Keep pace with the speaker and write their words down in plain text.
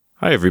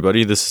Hi,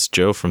 everybody. This is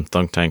Joe from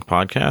Thunk Tank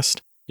Podcast.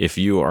 If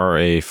you are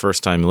a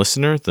first-time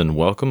listener, then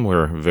welcome.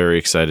 We're very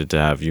excited to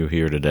have you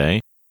here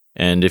today.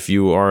 And if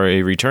you are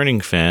a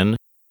returning fan,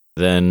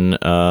 then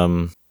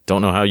don't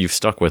know how you've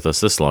stuck with us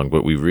this long,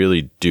 but we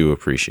really do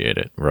appreciate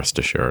it, rest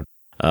assured.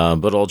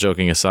 But all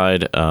joking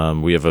aside,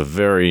 we have a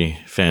very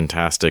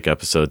fantastic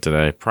episode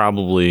today.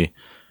 Probably,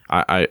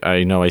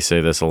 I know I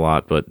say this a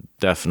lot, but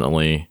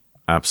definitely,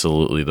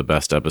 absolutely the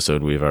best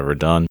episode we've ever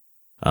done.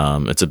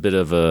 It's a bit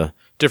of a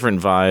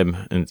different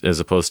vibe as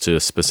opposed to a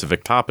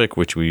specific topic,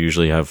 which we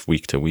usually have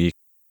week to week.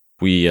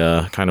 We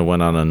kind of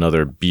went on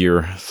another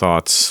beer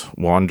thoughts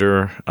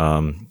wander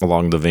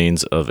along the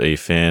veins of a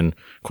fan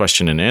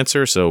question and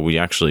answer. So we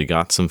actually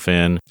got some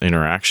fan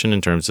interaction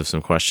in terms of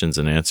some questions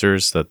and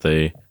answers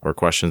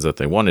questions that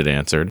they wanted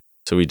answered.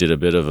 So we did a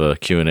bit of a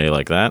Q&A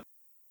like that.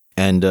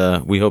 And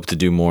we hope to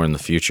do more in the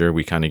future.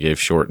 We kind of gave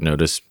short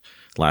notice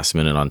last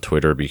minute on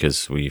Twitter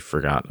because we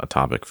forgot a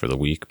topic for the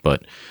week.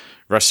 But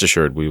rest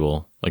assured, we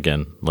will,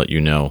 again, let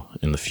you know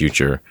in the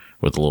future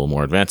with a little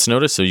more advance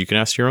notice so you can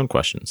ask your own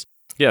questions.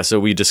 Yeah, so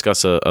we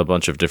discuss a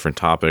bunch of different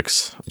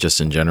topics just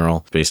in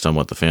general based on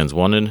what the fans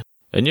wanted.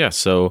 And yeah,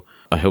 so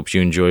I hope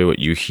you enjoy what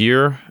you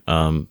hear.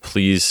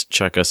 Please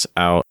check us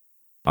out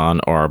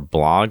on our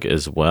blog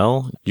as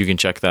well. You can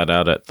check that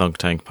out at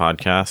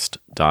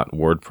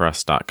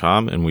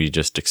thunktankpodcast.wordpress.com, and we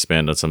just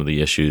expand on some of the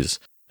issues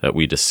that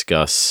we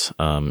discuss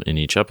in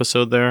each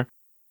episode there.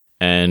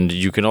 And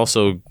you can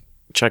also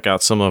check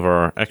out some of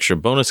our extra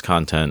bonus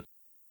content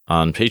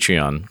on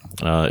Patreon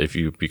if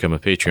you become a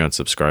Patreon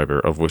subscriber,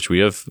 of which we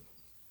have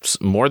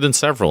more than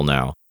several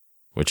now,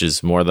 which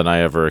is more than I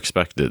ever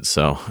expected.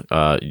 So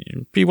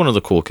be one of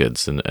the cool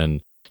kids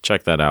and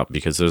check that out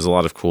because there's a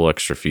lot of cool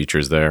extra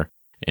features there,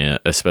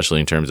 especially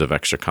in terms of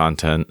extra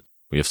content.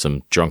 We have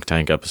some Drunk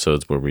Tank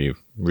episodes where we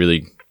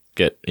really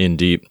get in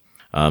deep.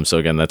 So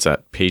again, that's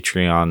at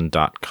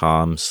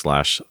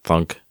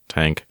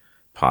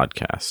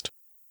patreon.com/thunktankpodcast.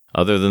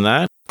 Other than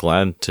that,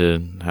 glad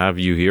to have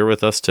you here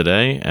with us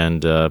today.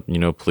 And,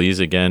 please,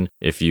 again,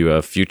 if you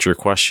have future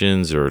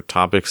questions or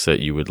topics that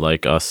you would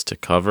like us to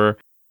cover,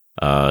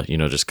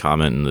 just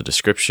comment in the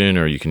description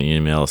or you can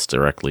email us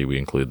directly. We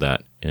include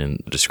that in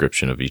the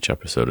description of each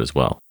episode as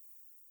well.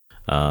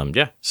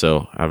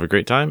 So have a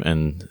great time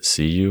and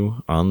see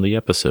you on the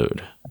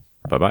episode.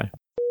 Bye-bye.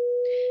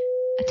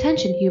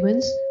 Attention,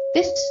 humans.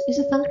 This is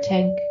a Thunk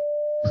Tank.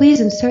 Please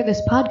insert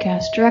this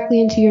podcast directly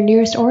into your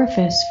nearest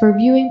orifice for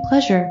viewing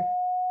pleasure.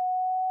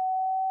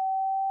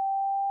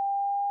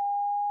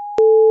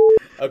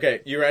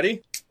 Okay, you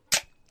ready?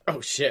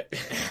 Oh, shit.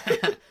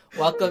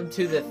 Welcome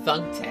to the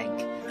Thunk Tank.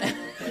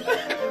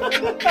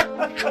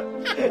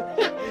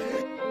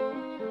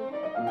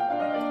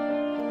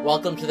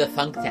 Welcome to the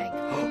Thunk Tank.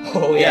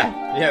 Oh,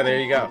 yeah. Yeah, there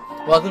you go.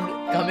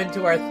 Come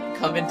into our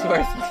Thunk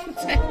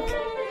Tank.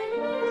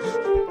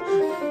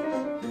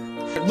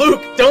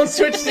 Luke, don't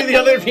switch to the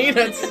other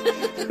peanuts.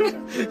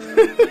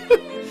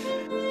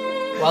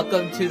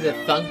 Welcome to the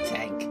Thunk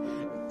Tank.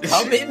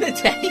 Come in the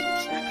tank.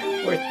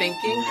 We're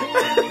thinking,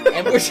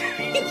 and we're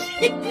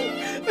drinking,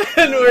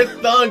 and we're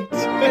thunked.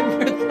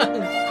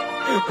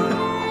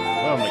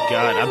 Oh my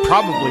god, I'm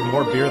probably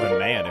more beer than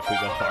man if we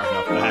go far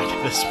enough back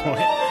at this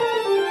point.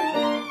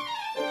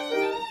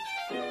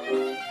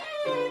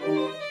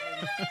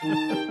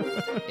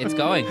 It's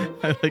going.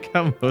 I like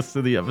how most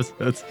of the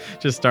episodes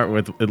just start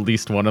with at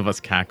least one of us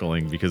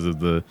cackling because of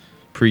the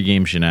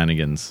pre-game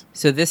shenanigans.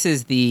 So this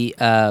is the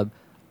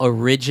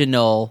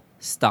original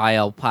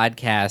style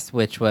podcast,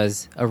 which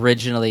was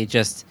originally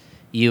just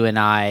you and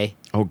I.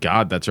 Oh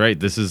God, that's right.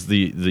 This is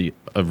the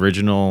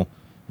original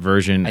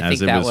version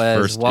as it was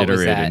first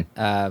iterated.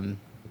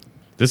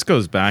 This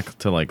goes back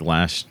to like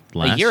last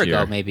a year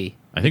ago, maybe.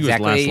 I think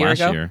exactly it was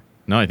last year.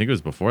 No, I think it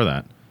was before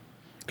that.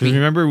 Because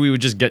remember, we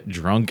would just get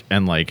drunk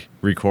and like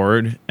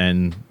record,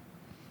 and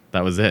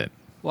that was it.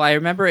 Well, I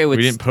remember it would.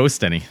 We didn't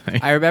post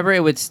anything. I remember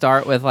it would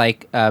start with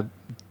like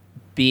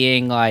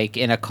being like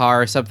in a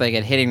car or something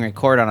and hitting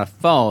record on a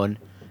phone,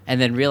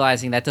 and then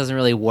realizing that doesn't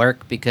really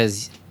work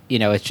because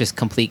it's just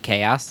complete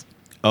chaos.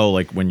 Oh,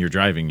 like when you're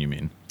driving, you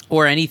mean?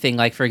 Or anything.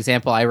 Like for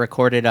example, I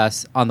recorded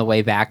us on the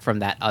way back from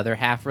that other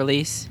half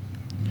release.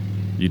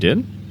 You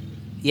did?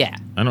 Yeah.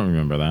 I don't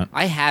remember that.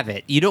 I have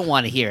it. You don't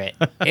want to hear it.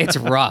 It's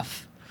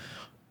rough.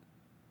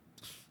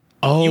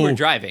 Oh, you were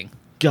driving.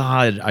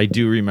 God, I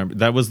do remember.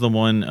 That was the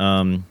one,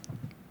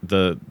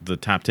 the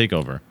tap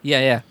takeover.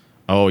 Yeah.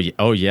 Oh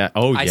yeah.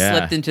 I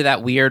slipped into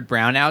that weird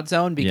brownout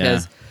zone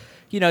because,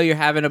 you're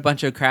having a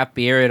bunch of crap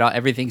beer and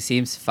everything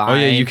seems fine. Oh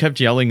yeah, you kept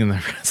yelling in the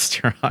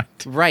restaurant.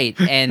 Right,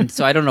 and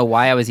so I don't know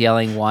why I was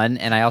yelling one,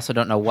 and I also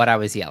don't know what I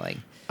was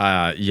yelling.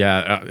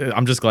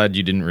 I'm just glad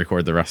you didn't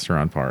record the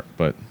restaurant part,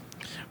 but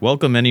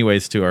welcome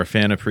anyways to our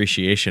fan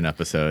appreciation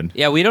episode.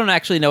 Yeah, we don't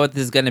actually know what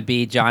this is going to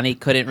be. Johnny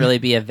couldn't really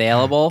be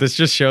available. This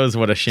just shows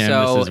what a sham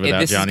this is without Johnny. So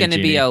this is going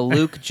to be a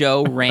Luke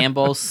Joe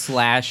ramble /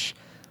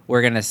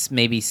 we're going to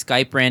maybe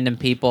Skype random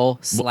people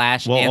 /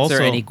 answer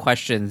also, any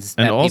questions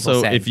that and also,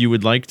 people send. if you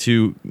would like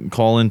to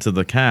call into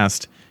the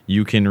cast,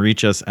 you can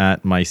reach us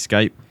at my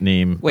Skype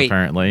name, Wait,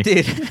 apparently.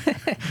 dude,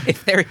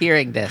 if they're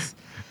hearing this,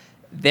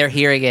 they're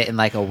hearing it in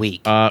like a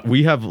week.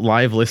 We have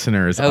live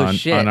listeners on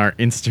shit. our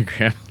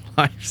Instagram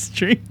live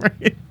stream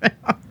right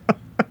now.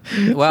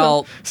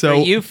 Well, So-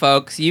 for you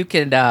folks, you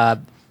can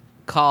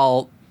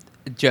call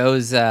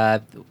Joe's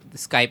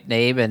Skype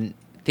name, and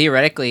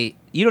theoretically,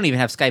 you don't even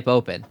have Skype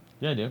open.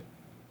 Yeah, I do.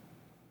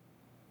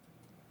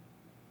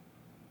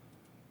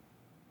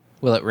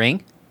 Will it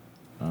ring?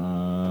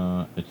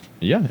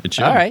 It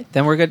should. All right,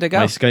 then we're good to go.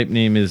 My Skype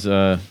name is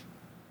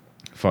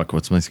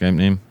what's my Skype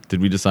name?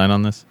 Did we decide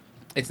on this?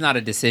 It's not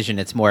a decision;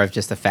 it's more of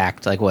just a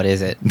fact. Like, what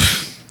is it?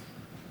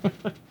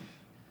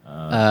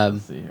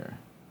 Let's see here.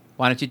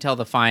 Why don't you tell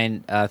the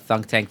fine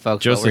Thunk Tank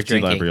folks Joseph what we're T.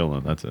 drinking?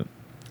 Labriola, that's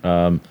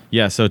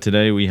it. So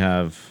today we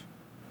have,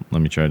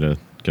 let me try to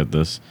get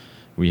this.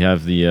 We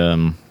have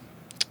the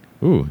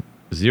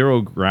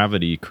Zero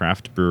Gravity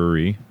Craft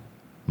Brewery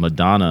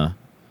Madonna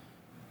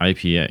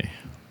IPA.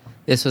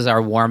 This was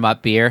our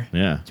warm-up beer.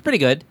 Yeah. It's pretty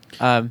good.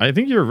 I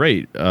think you're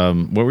right.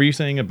 What were you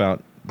saying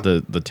about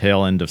the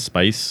tail end of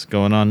spice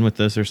going on with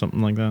this or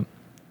something like that?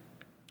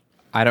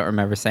 I don't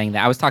remember saying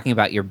that. I was talking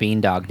about your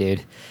bean dog,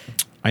 dude.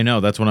 I know.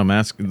 That's what I'm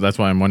asking. That's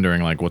why I'm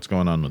wondering, like, what's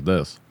going on with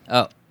this?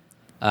 Oh,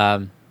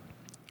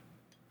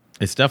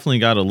 It's definitely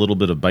got a little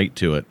bit of bite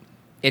to it.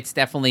 it's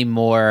definitely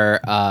more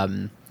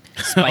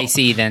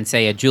spicy than,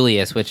 say, a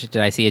Julius. Which,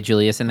 did I see a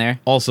Julius in there?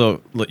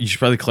 Also, you should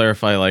probably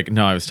clarify, like,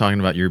 no, I was talking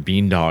about your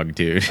bean dog,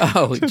 dude.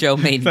 Oh, Joe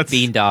made That's-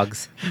 bean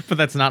dogs. But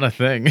that's not a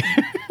thing.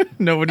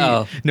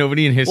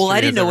 Nobody in history. Well,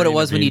 I didn't has know what ever it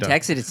was eaten a when you bean dog.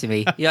 texted it to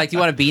me. You're like, "Do you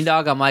want a bean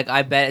dog?" I'm like,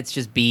 "I bet it's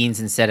just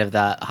beans instead of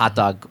the hot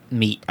dog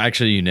meat."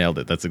 Actually, you nailed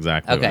it. That's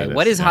exactly Okay, what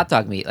what is Yeah. hot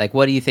dog meat? Like,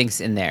 what do you think's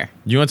in there?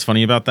 You know what's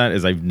funny about that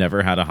is I've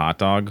never had a hot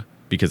dog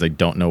because I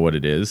don't know what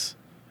it is.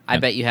 I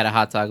bet you had a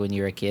hot dog when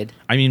you were a kid.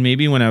 I mean,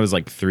 maybe when I was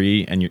like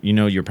 3 and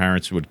your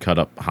parents would cut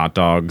up hot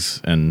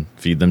dogs and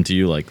feed them to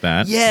you like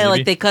that. Yeah, maybe?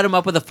 like they cut them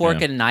up with a fork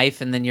Yeah. and a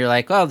knife, and then you're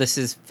like, "Oh, this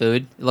is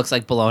food. It looks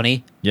like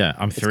bologna." Yeah,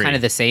 I'm It's 3. kind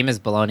of the same as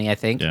bologna, I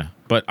think. Yeah,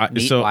 but I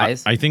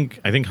Meat-wise.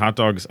 think hot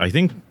dogs. I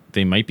think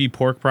they might be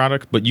pork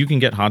product, but you can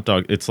get hot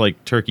dog. It's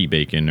like turkey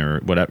bacon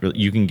or whatever.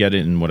 You can get it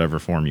in whatever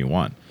form you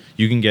want.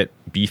 You can get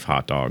beef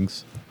hot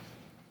dogs,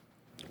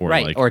 or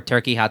Right, like, or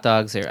turkey hot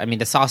dogs, or I mean,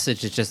 the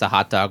sausage is just a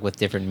hot dog with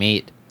different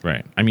meat.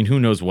 right. I mean, who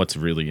knows what's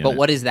really in But it?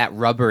 what is that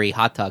rubbery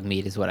hot dog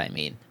meat? Is what I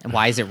mean, and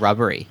why is it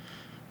rubbery?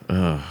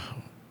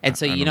 And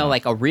so I you don't know, know.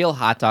 like a real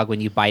hot dog, when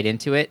you bite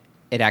into it,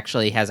 it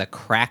actually has a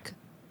crack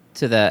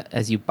to the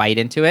as you bite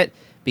into it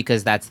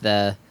because that's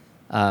the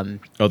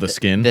the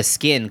skin. the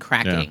skin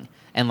cracking. Yeah.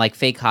 And like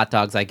fake hot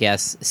dogs, I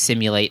guess,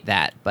 simulate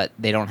that, but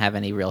they don't have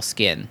any real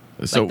skin.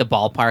 So like the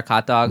ballpark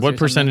hot dogs. what or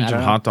something, percentage I of don't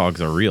know. hot dogs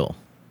are real?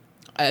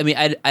 I mean,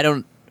 I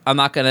don't. I'm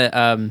not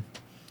gonna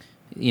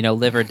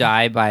live or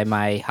die by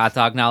my hot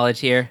dog knowledge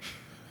here,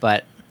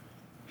 but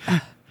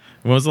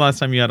When was the last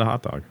time you had a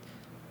hot dog?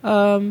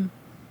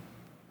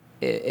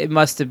 it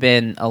must have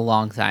been a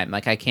long time.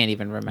 Like I can't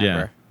even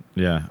remember.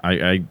 Yeah.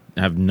 I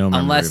have no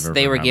memory. Unless of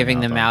they ever were having giving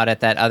a hot them dog. out at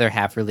that other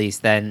half release,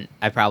 then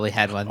I probably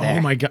had one there.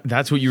 Oh my god,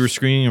 that's what you were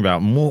screaming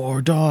about.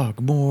 More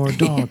dog, more.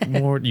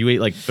 You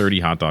ate like 30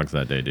 hot dogs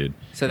that day, dude.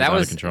 So It that out of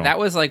was control. that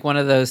was like one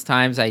of those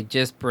times I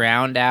just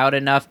browned out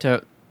enough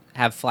to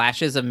have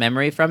flashes of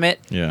memory from it.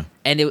 Yeah.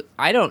 And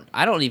I don't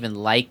even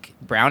like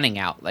browning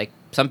out. Like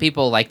some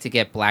people like to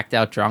get blacked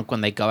out drunk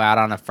when they go out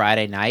on a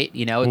Friday night.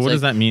 You know, it's Well, what like,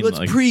 does that mean? Let's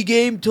Like-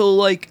 pregame till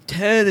like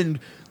 10 and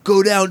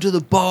go down to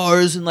the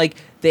bars and like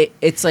they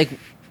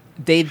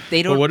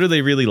But don't. what do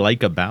they really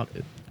like about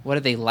it? What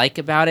do they like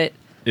about it?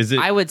 Is it?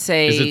 I would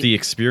say Is it the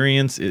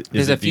experience?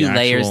 there's a few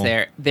layers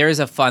there. There's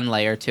a fun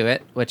layer to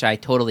it, which I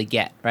totally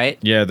get. Right?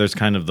 Yeah, there's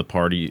kind of the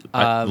party.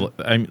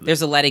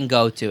 There's a letting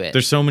go to it.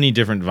 There's so many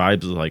different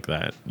vibes like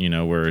that,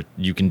 where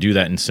you can do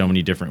that in so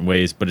many different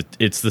ways, but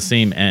it's the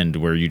same end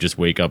where you just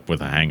wake up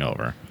with a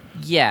hangover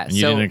Yeah. and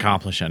you So didn't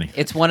accomplish anything.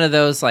 it's one of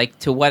those like,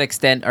 to what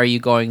extent are you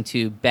going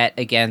to bet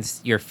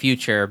against your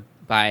future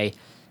by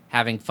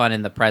having fun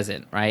in the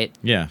present, right?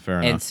 Yeah, fair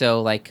And enough.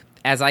 so, like,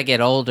 as I get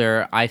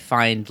older, I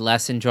find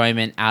less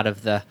enjoyment out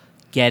of the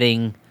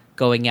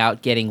going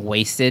out, getting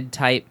wasted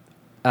type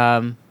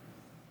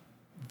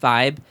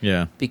vibe,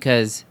 Yeah,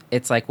 because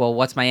it's like, well,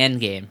 what's my end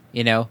game?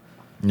 yeah.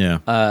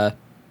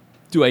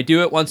 Do I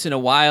do it once in a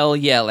while?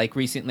 Yeah, like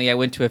recently I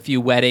went to a few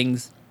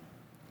weddings.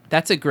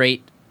 That's a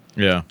great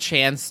Yeah.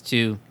 chance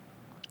to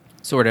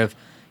sort of,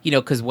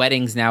 because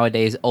weddings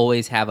nowadays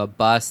always have a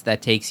bus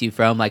that takes you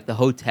from like the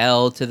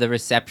hotel to the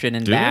reception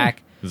and Do they?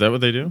 back. Is that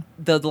what they do?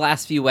 The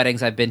last few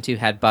weddings I've been to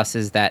had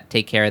buses that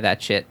take care of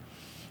that shit.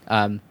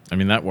 I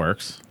mean, that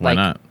works. Why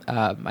Like,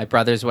 not? My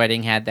brother's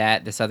wedding had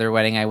that. This other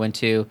wedding I went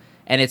to,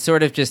 and it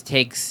sort of just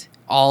takes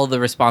all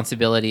the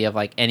responsibility of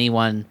like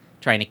anyone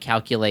trying to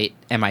calculate,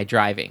 am I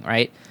driving,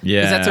 right?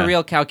 Yeah. Because that's a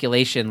real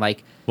calculation.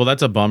 Like, Well,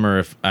 that's a bummer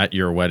if at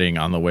your wedding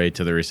on the way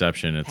to the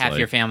reception, it's half like,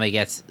 your family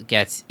gets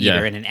Yeah.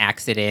 either in an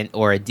accident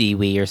or a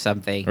DWI or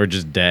something. or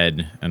just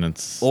dead, and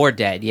it's Or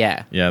dead,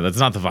 yeah. yeah, that's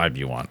not the vibe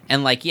you want.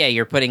 And like, yeah,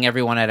 you're putting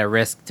everyone at a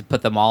risk to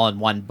put them all in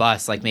one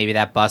bus. Like maybe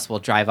that bus will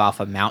drive off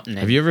a mountain. And,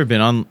 Have you ever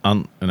been on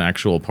an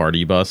actual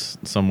party bus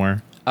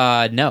somewhere?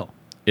 No.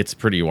 It's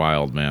pretty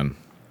wild, man.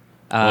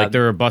 Like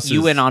there are buses.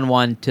 You went on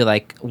one to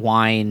like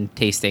wine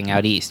tasting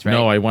out east, right?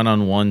 No, I went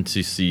on one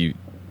to see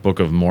Book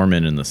of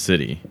Mormon in the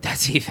city.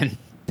 That's even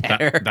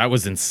better. That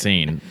was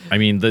insane. I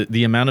mean,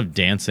 the amount of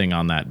dancing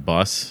on that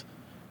bus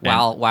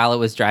while it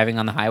was driving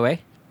on the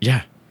highway.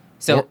 Yeah.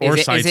 So Or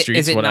is side it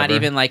streets, not whatever.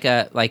 even like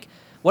a like?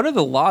 What are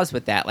the laws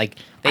with that? Like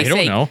they I don't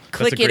say, know. That's a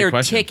click it great or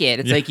question. ticket.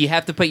 It's Yeah. like you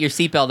have to put your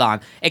seatbelt on,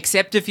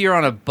 except if you're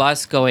on a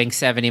bus going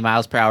 70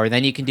 miles per hour.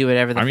 Then you can do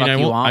whatever the fuck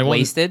you want.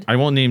 Wasted. I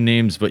won't name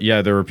names, but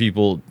yeah, there were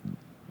people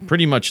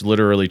pretty much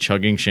literally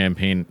chugging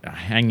champagne,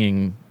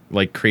 hanging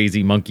like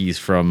crazy monkeys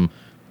from,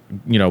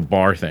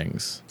 bar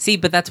things. See,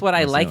 but that's what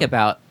I like So,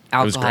 about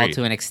was alcohol great.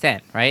 to an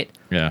extent, right?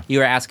 Yeah. You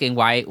were asking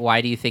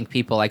why do you think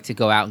people like to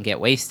go out and get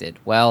wasted?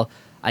 Well,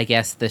 I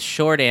guess the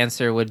short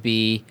answer would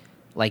be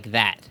like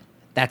that.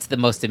 That's the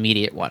most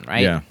immediate one,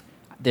 right? Yeah.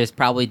 There's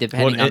probably,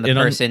 depending Well, on the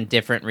person,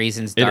 different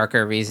reasons,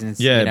 darker reasons.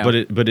 Yeah, but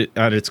it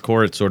at its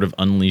core, it sort of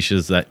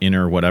unleashes that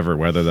inner whatever,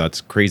 whether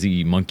that's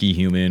crazy monkey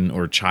human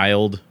or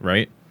child,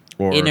 right?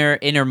 Or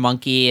inner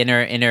monkey,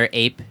 inner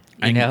ape.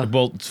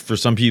 Well, for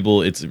some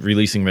people, it's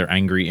releasing their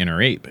angry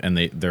inner ape, and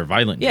they're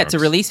violent. Yeah, it's a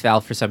drunks, release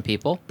valve for some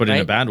people, but in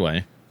right? a bad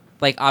way.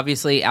 Like,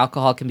 obviously,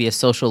 alcohol can be a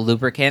social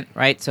lubricant,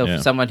 right? So Yeah.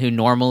 for someone who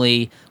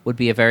normally would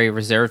be a very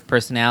reserved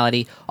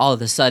personality, all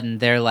of a sudden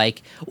they're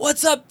like,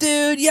 "What's up,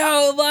 dude? Yo,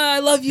 I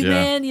love you,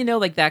 Yeah. man."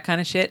 Like that kind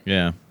of shit.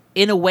 Yeah.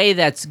 In a way,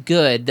 that's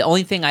good. The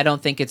only thing I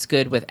don't think it's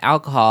good with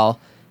alcohol,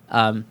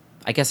 I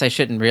guess I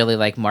shouldn't really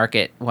like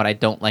market what I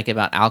don't like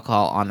about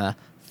alcohol on a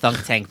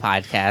Thunk Tank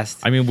podcast.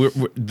 I mean, we're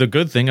the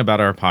good thing about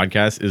our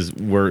podcast is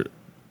we're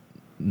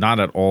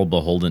not at all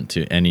beholden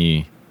to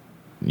any,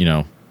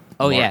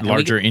 And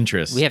larger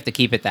interests. We have to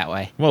keep it that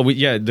way. Well,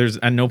 there's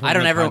at no point.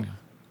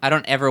 I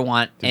don't ever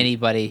want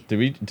anybody.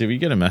 Did we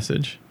get a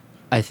message?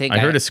 I think I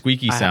heard a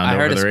squeaky sound I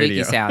over heard the a squeaky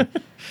radio. sound.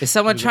 Is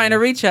someone trying to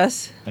reach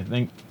us? I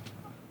think.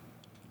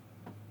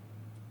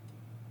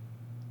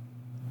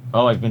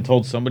 Oh, I've been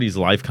told somebody's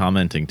live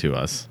commenting to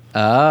us.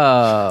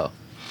 Oh.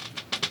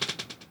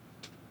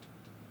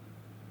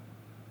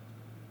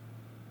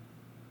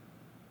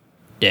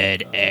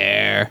 Dead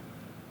air.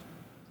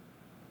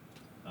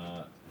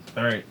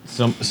 All right.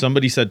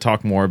 Somebody said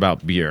talk more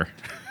about beer.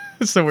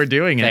 So we're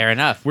doing it. Fair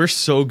enough. We're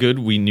so good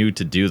we knew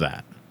to do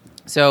that.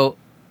 So,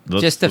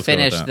 just to let's go with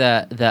finish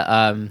that.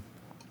 the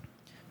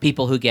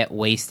people who get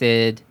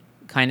wasted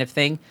kind of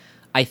thing,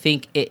 I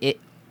think it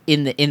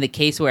in the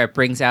case where it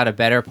brings out a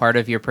better part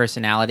of your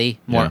personality,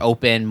 more Yeah.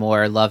 open,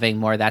 more loving,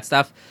 more that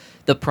stuff.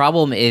 The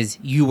problem is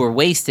you were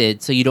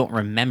wasted, so you don't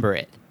remember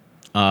it.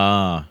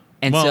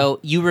 And well, so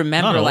you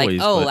remember not like,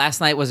 always, oh, but- last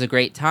night was a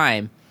great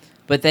time.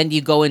 But then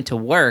you go into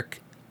work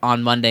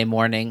on Monday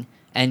morning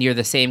and you're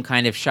the same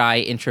kind of shy,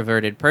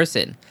 introverted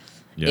person.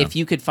 Yeah. If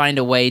you could find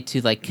a way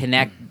to like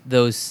connect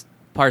those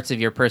parts of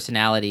your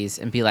personalities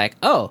and be like,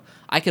 oh,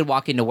 I could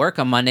walk into work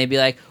on Monday and be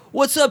like,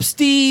 what's up,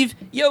 Steve?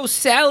 Yo,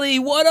 Sally,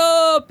 what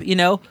up?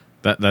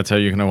 That's how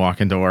you're gonna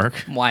walk into work.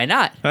 Why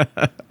not?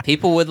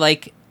 People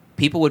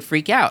would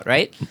freak out,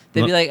 right?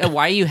 They'd be like, oh,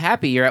 why are you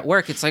happy? You're at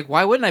work. It's like,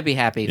 why wouldn't I be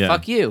happy? Yeah.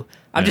 Fuck you.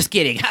 I'm Yeah. just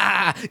kidding.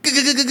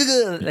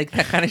 Like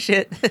that kind of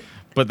shit.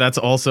 But that's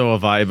also a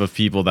vibe of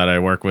people that I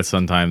work with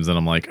sometimes, and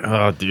I'm like,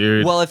 oh,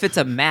 dude. Well, if it's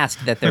a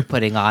mask that they're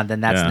putting on,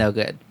 then that's Yeah. no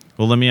good.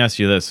 Well, let me ask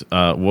you this: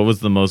 what was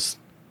the most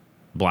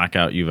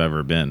blackout you've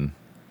ever been?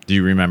 Do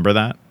you remember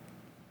that?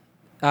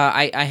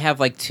 I have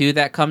like two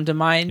that come to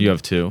mind. You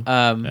have two.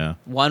 Yeah.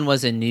 One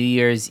was a New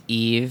Year's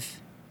Eve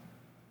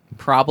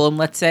problem,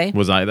 let's say.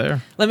 Was I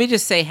there? Let me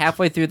just say,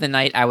 halfway through the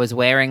night, I was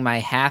wearing my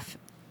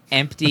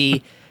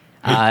half-empty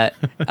I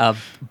like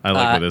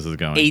where this is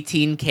going.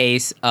 18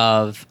 case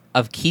of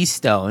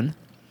Keystone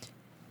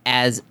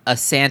as a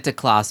Santa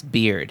Claus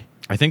beard.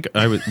 I think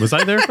I was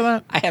I there for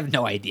that? I have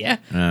no idea.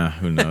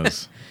 Who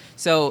knows?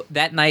 So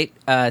that night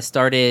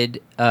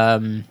started,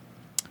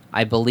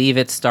 I believe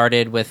it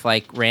started with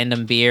like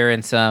random beer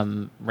and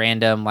some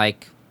random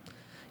like,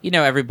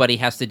 everybody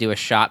has to do a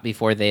shot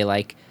before they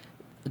like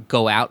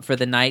go out for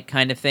the night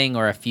kind of thing,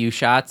 or a few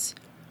shots.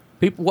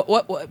 People,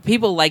 what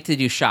people like to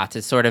do shots.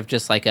 It's sort of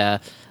just like a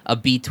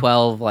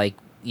B12 like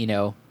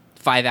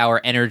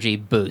 5-hour energy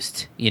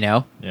boost.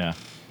 Yeah.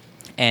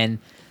 And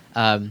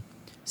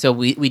so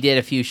we did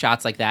a few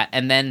shots like that,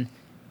 and then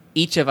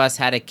each of us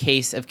had a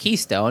case of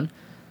Keystone.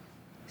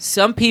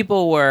 Some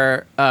people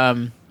were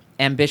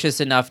ambitious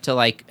enough to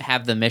like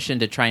have the mission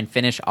to try and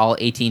finish all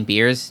 18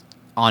 beers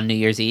on New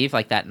Year's Eve,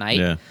 like that night,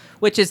 Yeah.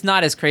 which is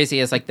not as crazy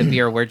as like the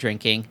beer we're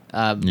drinking.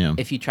 Yeah.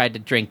 If you tried to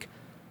drink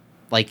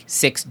like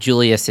 6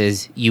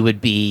 Julius's, you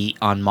would be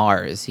on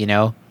Mars,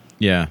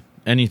 Yeah.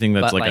 Anything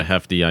that's But, like a like-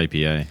 hefty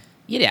IPA.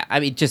 Yeah, I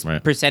mean, just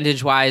Right.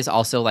 percentage-wise,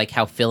 also, like,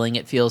 how filling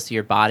it feels to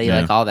your body,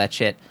 Yeah. like, all that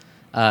shit.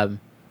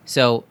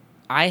 So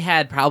I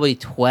had probably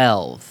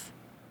 12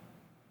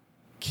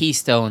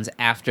 Keystones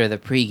after the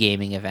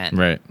pre-gaming event.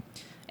 Right.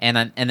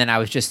 And then I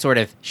was just sort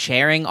of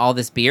sharing all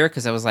this beer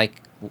because I was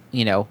like,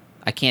 you know,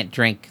 I can't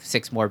drink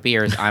 6 more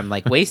beers. I'm,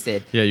 like,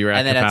 wasted. Yeah, you were at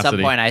And then at some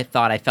capacity. point I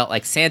thought I felt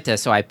like Santa,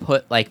 so I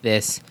put, like,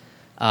 this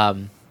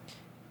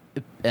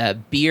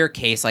beer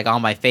case, like,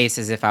 on my face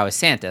as if I was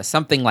Santa.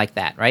 Something like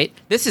that, right?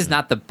 This is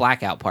not the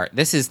blackout part.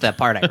 This is the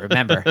part I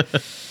remember.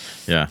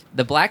 Yeah.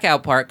 The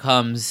blackout part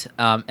comes,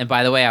 and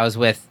by the way, I was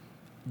with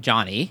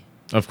Johnny.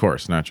 Of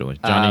course, naturally.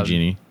 Johnny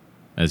Genie,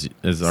 as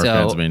our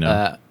fans may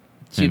know.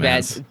 Too Hey,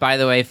 bad. man. By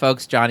the way,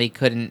 folks, Johnny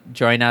couldn't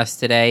join us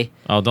today.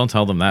 Oh, don't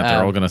tell them that. They're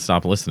um, all going to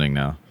stop listening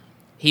now.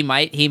 He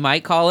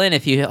might call in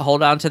if you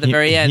hold on to the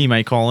very end. He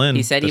might call in.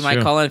 He said he That's might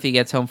true. call in if he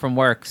gets home from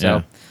work.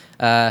 So,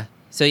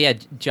 yeah,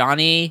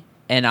 Johnny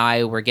and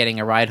I were getting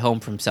a ride home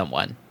from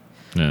someone.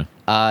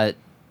 Yeah.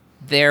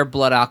 Their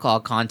blood alcohol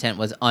content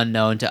was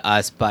unknown to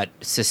us, but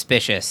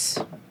suspicious.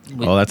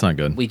 That's not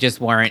good. We just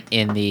weren't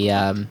in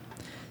the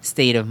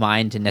state of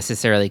mind to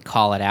necessarily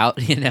call it out,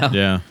 you know?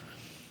 Yeah.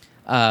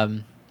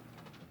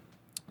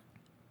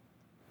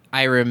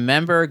 I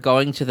remember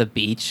going to the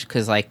beach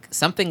because, like,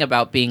 something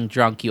about being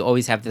drunk, you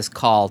always have this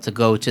call to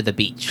go to the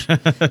beach,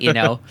 you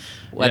know?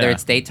 Whether Yeah.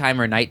 it's daytime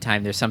or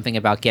nighttime, there's something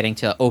about getting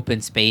to open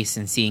space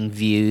and seeing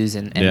views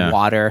and Yeah.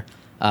 water.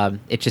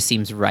 It just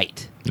seems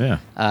right.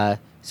 Yeah.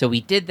 So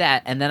we did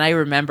that, and then I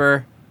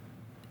remember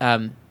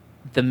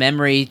the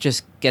memory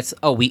just gets,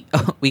 we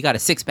got a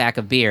 6-pack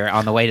of beer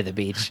on the way to the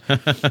beach.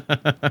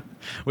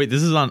 Wait,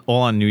 this is all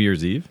on New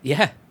Year's Eve?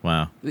 Yeah.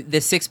 Wow.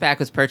 This 6-pack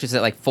was purchased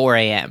at like 4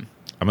 a.m.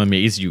 I'm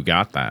amazed you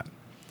got that.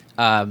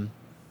 And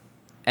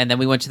then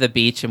we went to the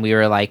beach and we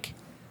were like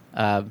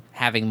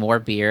having more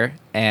beer,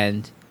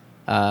 and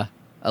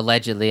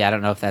allegedly, I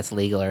don't know if that's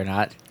legal or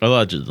not.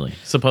 Allegedly.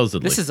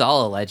 Supposedly. This is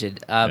all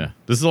alleged. Yeah.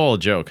 This is all a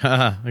joke.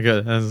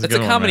 It's a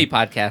comedy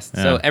podcast,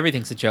 so Yeah.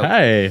 everything's a joke.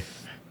 Hey.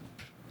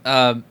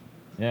 Um,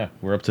 Yeah,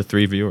 we're up to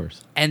 3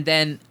 viewers. and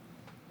then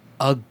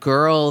a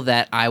girl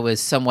that I was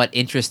somewhat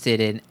interested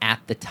in at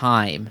the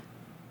time,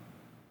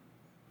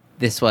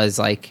 this was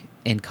like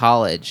in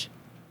college,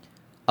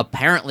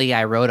 apparently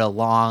I wrote a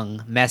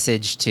long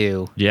message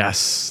to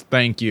Yes.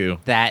 Thank you.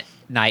 that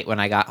night when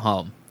I got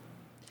home.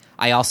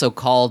 I also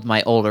called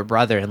my older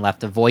brother and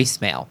left a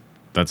voicemail.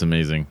 That's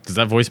amazing. Does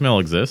that voicemail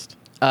exist?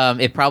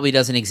 It probably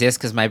doesn't exist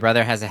because my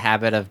brother has a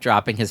habit of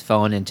dropping his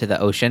phone into the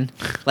ocean.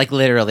 Like,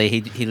 literally,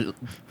 he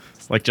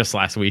It's like just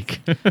last week.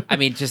 I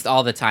mean, just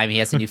all the time he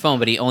has a new phone,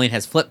 but he only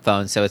has flip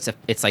phones, so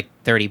it's like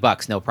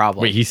 $30, no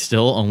problem. Wait, he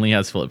still only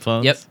has flip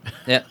phones?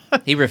 Yep.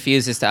 He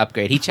refuses to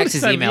upgrade. He checks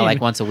his does that email mean?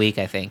 like once a week,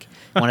 I think.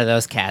 One of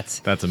those cats.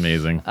 That's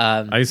amazing.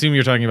 I assume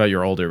you're talking about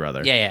your older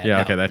brother. Yeah. Yeah,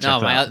 no. okay, that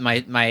No, checks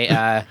out.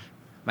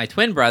 my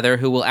twin brother,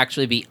 who will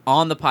actually be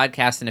on the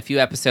podcast in a few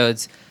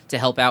episodes to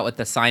help out with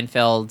the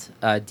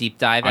Seinfeld deep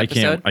dive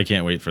episode. I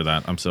can't wait for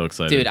that. I'm so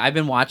excited. Dude, I've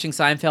been watching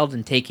Seinfeld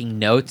and taking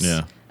notes.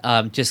 Yeah.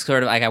 Just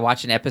sort of like I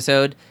watch an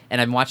episode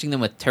and I'm watching them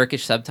with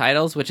Turkish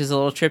subtitles, which is a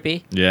little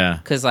trippy. Yeah.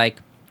 Because, like,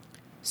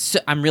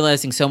 I'm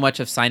realizing so much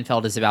of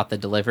Seinfeld is about the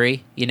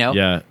delivery, you know?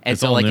 Yeah, And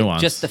it's so, all like,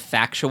 nuance. just the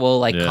factual,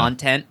 like, Yeah.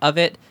 content of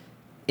it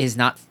is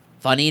not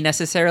funny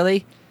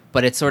necessarily,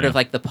 but it's sort of Yeah.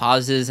 like the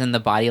pauses and the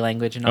body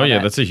language and all Oh, yeah,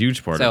 that. that's a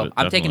huge part So of it.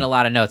 I'm taking definitely. a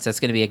lot of notes. That's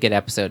going to be a good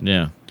episode.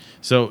 Yeah.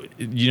 So,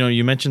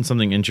 you mentioned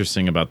something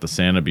interesting about the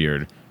Santa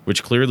beard,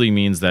 which clearly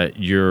means that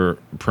you're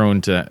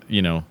prone to,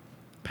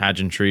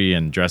 pageantry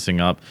and dressing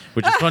up,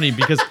 which is funny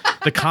because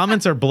the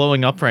comments are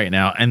blowing up right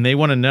now and they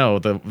want to know.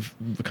 The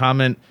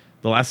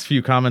last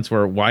few comments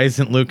were, why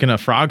isn't Luke in a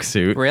frog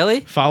suit?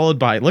 Really? Followed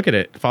by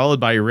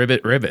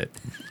ribbit.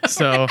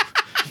 So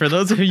for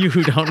those of you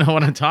who don't know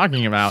what I'm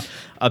talking about,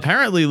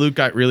 apparently Luke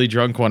got really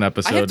drunk one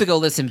episode I have to go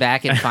listen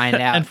back and find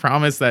out. and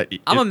promised that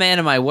I'm a if, man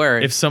of my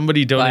word. if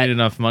somebody donated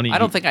but enough money, I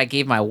don't think I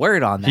gave my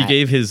word on that. he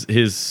gave his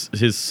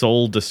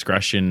sole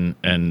discretion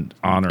and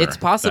honor. It's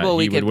possible that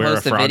we he could would wear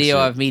post a frog video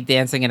suit. of me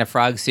dancing in a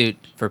frog suit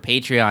for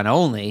Patreon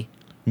only.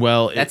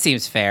 Well, That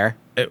seems fair.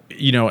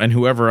 and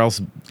whoever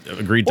else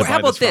agreed to Or how buy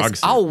about this frog this?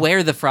 suit. I'll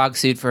wear the frog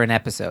suit for an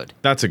episode.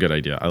 That's a good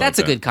idea. I That's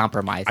a like that. good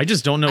compromise. I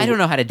just don't know. I don't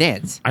know how to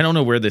dance. I don't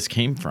know where this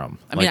came from.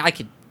 I mean, Like, I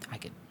could.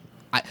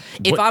 What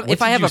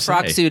If I did have you a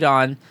frog say? suit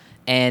on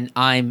and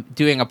I'm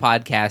doing a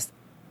podcast,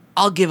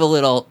 I'll give a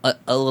little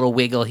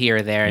wiggle here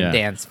or there and yeah.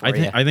 dance for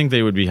you. I think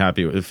they would be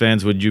happy.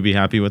 Fans, would you be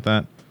happy with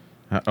that?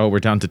 Oh, we're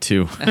down to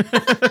 2.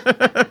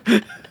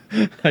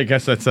 I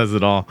guess that says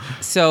it all.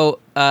 So,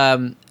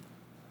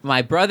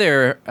 my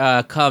brother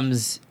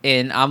comes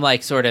in. I'm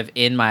like sort of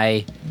in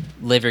my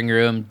living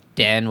room,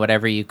 den,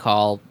 whatever you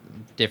call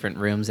different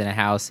rooms in a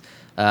house.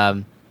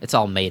 It's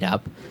all made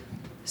up.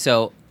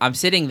 So I'm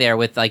sitting there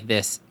with like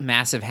this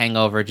massive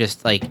hangover,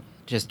 just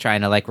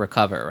trying to like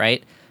recover,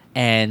 right?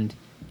 And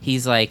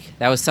he's like,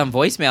 "That was some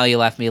voicemail you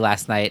left me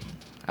last night."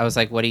 I was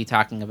like, "What are you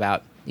talking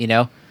about?"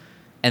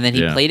 And then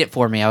he Yeah. played it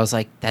for me. I was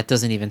like, "That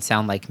doesn't even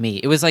sound like me."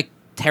 It was like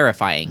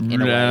terrifying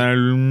in a way.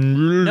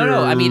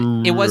 No, I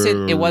mean it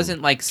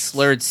wasn't like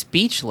slurred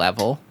speech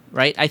level,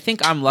 right? I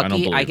think I'm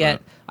lucky.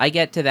 I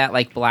get to that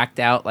like blacked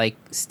out like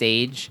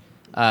stage,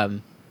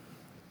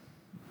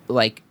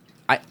 like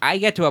I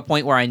get to a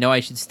point where I know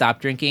I should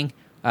stop drinking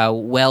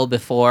well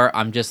before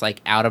I'm just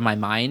like out of my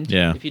mind.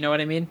 Yeah. If you know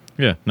what I mean.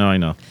 Yeah, no, I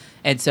know.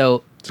 And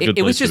so a good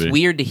it was place to just be.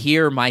 weird to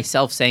hear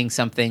myself saying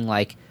something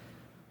like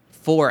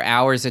 4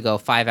 hours ago,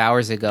 5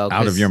 hours ago.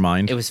 Out of 'cause your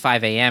mind? It was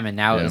 5 a.m. and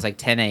now it Yeah. was like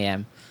 10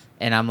 a.m.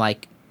 And I'm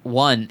like,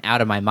 one,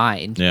 out of my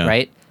mind, Yeah.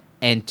 right?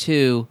 And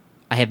two,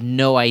 I have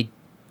no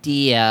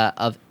idea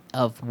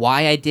of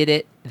why I did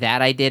it,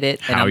 that I did it.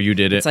 and How you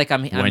did it, It's like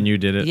when you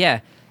did it. Yeah.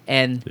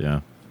 And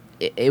Yeah.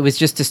 it was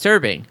just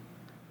disturbing.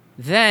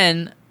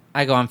 Then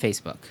I go on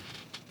Facebook.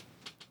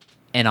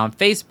 And on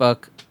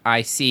Facebook,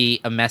 I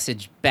see a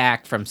message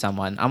back from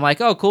someone. I'm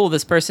like, oh, cool,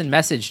 this person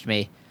messaged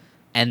me.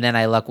 And then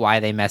I look why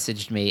they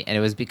messaged me. And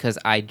it was because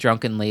I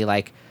drunkenly,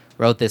 like,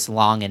 wrote this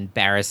long,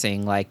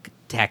 embarrassing, like,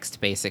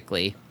 text,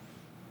 basically.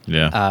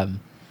 Yeah.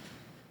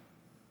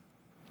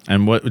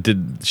 And what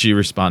did she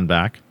respond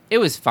back? It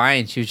was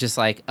fine. She was just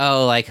like,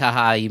 oh, like,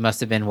 haha, you must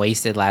have been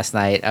wasted last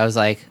night. I was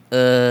like,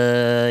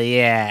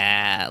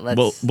 yeah,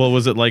 let's... Well,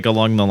 was it like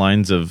along the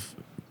lines of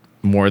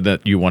more than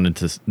you wanted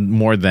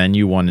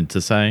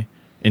to say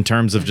in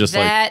terms of just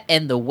like that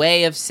and the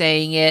way of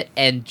saying it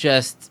and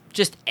just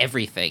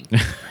everything.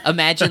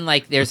 Imagine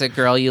like there's a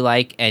girl you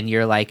like and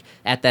you're like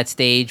at that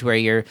stage where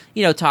you're,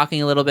 you know,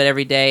 talking a little bit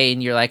every day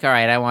and you're like, all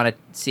right, I want to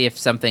see if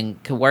something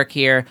could work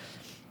here.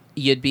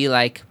 You'd be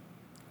like,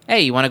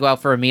 hey, you want to go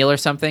out for a meal or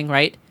something,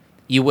 right?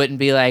 You wouldn't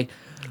be like,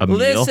 A meal?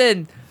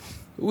 listen,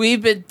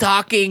 we've been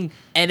talking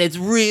and it's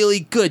really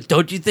good.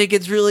 Don't you think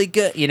it's really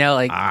good? You know,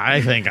 like,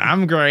 I think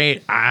I'm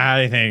great.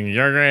 I think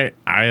you're great.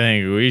 I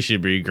think we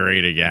should be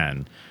great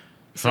again.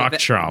 Fuck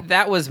Trump.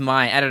 That was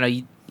I don't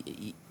know.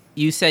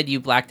 You said you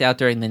blacked out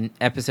during the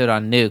episode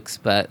on nukes,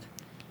 but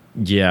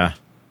Yeah.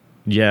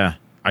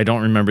 I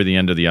don't remember the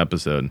end of the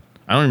episode.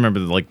 I don't remember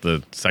like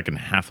the second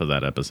half of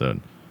that episode.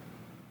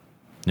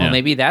 well, Yeah.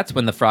 maybe that's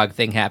when the frog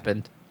thing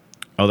happened.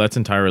 Oh, that's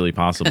entirely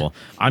possible.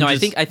 I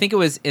think it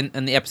was in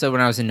the episode when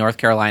I was in North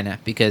Carolina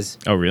because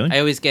Oh, really? I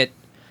always get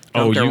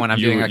Oh, drunker you- when I'm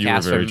you doing were- a you were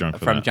cast very drunk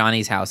for from that.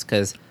 Johnny's house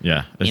because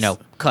Yeah. you know,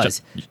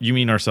 'cause you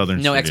mean our Southern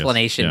no Studios.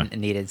 explanation Yeah.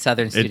 needed.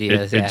 Southern It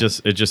Studios. Yeah.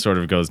 just sort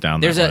of goes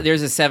down. there's that way.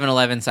 there's a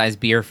 7-Eleven size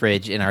beer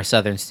fridge in our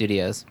Southern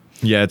Studios.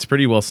 Yeah, it's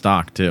pretty well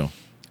stocked too.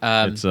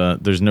 It's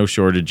there's no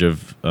shortage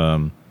of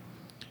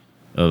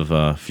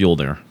fuel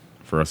there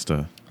for us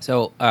to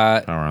So,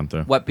 power on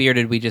through. what beer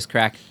did we just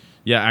crack?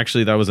 Yeah,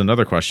 actually, that was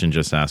another question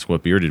just asked.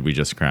 What beer did we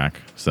just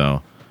crack?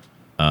 So,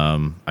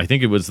 I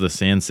think it was the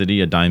Sand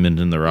City, a Diamond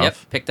in the Rough.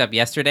 Yep, picked up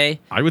yesterday.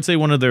 I would say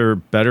one of their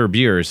better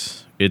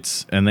beers.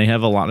 And they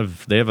have a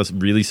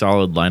really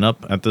solid lineup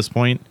at this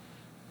point.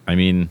 I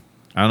mean,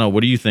 I don't know. What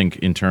do you think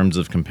in terms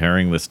of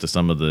comparing this to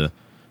some of the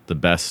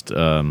best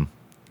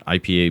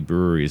IPA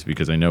breweries?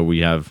 Because I know we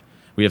have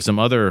some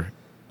other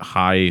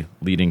high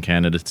leading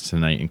candidates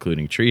tonight,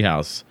 including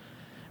Treehouse,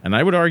 and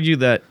I would argue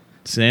that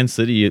Sand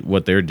City,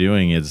 what they're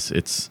doing is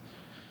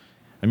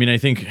I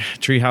think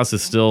Treehouse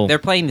is still They're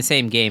playing the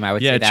same game. I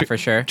would say that for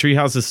sure.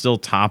 Treehouse is still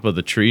top of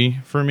the tree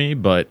for me,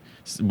 but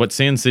what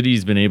Sand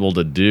City's been able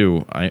to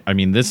do, I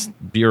mean, this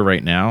beer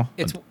right now,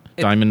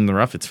 Diamond in the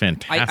Rough, it's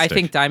fantastic. I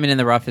think Diamond in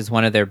the Rough is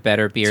one of their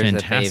better beers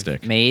that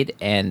fantastic. they've made,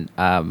 and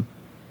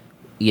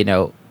you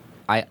know,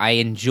 I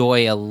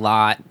enjoy a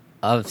lot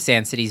of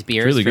Sand City's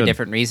beers really for good.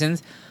 different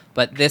reasons.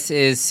 But this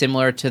is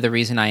similar to the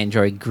reason I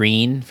enjoy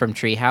Green from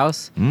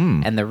Treehouse,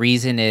 and the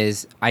reason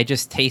is I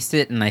just taste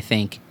it and I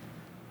think,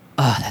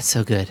 oh, that's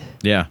so good.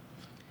 Yeah.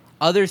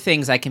 Other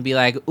things I can be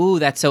like, ooh,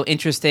 that's so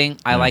interesting.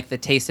 I like the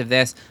taste of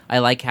this. I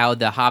like how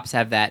the hops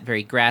have that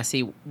very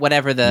grassy,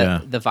 whatever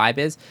the vibe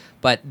is.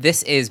 But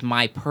this is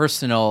my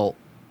personal,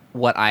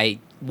 what I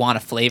want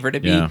a flavor to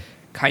be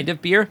kind of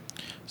beer.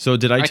 So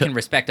did I can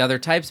respect other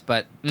types,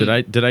 but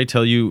did I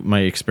tell you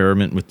my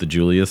experiment with the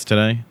Julius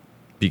today?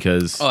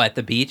 Because at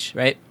the beach,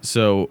 right?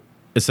 So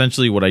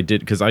essentially what I did,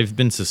 because I've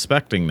been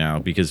suspecting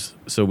now,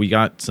 so we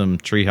got some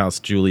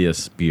Treehouse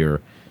Julius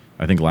beer,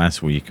 I think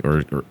last week or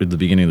at the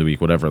beginning of the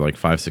week, whatever, like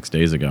 5-6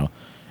 days ago.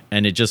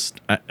 And it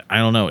just, I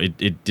don't know,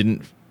 it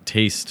didn't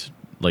taste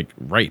like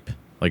ripe.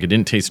 Like it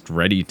didn't taste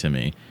ready to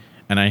me.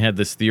 And I had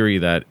this theory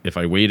that if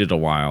I waited a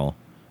while,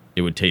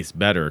 it would taste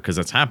better, because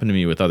that's happened to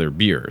me with other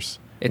beers.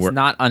 It's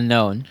not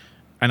unknown.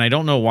 And I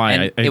don't know why.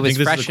 And I it was think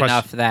this fresh is a question,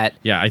 enough that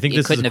I think it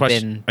this is couldn't a have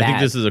question. been I think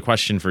bad. this is a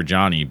question for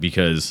Johnny,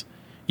 because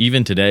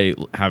even today,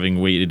 having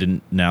waited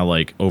now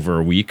like over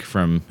a week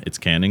from its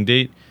canning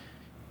date,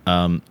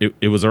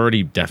 it was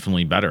already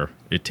definitely better.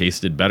 It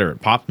tasted better.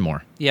 It popped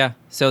more. Yeah.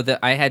 So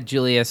I had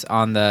Julius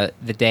on the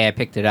day I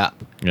picked it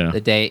up. Yeah.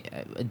 The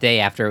day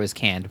after it was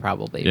canned,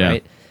 probably, Yeah.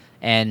 right?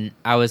 And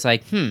I was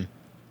like,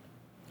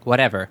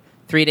 whatever.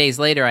 3 days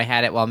later, I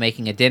had it while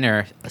making a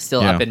dinner,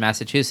 still up in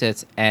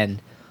Massachusetts,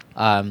 and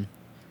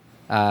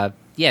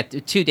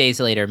 2 days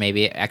later,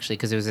 maybe actually,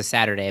 because it was a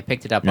Saturday. I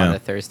picked it up on the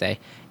Thursday,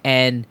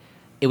 and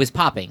it was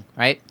popping,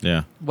 right?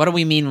 Yeah. What do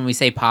we mean when we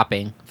say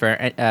popping?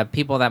 For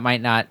people that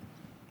might not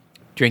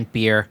drink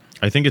beer,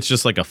 I think it's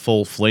just like a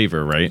full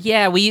flavor, right?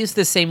 yeah, we use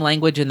the same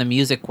language in the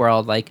music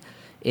world. Like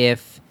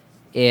if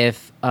you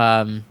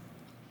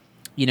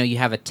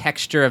have a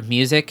texture of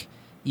music,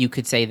 you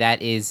could say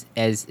that is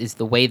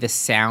the way the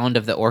sound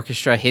of the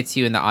orchestra hits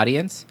you in the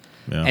audience.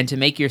 Yeah. And to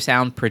make your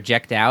sound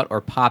project out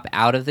or pop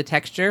out of the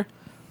texture,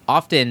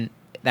 often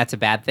that's a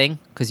bad thing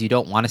because you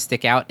don't want to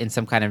stick out in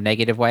some kind of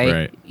negative way,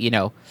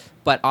 Right.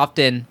 But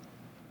often,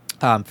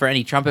 for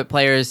any trumpet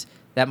players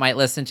that might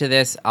listen to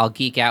this, I'll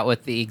geek out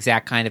with the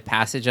exact kind of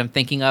passage I'm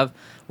thinking of.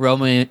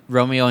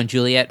 Romeo and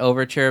Juliet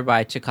Overture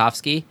by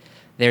Tchaikovsky.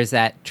 There's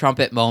that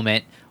trumpet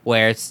moment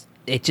where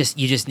you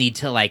just need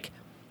to like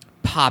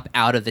pop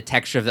out of the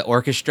texture of the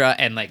orchestra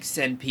and like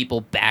send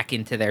people back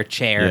into their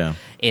chair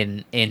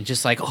in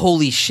just like,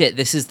 holy shit,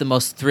 this is the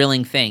most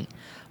thrilling thing.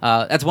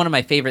 That's one of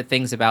my favorite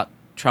things about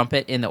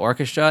trumpet in the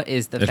orchestra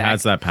is the fact it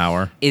has that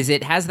power.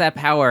 It has that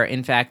power.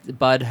 In fact,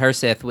 Bud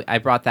Herseth, I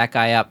brought that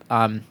guy up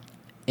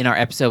in our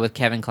episode with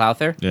Kevin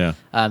Clowther. Yeah.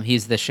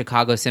 He's the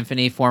Chicago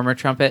Symphony former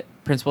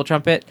principal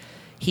trumpet.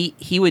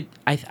 He would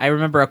I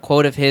remember a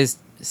quote of his,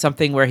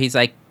 something where he's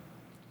like,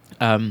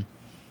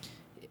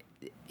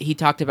 he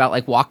talked about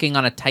like walking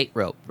on a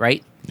tightrope,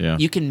 right? Yeah.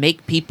 You can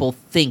make people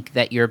think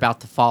that you're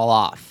about to fall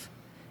off.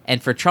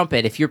 And for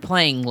trumpet, if you're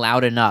playing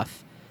loud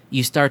enough,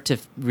 you start to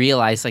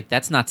realize like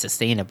that's not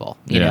sustainable,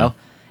 you know?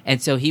 And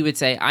so he would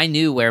say, I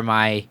knew where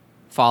my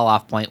fall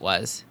off point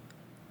was,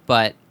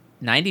 but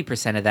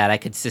 90% of that I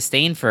could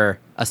sustain for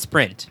a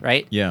sprint,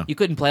 right? Yeah. You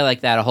couldn't play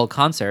like that a whole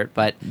concert,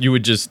 but... You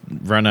would just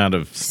run out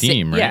of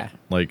steam, right? Yeah.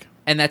 Like...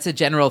 And that's a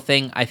general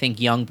thing. I think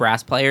young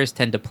brass players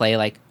tend to play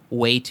like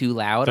way too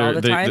loud all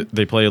the time.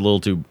 They play a little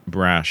too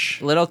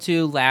brash. A little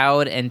too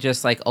loud and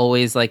just like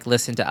always like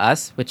listen to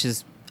us, which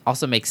is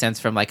also makes sense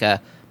from like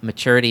a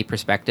maturity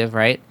perspective,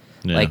 right?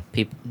 Yeah. Like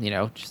people,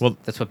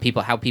 that's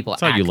what how people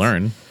That's act. how you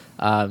learn.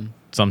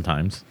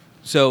 Sometimes.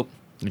 So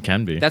It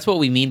can be. that's what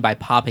we mean by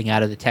popping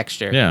out of the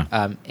texture.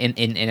 Yeah.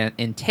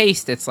 In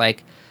taste, it's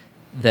like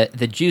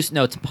the juice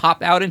notes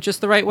pop out in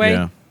just the right way,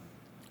 Yeah.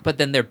 but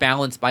then they're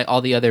balanced by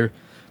all the other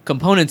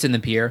components in the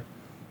beer.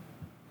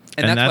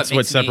 And that's what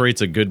makes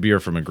separates a good beer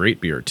from a great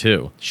beer,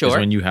 too. Sure. Is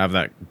when you have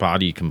that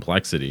body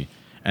complexity.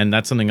 And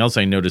that's something else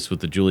I noticed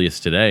with the Julius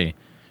today,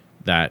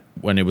 that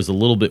when it was a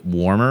little bit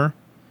warmer,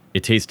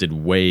 it tasted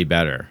way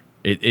better.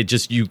 It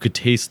just, you could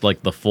taste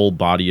like the full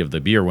body of the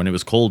beer. When it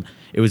was cold,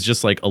 it was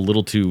just like a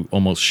little too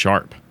almost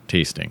sharp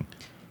tasting.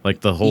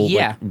 Like the whole,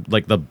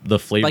 like the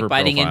flavor like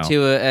biting profile.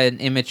 into an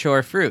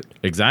immature fruit.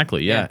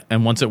 Exactly, yeah. Yeah.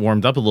 And once it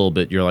warmed up a little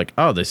bit, you're like,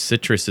 oh, the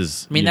citrus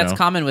is, I mean, that's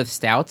common with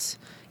stouts.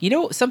 You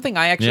know, something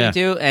I actually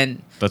do,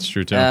 and that's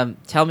true too.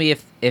 tell me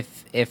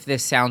if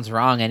this sounds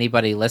wrong,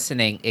 anybody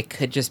listening, it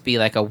could just be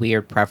like a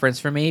weird preference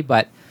for me,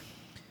 but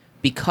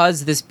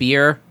because this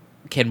beer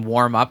can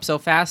warm up so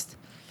fast,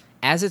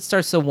 as it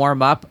starts to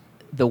warm up,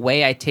 the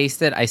way I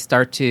taste it, I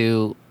start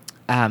to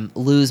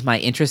lose my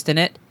interest in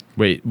it.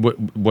 Wait,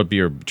 what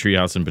beer?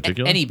 Treehouse in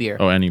particular? Any beer.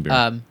 Oh, any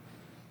beer.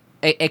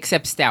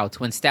 Except stouts.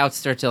 When stouts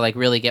start to like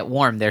really get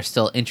warm, they're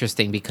still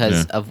interesting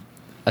because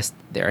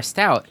they're a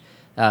stout.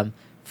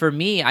 For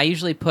me, I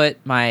usually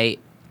put my,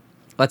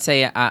 let's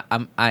say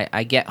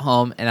I get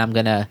home and I'm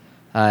gonna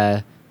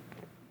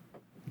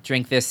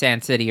drink this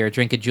San City or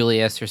drink a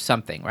Julius or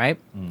something, right?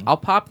 Mm. I'll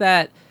pop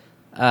that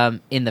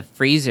in the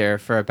freezer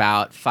for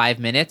about 5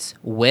 minutes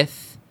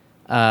with,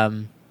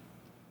 let's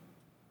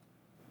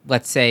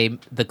say,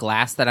 the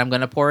glass that I'm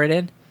gonna pour it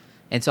in,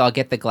 and so I'll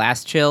get the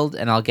glass chilled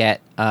and I'll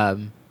get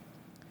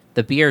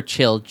the beer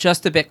chilled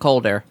just a bit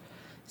colder,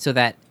 so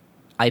that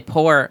I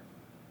pour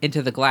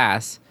into the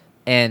glass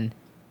and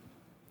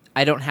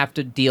I don't have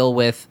to deal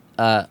with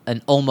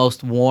an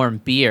almost warm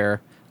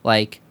beer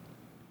like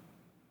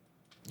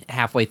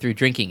halfway through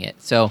drinking it.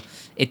 So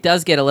it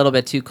does get a little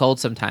bit too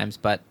cold sometimes,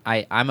 but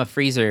I'm a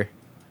freezer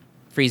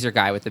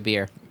guy with the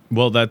beer.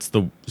 Well, that's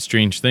the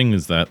strange thing,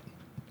 is that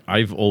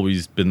I've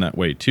always been that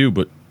way too,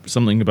 but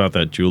something about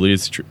that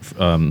Julius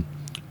from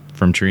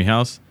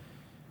Treehouse,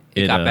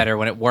 it got better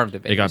when it warmed a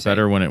bit. It got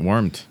better when it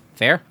warmed.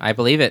 Fair, I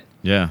believe it.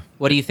 Yeah.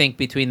 What do you think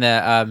between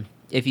the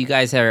if you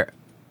guys are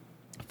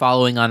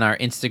following on our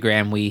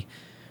Instagram,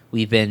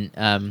 we've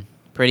been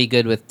pretty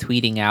good with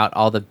tweeting out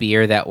all the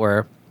beer that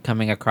we're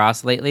coming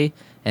across lately,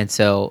 and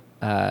so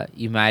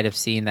you might have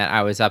seen that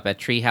I was up at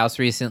Treehouse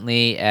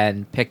recently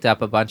and picked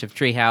up a bunch of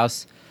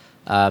Treehouse,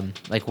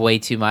 like way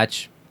too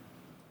much.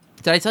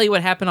 Did I tell you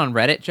what happened on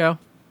Reddit, Joe?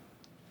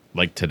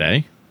 Like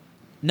today?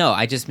 No,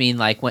 I just mean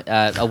like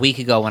a week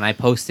ago when I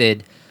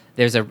posted.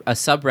 There's a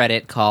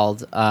subreddit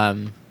called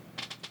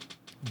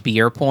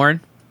beer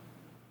porn,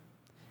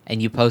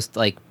 and you post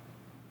like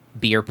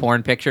beer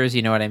porn pictures,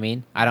 you know what I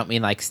mean? I don't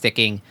mean like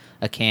sticking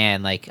a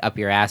can like up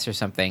your ass or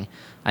something.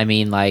 I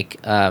mean like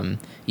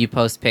you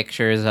post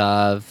pictures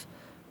of,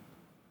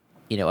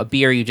 a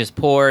beer you just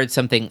poured,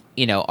 something,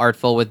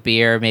 artful with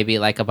beer, maybe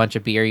like a bunch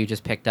of beer you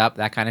just picked up,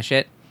 that kind of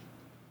shit.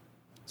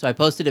 So I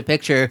posted a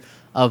picture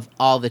of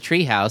all the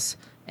Treehouse,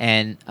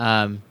 and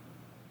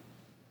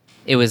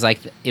it was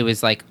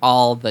like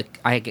all the,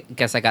 I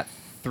guess I got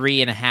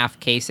 3.5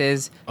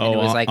 cases, and it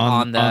was like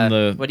on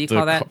the what do you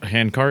call that?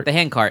 Hand cart? The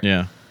hand cart.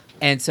 Yeah.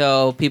 And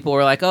so people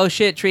were like, oh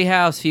shit,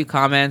 Treehouse, few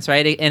comments,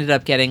 right? It ended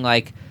up getting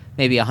like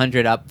maybe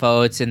 100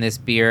 upvotes in this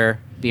beer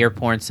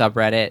porn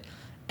subreddit.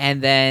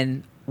 And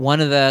then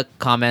one of the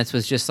comments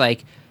was just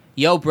like,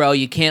 yo, bro,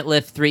 you can't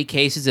lift 3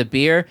 cases of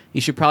beer.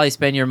 You should probably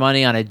spend your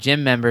money on a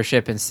gym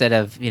membership instead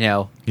of,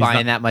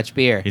 buying that much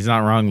beer. He's not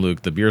wrong,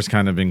 Luke. The beer's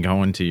kind of been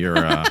going to your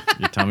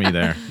tummy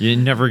there. You're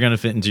never going to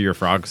fit into your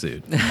frog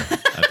suit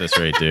at this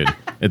rate, dude.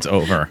 It's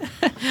over.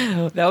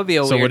 That would be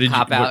a weird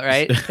cop-out,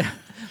 right?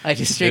 I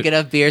just drink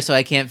enough beer so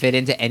I can't fit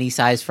into any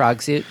size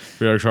frog suit.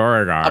 Be like,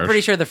 sorry, guys. I'm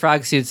pretty sure the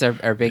frog suits are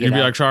big enough. You'd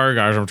be like, sorry,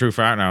 guys, I'm too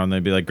fat now. And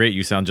they'd be like, great,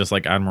 you sound just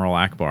like Admiral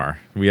Akbar.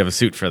 We have a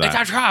suit for that. It's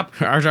our trap.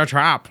 It's our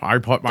trap. I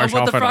put myself in a trap.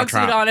 Don't put the frog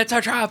suit on. It's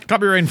our trap.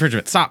 Copyright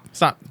infringement. Stop.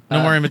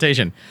 No more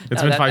imitation.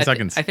 It's been 5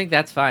 seconds. I think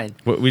that's fine.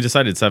 We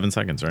decided 7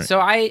 seconds, right? So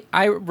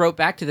I wrote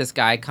back to this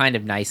guy kind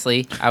of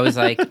nicely. I was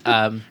like...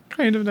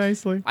 kind of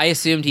nicely. I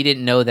assumed he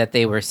didn't know that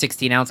they were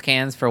 16-ounce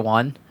cans for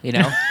one,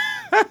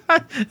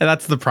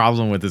 That's the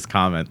problem with this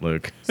comment,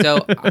 Luke.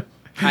 So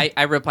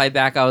I replied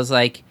back. I was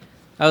like,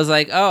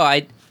 oh,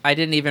 I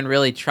didn't even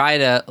really try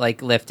to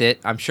like lift it.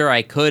 I'm sure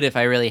I could if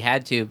I really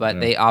had to, but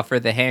they offer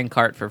the hand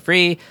cart for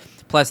free.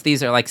 Plus,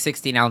 these are like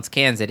 16-ounce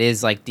cans. It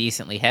is like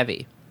decently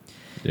heavy.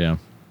 Yeah.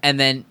 And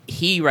then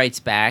he writes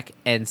back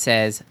and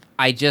says,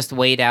 I just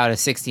weighed out a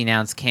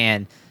 16-ounce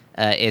can.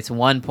 It's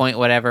 1 point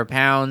whatever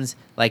pounds.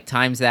 Like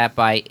times that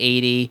by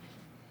 80.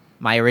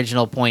 My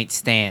original point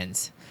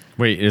stands.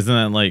 Wait, isn't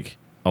that like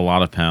a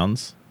lot of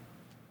pounds?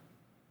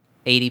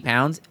 80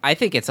 pounds? I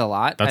think it's a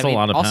lot. That's a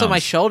lot of also, pounds. my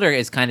shoulder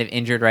is kind of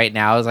injured right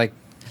now. I was like,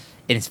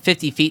 it's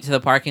 50 feet to the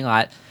parking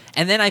lot.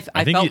 And then I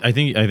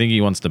think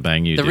he wants to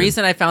bang you. The dude.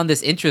 reason I found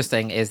this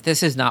interesting is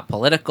this is not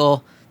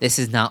political. This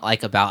is not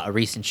like about a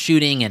recent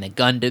shooting and a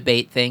gun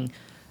debate thing.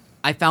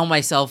 I found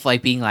myself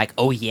like being like,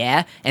 oh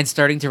yeah, and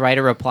starting to write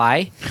a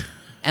reply.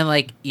 And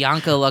like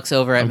Yanka looks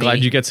over at me. I'm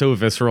glad you get so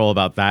visceral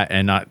about that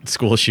and not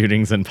school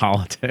shootings and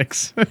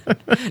politics.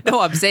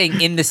 No, I'm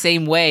saying in the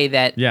same way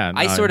that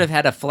I sort of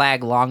had a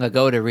flag long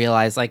ago to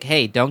realize like,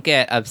 hey, don't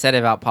get upset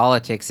about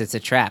politics. It's a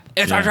trap.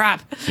 It's a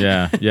trap.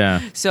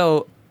 Yeah.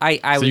 So I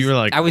was you were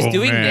like, I was oh,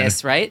 doing man.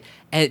 this, right?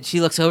 And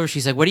she looks over,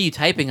 she's like, what are you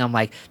typing? I'm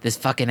like, this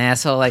fucking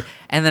asshole. Like,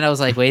 and then I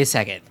was like, wait a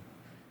second.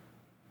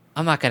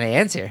 I'm not going to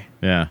answer.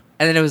 Yeah.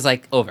 And then it was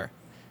like over.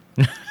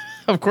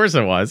 Of course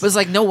it was. It was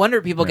like, no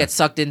wonder people get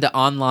sucked into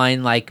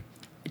online, like,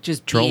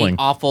 just trolling. Being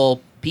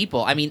awful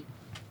people. I mean,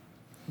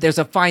 there's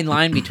a fine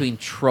line between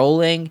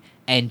trolling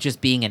and just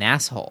being an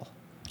asshole.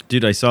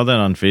 Dude, I saw that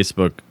on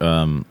Facebook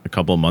a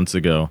couple of months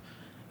ago.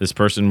 This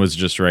person was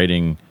just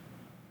writing...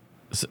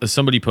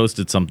 Somebody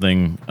posted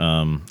something.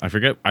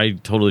 I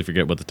totally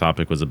forget what the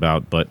topic was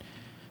about, but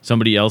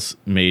somebody else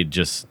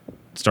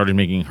started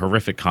making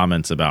horrific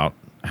comments about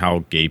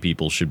how gay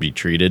people should be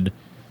treated.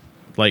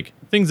 Like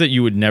things that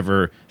you would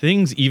never,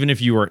 even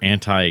if you were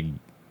anti,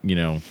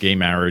 gay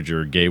marriage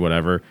or gay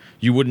whatever,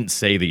 you wouldn't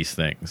say these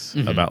things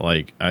about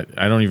like,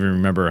 I don't even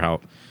remember how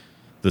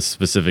the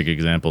specific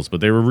examples, but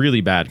they were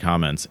really bad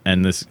comments.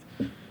 And this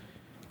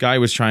guy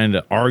was trying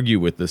to argue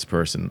with this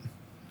person.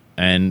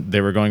 And they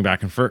were going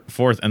back and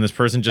forth, and this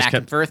person just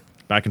kept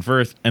back and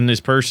forth, and this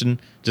person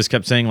just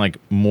kept saying like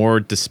more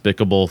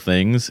despicable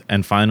things.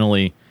 And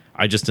finally,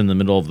 I just in the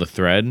middle of the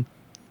thread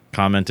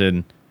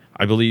commented,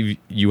 "I believe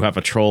you have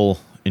a troll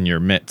in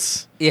your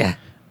mitts." Yeah,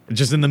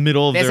 just in the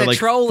middle of there's their a like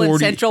troll 40, in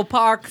Central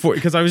Park.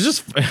 Because I was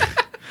just.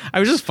 I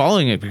was just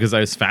following it because I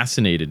was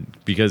fascinated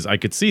because I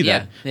could see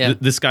that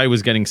this guy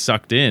was getting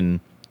sucked in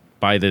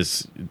by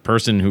this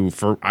person who,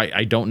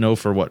 I don't know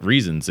for what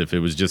reasons, if it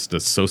was just a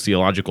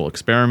sociological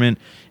experiment,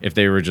 if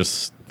they were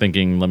just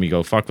thinking, let me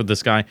go fuck with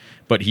this guy,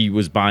 but he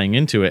was buying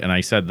into it, and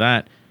I said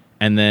that,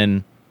 and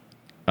then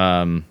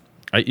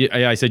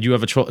I said, you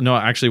have a troll. No,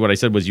 actually what I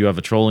said was, you have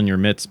a troll in your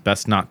midst,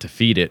 best not to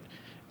feed it,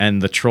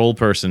 and the troll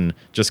person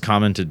just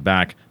commented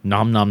back,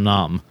 nom nom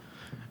nom.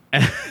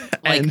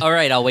 Like, all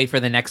right, I'll wait for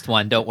the next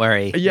one. Don't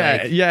worry.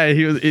 Yeah,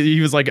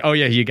 he was like, oh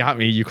yeah, you got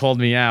me. You called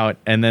me out.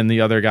 And then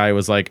the other guy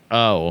was like,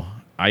 oh,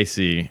 I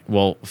see.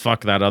 Well,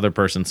 fuck that other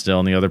person still.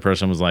 And the other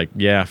person was like,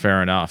 yeah,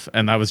 fair enough.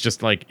 And that was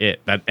just like it.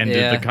 That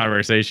ended the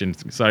conversation.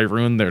 So I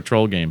ruined their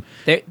troll game.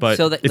 But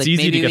it's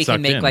easy maybe to get we sucked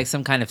can make in. like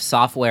some kind of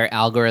software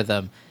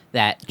algorithm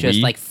that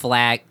just like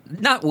flag.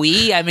 Not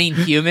we. I mean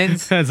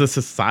humans as a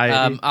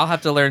society. I'll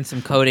have to learn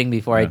some coding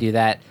before I do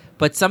that.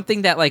 But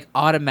something that like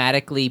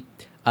automatically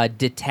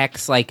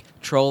detects like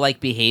troll-like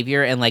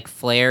behavior and like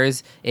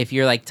flares if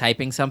you're like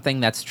typing something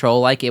that's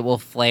troll-like, it will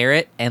flare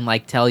it and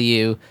like tell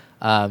you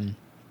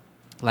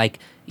like,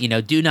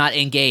 do not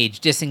engage,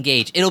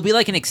 disengage. It'll be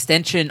like an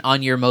extension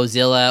on your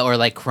Mozilla or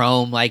like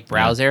Chrome like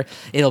browser.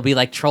 It'll be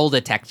like troll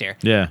detector.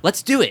 Yeah,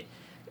 let's do it.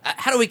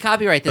 How do we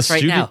copyright this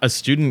right now? A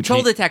student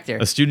troll detector.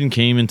 A student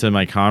came into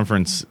my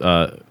conference.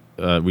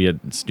 We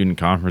had student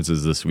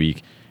conferences this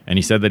week, and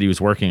he said that he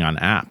was working on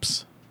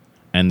apps.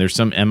 And there's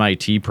some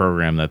MIT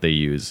program that they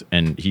use,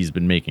 and he's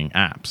been making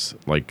apps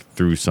like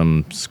through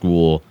some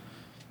school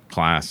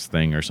class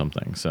thing or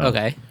something. So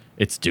Okay.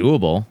 it's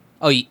doable.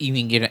 Oh, you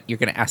mean you're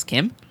gonna ask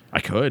him? I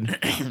could.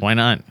 Why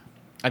not?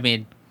 I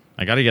mean,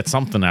 I got to get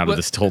something out of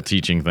this whole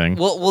teaching thing.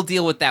 we'll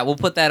deal with that. We'll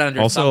put that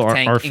under Also, Thunk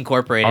Tank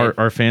Incorporated.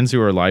 our fans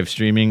who are live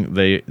streaming,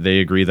 they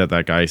agree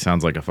that guy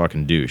sounds like a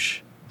fucking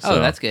douche. So,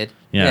 that's good.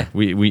 Yeah,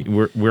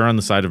 we're on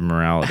the side of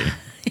morality.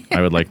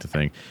 I would like to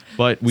think,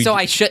 but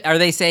I should. Are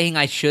they saying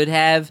I should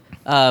have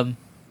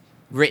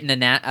written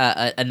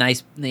a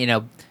nice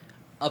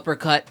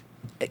uppercut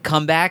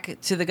comeback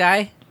to the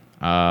guy?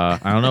 I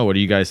don't know. What do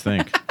you guys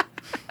think?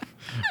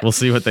 We'll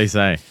see what they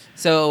say.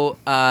 So,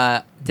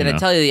 did I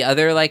tell you the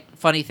other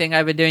funny thing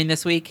I've been doing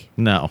this week?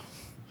 No.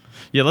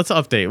 Yeah, let's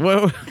update.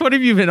 What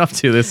have you been up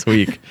to this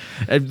week?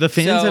 The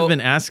fans have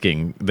been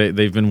asking.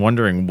 They've been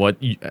wondering what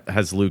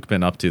has Luke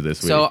been up to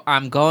this week. So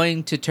I'm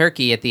going to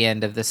Turkey at the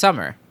end of the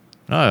summer.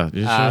 Oh,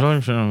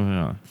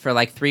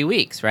 For 3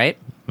 weeks, right?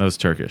 That was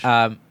Turkish.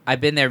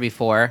 I've been there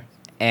before,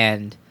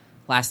 and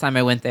last time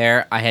I went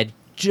there, I had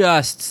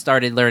just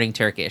started learning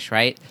Turkish,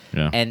 right?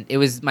 Yeah. And it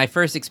was my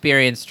first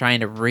experience trying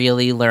to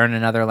really learn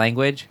another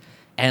language.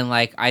 And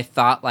I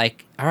thought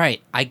all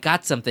right, I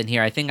got something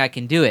here. I think I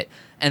can do it.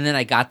 And then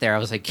I got there. I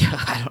was like,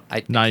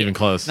 Not even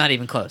close. Not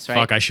even close, right?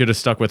 Fuck, I should have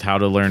stuck with how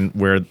to learn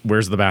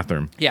where's the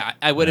bathroom. Yeah,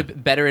 I would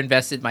have better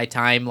invested my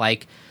time,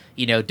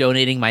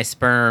 donating my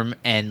sperm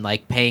and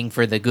paying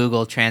for the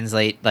Google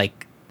Translate,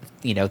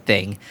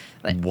 thing.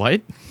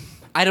 What?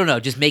 I don't know,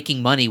 just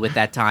making money with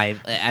that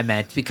time. I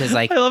meant because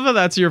I love how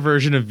that's your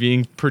version of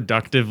being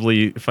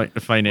productively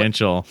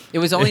financial. It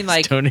was only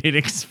It's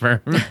donating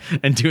sperm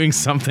and doing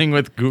something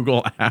with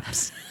Google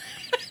Apps.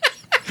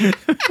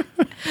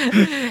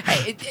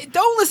 Hey,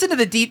 don't listen to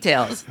the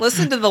details.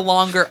 Listen to the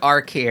longer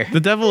arc here. The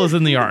devil is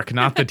in the arc,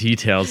 not the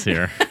details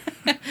here.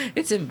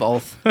 It's in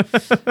both.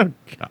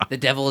 The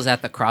devil is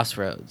at the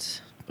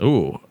crossroads.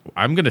 Ooh,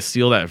 I'm gonna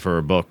steal that for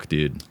a book,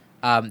 dude.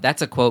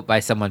 That's a quote by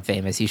someone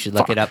famous. You should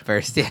look it up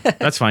first. Yeah.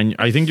 That's fine.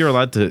 I think you're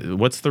allowed to.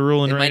 What's the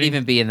rule in It writing? might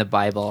even be in the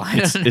Bible. I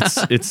don't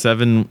know. It's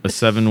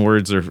seven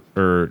words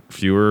or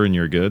fewer, and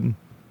you're good.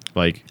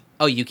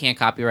 Oh, you can't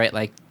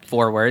copyright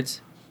 4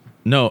 words?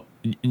 No,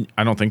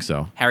 I don't think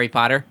so. Harry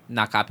Potter,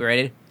 not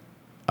copyrighted?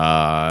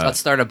 Let's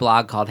start a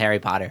blog called Harry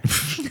Potter.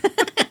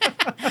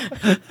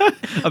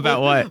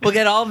 About what? We'll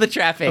get all the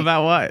traffic.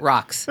 About what?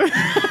 Rocks.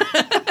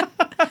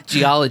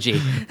 Geology.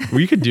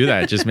 We could do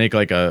that. Just make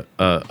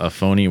a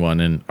phony one,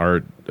 and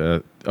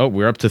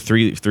we're up to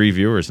three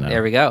viewers now.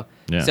 There we go.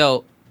 Yeah.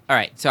 So, all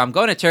right. So I'm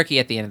going to Turkey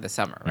at the end of the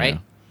summer, right? Yeah.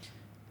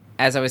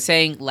 As I was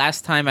saying,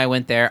 last time I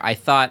went there, I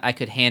thought I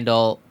could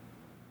handle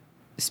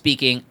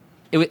speaking.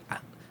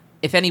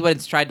 If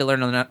anyone's tried to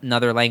learn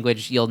another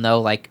language, you'll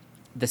know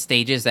the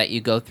stages that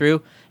you go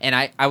through. And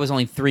I was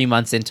only 3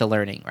 months into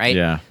learning, right?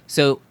 Yeah.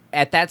 So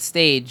at that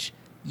stage,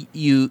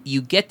 you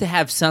get to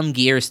have some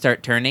gears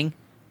start turning,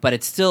 but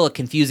it's still a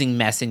confusing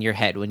mess in your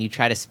head. When you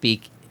try to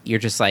speak, you're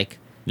just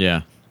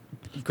Yeah.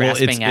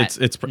 grasping it's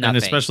nothing. and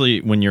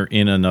especially when you're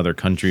in another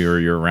country or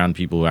you're around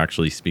people who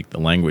actually speak the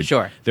language.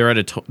 Sure. They're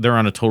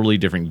on a totally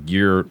different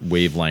gear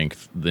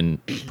wavelength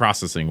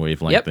processing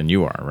wavelength Yep. than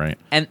you are, right?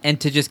 And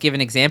to just give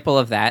an example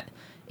of that,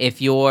 if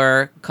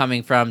you're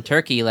coming from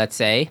Turkey, let's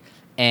say,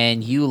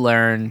 and you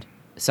learned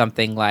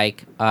something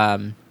like,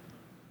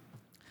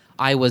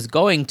 I was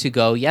going to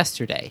go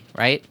yesterday,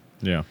 right?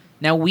 Yeah.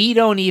 Now, we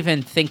don't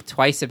even think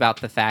twice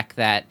about the fact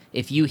that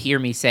if you hear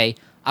me say,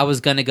 I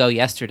was going to go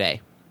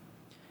yesterday,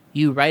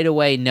 you right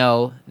away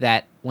know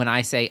that when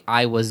I say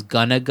I was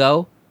gonna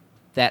go,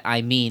 that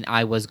I mean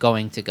I was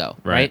going to go,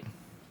 right?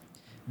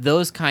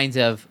 Those kinds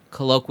of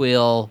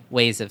colloquial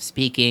ways of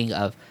speaking,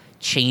 of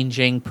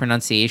changing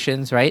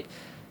pronunciations, right?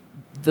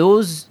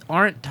 Those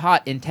aren't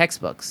taught in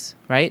textbooks,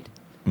 right?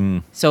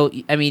 So,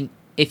 I mean,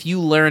 if you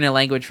learn a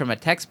language from a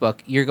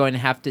textbook, you're going to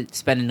have to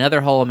spend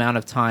another whole amount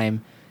of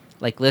time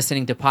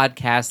listening to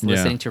podcasts,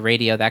 listening to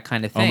radio, that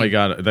kind of thing. Oh my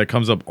God, that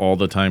comes up all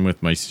the time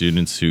with my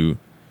students who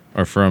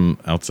are from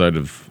outside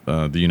of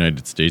the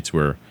United States,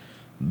 where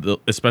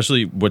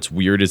especially what's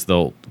weird is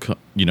they'll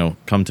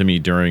come to me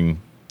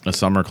during a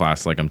summer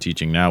class like I'm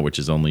teaching now, which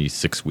is only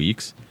 6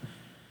 weeks,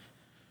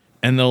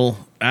 and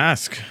they'll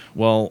ask,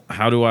 well,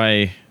 how do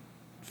I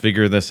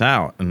figure this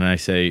out? And I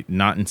say,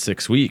 not in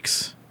 6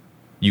 weeks.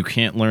 You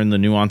can't learn the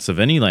nuance of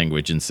any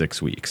language in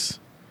 6 weeks.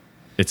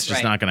 It's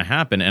just not going to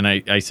happen. And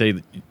I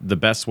say the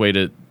best way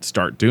to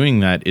start doing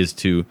that is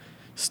to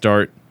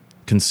start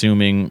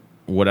consuming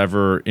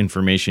whatever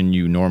information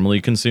you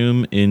normally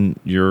consume in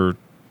your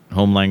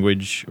home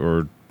language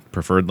or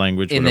preferred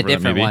language, in the whatever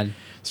different that may be. one.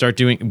 Start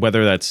doing,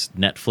 whether that's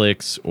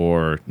Netflix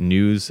or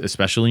news,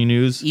 especially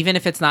news. Even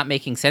if it's not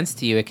making sense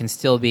to you, it can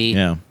still be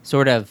Yeah.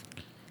 sort of,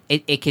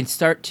 it can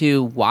start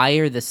to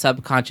wire the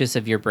subconscious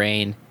of your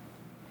brain,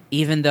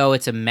 even though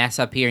it's a mess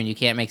up here and you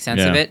can't make sense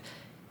of Yeah. it.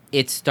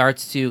 It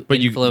starts to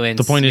But influence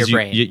the point your is,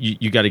 brain.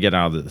 you got to get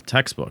out of the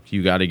textbook.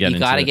 You got to get You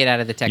into. gotta get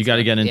out of the You got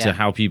to textbook, get into yeah.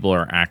 how people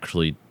are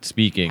actually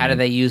speaking. How do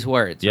they use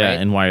words? Yeah, right?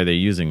 and why are they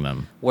using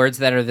them? Words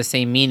that are the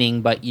same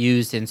meaning but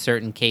used in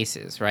certain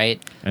cases,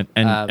 right?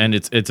 And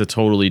it's a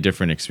totally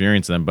different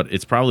experience then. But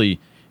it's probably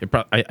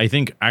I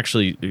think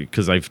actually,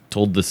 because I've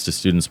told this to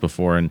students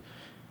before, and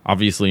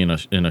obviously in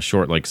a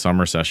short like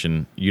summer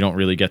session, you don't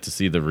really get to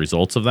see the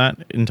results of that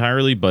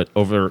entirely. But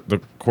over the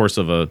course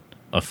of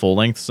a full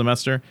length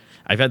semester,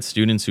 I've had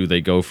students who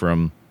they go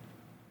from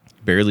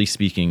barely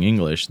speaking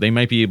English. They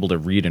might be able to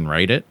read and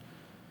write it,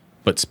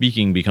 but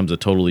speaking becomes a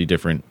totally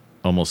different,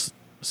 almost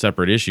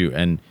separate issue,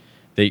 and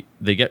they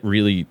get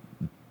really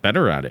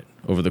better at it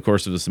over the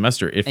course of the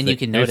semester if And they, you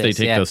can if they notice,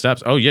 take yeah. those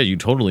steps. Oh yeah, you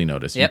totally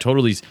notice. Yep. You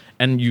totally,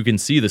 and you can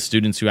see the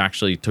students who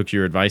actually took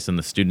your advice and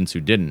the students who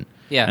didn't.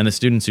 Yeah. And the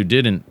students who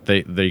didn't,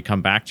 they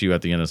come back to you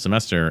at the end of the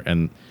semester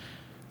and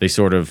they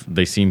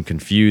seem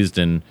confused,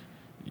 and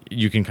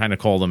you can kind of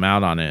call them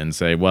out on it and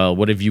say, well,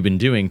 what have you been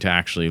doing to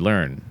actually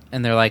learn?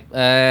 And they're like,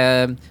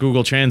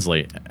 Google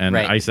Translate. And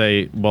Right. I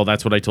say, well,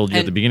 that's what I told you at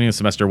And the beginning of the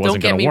semester don't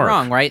wasn't get going to me work.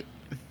 wrong, right?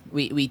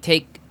 We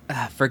take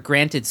for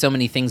granted so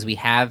many things we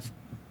have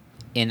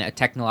in a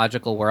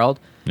technological world.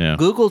 Yeah.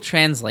 Google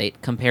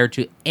Translate compared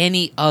to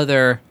any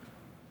other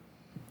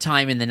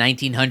time in the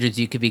 1900s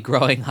you could be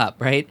growing up,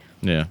 right?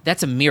 Yeah.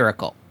 That's a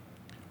miracle.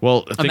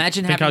 Well,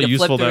 Imagine think how having to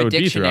useful flip through that a would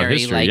be throughout dictionary,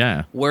 history. like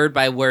Yeah. word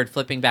by word,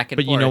 flipping back and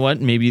But forth. you know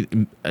what? Maybe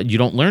you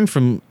don't learn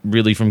from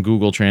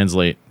Google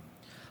Translate.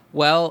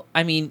 Well,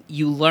 I mean,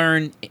 you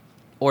learn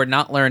or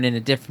not learn in a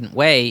different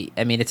way.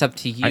 I mean, it's up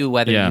to you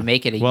whether yeah. you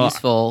make it a Well,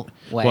 useful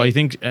way. Well, I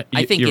think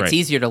I think you're it's right.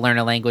 easier to learn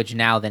a language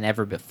now than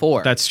ever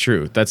before. That's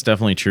true. That's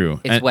definitely true.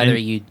 it's whether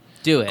you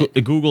do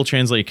it. Google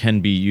Translate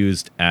can be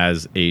used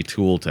as a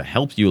tool to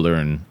help you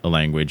learn a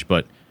language,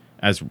 but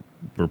as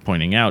we're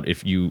pointing out,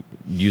 if you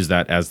use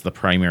that as the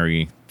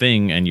primary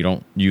thing and you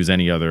don't use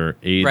any other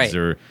aids Right.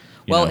 or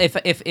Well, know,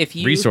 if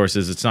you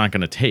resources, it's not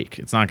going to take.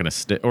 It's not going to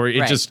stick, or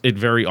it Right. it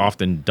very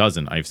often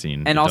doesn't. I've seen,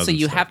 and it also doesn't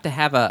you stick. have to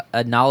have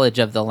a knowledge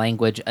of the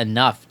language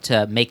enough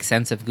to make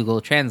sense of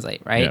Google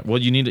Translate, right? Yeah. Well,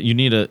 you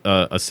need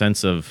a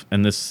sense of,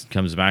 and this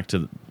comes back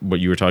to what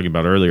you were talking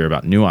about earlier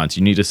about nuance.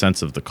 You need a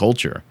sense of the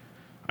culture.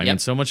 I mean, Yep.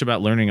 so much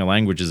about learning a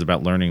language is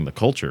about learning the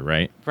culture,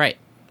 right? Right.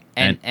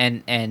 And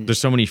There's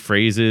so many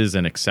phrases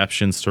and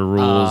exceptions to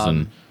rules,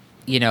 and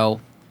you know,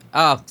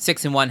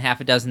 6 in one, half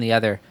a dozen the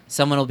other.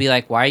 Someone will be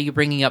like, "Why are you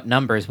bringing up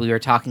numbers? We were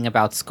talking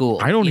about school."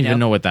 I don't You even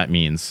know what that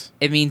means.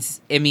 It means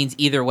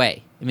either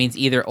way. It means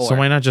either or. So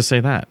why not just say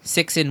that?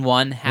 6 in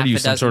one, half are you, a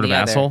some dozen sort the of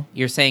other. asshole?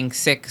 You're saying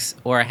 6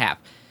 or a half.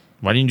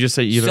 Why didn't you just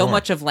say either? So or?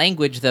 much of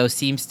language, though,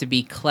 seems to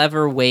be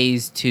clever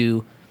ways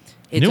to.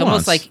 It's Nuance.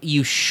 almost like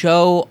you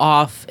show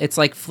off. It's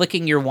like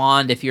flicking your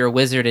wand if you're a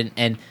wizard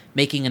and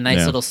making a nice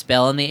Yeah. little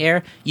spell in the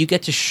air. You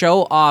get to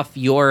show off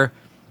your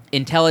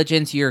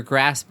intelligence, your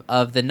grasp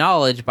of the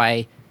knowledge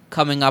by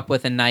coming up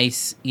with a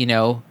nice,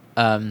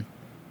 because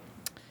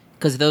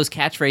those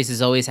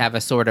catchphrases always have a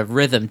sort of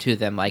rhythm to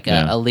them, like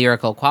Yeah. a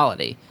lyrical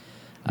quality.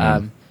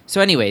 So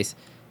anyways,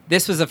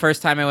 this was the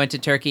first time I went to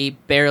Turkey,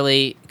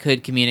 barely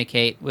could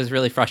communicate, was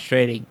really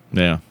frustrating.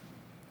 Yeah.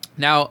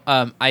 Now,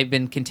 I've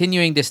been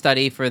continuing to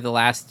study for the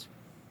last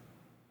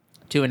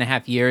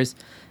 2.5 years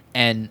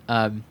and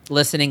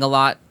listening a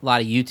lot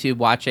of YouTube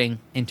watching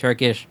in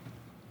Turkish,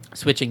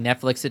 switching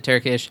Netflix to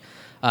Turkish.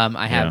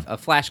 I have a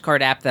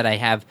flashcard app that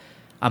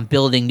I'm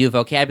building new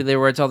vocabulary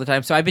words all the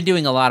time. So I've been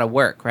doing a lot of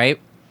work, right?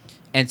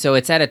 And so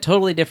it's at a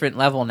totally different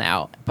level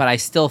now, but I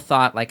still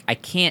thought, like, I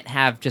can't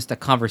have just a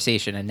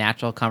conversation, a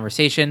natural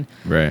conversation.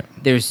 Right.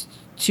 There's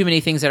too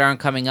many things that aren't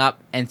coming up,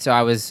 and so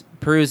I was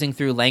perusing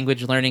through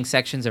language learning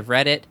sections of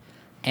Reddit,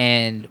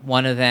 and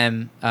one of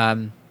them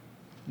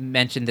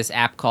mentioned this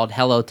app called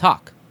Hello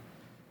Talk.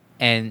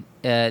 And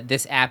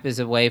this app is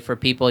a way for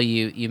people,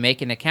 you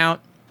make an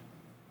account,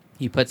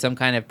 you put some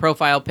kind of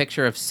profile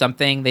picture of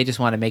something. They just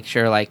want to make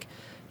sure, like,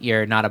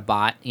 you're not a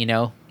bot, you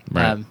know?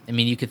 Right. I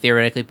mean, you could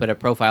theoretically put a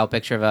profile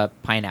picture of a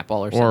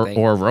pineapple or something.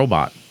 Or a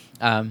robot.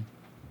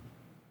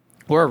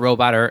 Or a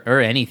robot or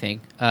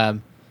anything.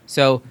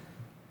 So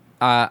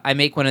I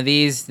make one of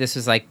these. This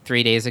was like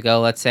 3 days ago,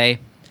 let's say.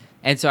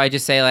 And so I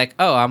just say, like,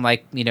 oh, I'm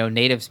like,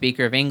 native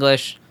speaker of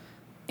English,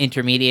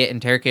 intermediate in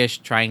Turkish,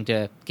 trying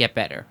to get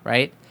better,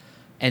 right?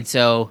 And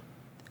so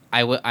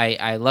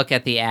I look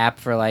at the app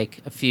for like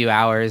a few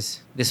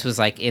hours. This was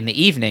like in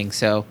the evening,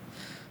 so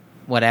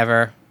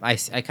whatever. I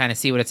kind of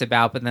see what it's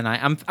about, but then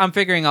I'm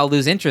figuring I'll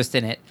lose interest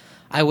in it.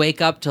 I wake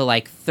up to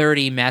like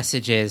 30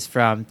 messages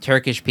from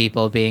Turkish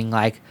people being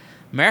like,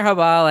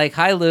 "Merhaba," like,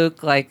 "Hi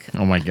Luke," like,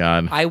 Oh my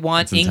God. "I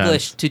want That's intense.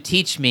 English to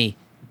teach me.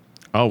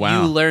 Oh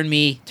wow. You learn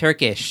me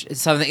Turkish."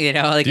 Something,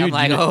 like, Dude, I'm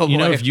like, oh,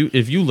 boy.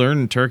 if you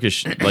learn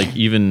Turkish like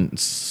even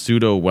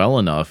pseudo well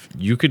enough,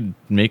 you could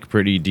make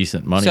pretty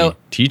decent money So-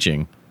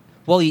 teaching.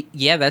 Well,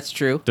 yeah, that's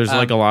true. There's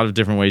like a lot of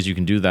different ways you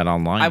can do that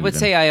online. I would even,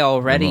 say I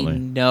already remotely.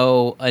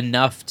 know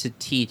enough to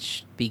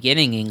teach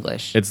beginning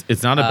English.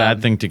 It's not a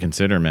bad thing to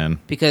consider, man.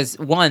 Because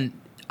one,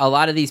 a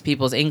lot of these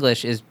people's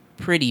English is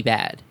pretty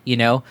bad,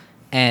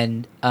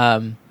 and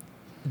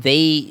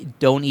they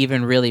don't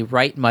even really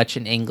write much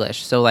in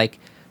English. So like,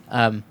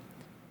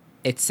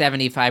 it's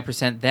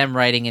 75% them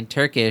writing in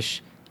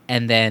Turkish,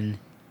 and then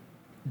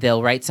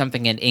they'll write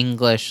something in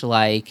English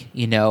like,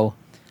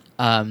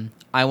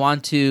 I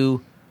want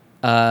to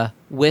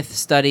with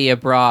study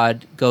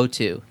abroad go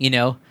to, you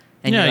know?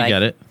 And yeah, you're I like,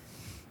 get it.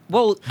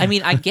 Well, I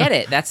mean, I get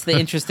it. That's the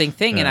interesting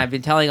thing. And Yeah. I've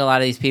been telling a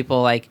lot of these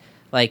people, like,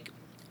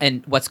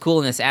 and what's cool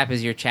in this app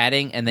is you're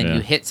chatting, and then Yeah. you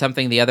hit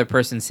something the other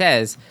person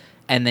says,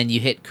 and then you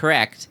hit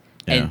correct,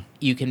 Yeah. and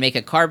you can make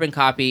a carbon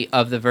copy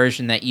of the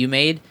version that you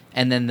made,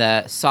 and then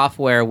the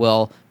software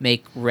will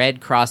make red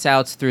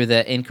crossouts through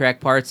the incorrect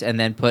parts, and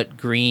then put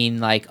green,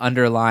 like,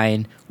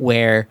 underline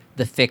where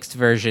the fixed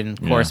version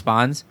Yeah.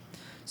 corresponds.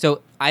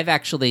 So I've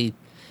actually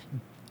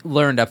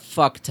learned a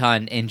fuck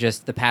ton in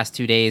just the past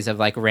 2 days of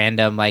like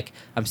random, like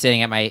I'm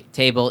sitting at my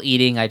table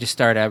eating, I just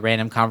start a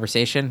random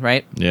conversation,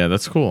 right? Yeah,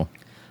 that's cool.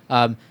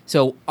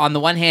 So on the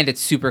one hand, it's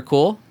super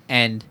cool,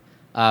 and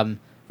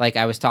like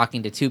I was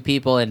talking to 2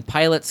 people in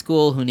pilot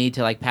school who need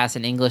to like pass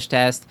an English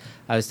test.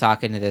 I was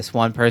talking to this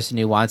one person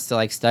who wants to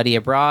like study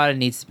abroad and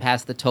needs to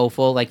pass the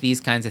TOEFL, like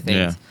these kinds of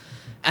things.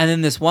 Yeah. And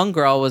then this one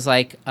girl was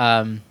like,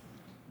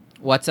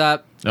 "What's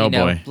up?" Oh,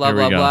 boy. Blah Here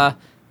we blah go. blah,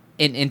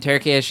 in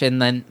Turkish, and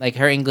then like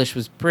her English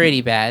was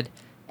pretty bad,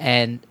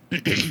 and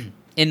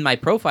in my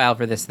profile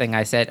for this thing,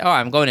 I said, "Oh,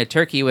 I'm going to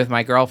Turkey with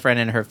my girlfriend,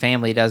 and her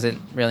family doesn't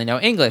really know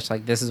English.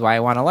 Like, this is why I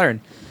want to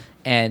learn."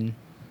 And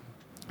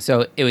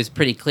so it was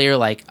pretty clear,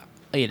 like,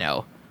 you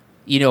know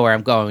where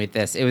I'm going with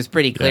this. It was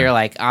pretty clear, Yeah.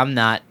 like, I'm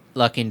not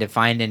looking to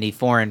find any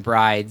foreign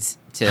brides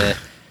to,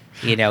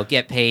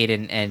 get paid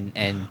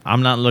and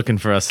I'm not looking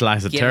for a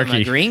slice of give them a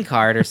turkey. green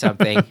card or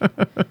something.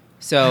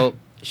 So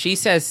she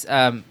says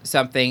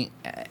something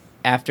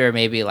after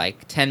maybe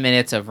like 10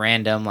 minutes of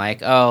random,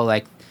 like, oh,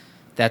 like,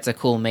 that's a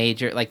cool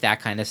major, like that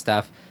kind of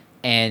stuff.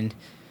 And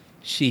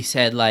she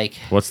said, like,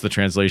 What's the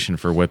translation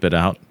for whip it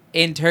out?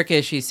 in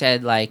Turkish, she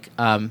said, like,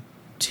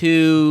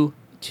 to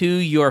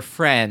your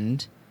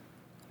friend,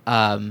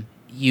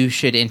 you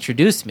should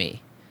introduce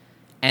me.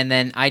 And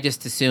then I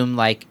just assumed,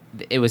 like,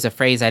 it was a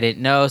phrase I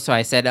didn't know, so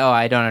I said, oh,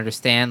 I don't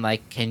understand,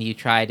 like, can you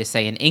try to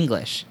say in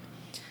English?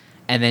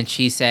 And then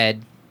she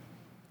said,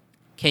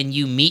 can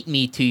you meet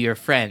me to your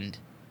friend?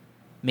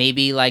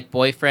 Maybe, like,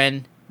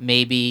 boyfriend,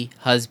 maybe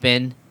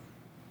husband,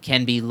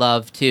 can be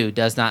love, too,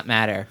 does not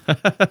matter. And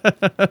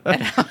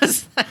I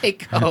was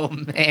like, oh,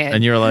 man.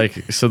 And you're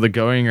like, so the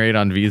going rate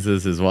on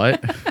visas is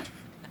what?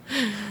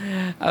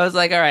 I was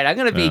like, all right, I'm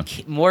going to be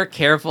Yeah. more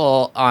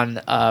careful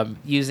on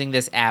using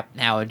this app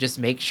now and just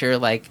make sure,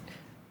 like,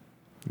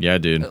 Yeah,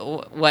 dude.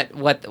 what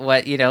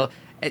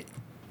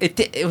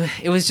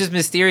it was just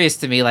mysterious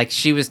to me. Like,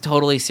 she was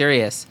totally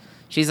serious.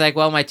 She's like,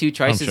 well, my 2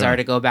 choices sure. are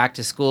to go back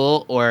to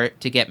school or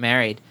to get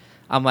married.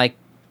 I'm like,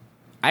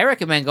 I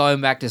recommend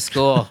going back to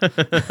school.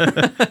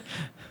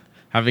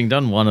 Having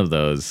done one of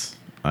those,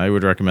 I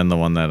would recommend the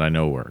one that I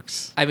know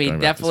works. I mean, Going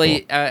back to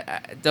definitely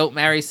don't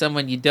marry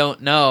someone you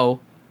don't know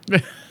school.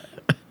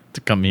 To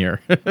come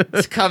here.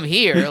 to come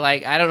here.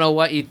 Like, I don't know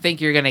what you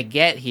think you're going to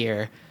get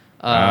here.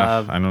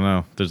 I don't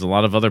know. There's a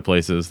lot of other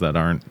places that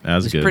aren't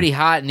as It's good. pretty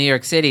hot in New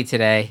York City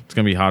today. It's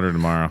gonna be hotter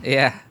tomorrow.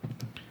 Yeah.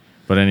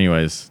 But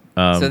anyways,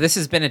 So this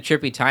has been a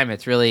trippy time.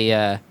 It's really,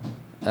 if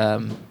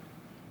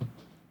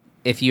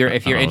you're know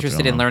what's interested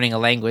going in on. learning a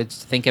language,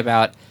 think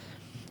about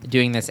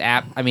doing this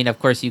app. I mean, of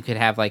course, you could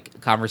have like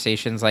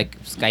conversations like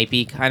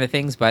Skype-y kind of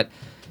things, but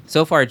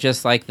so far,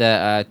 just like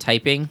the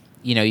typing,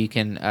 you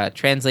can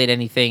translate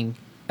anything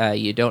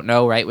you don't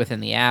know right within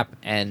the app,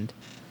 and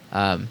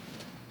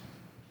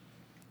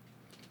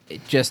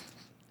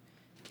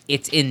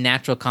it's in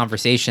natural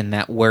conversation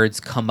that words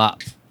come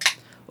up.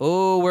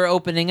 Oh, we're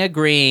opening a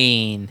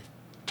green.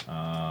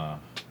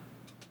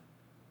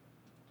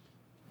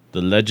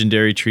 the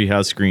legendary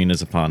Treehouse Green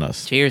is upon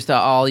us. Cheers to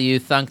all you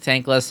Thunk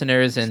Tank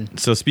listeners. And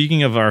So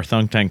speaking of our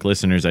Thunk Tank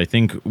listeners, I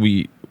think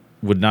we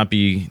would not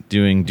be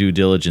doing due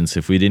diligence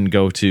if we didn't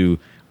go to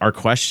our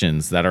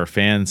questions that our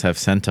fans have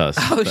sent us.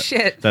 oh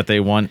shit, That they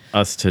want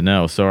us to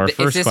know. So our is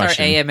first this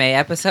question. our AMA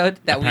episode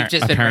that we've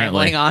just been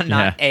Apparently, rambling on,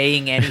 not yeah.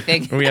 Aing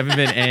anything? We haven't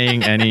been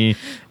Aing any.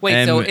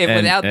 Wait, so if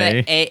without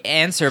M&A. the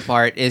answer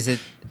part, is it,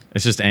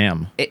 It's just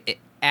am.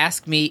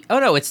 ask me? Oh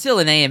no, it's still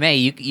an AMA.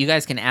 You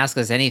guys can ask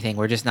us anything.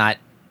 We're just not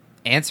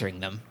answering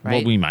them, right?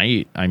 Well, we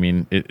might. I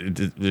mean,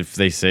 if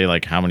they say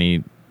like how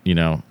many,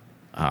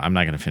 I'm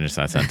not going to finish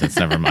that sentence.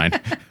 Never mind.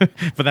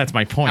 But that's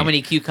my point. How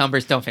many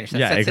cucumbers? Don't finish that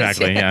Yeah, sentence.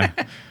 exactly. Yeah.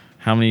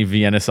 How many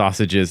Vienna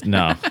sausages?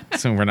 No.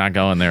 So we're not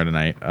going there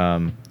tonight.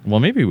 Well,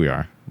 maybe we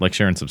are. Like,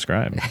 share, and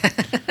subscribe.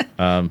 But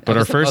our That was the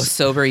most first,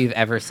 sober you've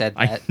ever said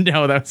I that.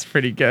 know that's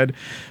pretty good.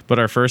 But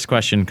our first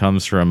question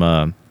comes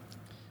from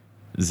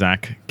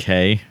Zach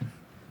K.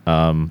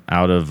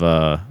 Out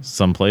of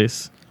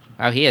someplace.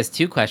 Oh, he has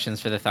 2 questions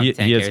for the Thunk He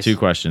Tankers. has 2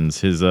 questions.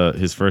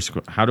 His first.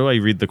 How do I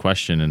read the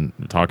question and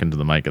talking to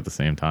the mic at the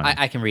same time?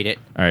 I can read it.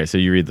 All right, so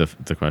you read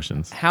the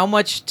questions. How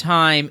much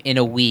time in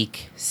a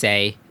week,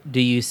 say,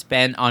 do you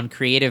spend on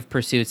creative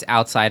pursuits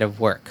outside of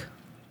work?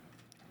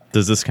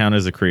 Does this count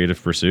as a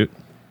creative pursuit?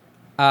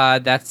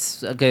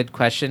 That's a good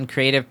question.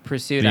 Creative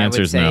pursuit, The I answer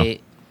would is no.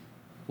 say,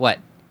 what?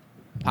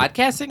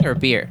 Podcasting or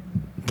beer?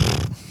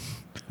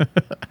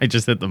 I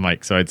just hit the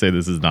mic, so I'd say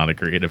this is not a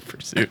creative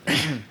pursuit.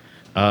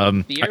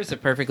 Beer is a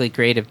perfectly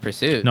creative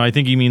pursuit. No, I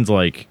think he means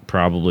like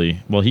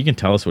probably. Well, he can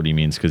tell us what he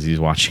means because he's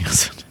watching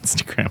us on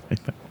Instagram. I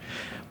think.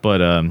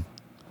 But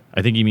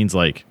I think he means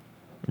like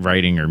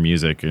writing or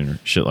music or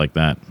shit like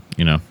that.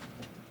 You know.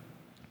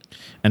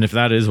 And if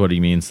that is what he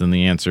means, then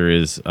the answer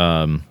is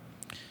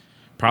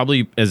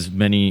probably as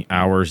many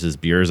hours as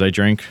beer as I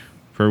drink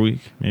per week.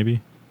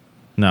 Maybe.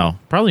 No,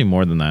 probably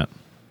more than that.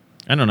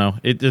 I don't know.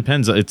 It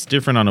depends. It's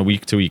different on a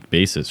week-to-week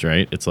basis,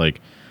 right? It's like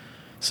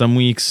some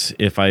weeks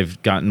if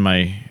I've gotten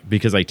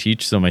because I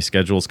teach, so my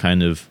schedule's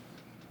kind of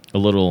a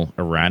little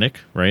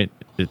erratic, right?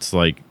 It's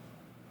like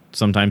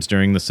sometimes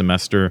during the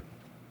semester,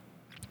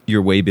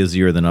 you're way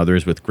busier than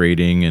others with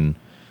grading and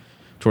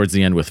towards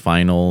the end with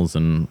finals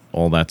and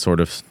all that sort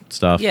of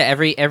stuff. Yeah,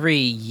 every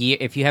year,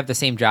 if you have the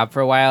same job for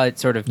a while, it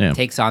sort of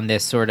takes on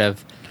this sort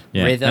of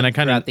rhythm. And I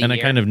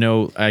kind of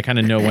know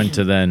when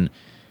to then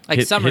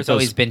like summer's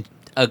always been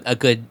a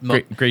good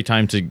great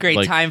time to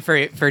time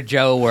for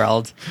Joe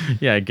World.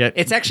 Yeah,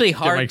 it's actually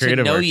hard to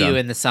know you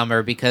in the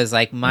summer because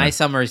like my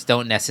summers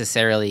don't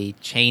necessarily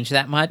change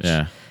that much.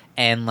 Yeah.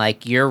 And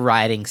like you're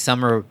riding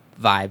summer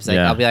vibes. Like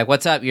I'll be like,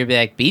 "What's up?" You'll be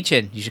like,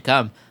 "Beaching. You should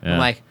come." Yeah. I'm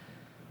like,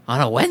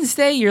 "On a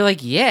Wednesday?" You're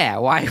like, "Yeah.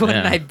 Why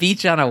wouldn't I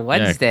beach on a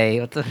Wednesday?"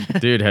 Yeah.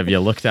 Dude, have you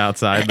looked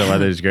outside? The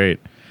weather's great.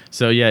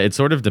 So yeah, it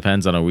sort of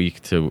depends on a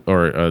week to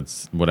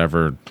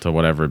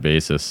whatever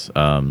basis.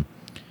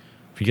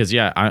 Because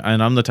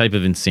I'm the type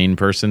of insane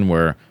person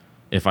where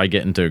if I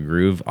get into a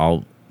groove,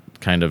 I'll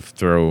kind of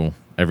throw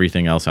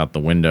everything else out the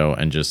window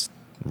and just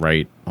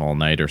write all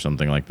night or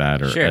something like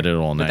that, or edit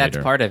all night. But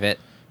that's part of it.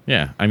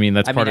 Yeah, I mean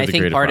that's part of the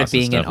creative process. I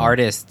think part of being an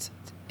artist,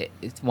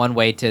 it's one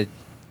way to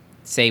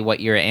say what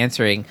you're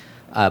answering.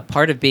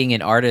 Part of being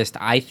an artist,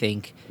 I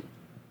think,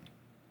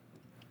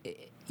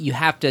 you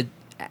have to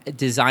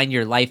design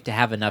your life to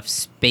have enough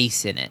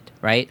space in it,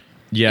 right?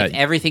 Yeah. If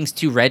everything's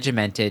too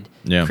regimented,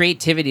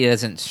 creativity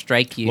doesn't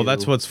strike you. Well,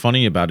 that's what's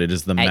funny about it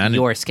is the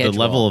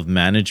level of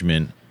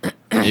management.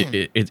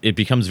 It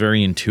becomes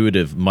very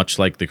intuitive, much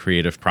like the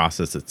creative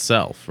process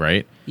itself,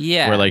 right?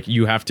 Yeah. Where like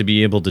you have to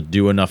be able to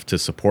do enough to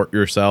support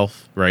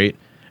yourself, right?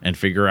 And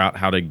figure out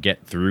how to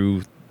get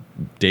through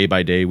day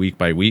by day, week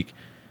by week.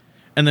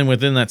 And then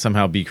within that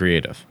somehow be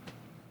creative.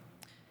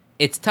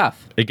 It's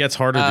tough. It gets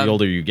harder the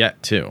older you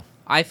get too.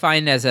 I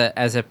find as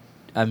a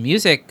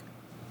music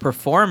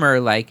performer,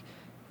 like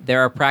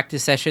there are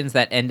practice sessions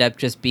that end up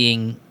just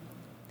being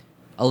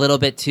a little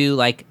bit too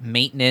like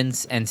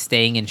maintenance and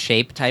staying in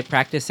shape type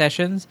practice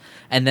sessions.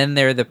 And then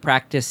there are the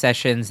practice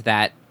sessions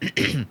that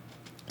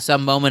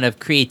some moment of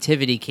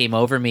creativity came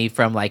over me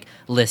from like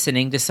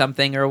listening to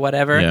something or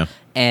whatever. Yeah.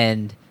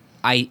 And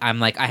I'm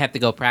like, I have to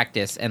go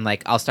practice. And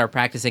like, I'll start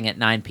practicing at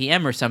 9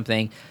 p.m. or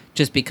something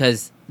just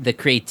because the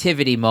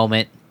creativity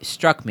moment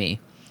struck me.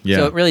 Yeah.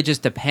 So it really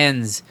just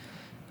depends.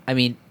 I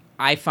mean,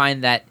 I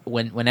find that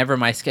whenever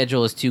my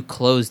schedule is too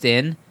closed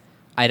in,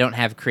 I don't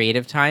have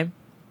creative time.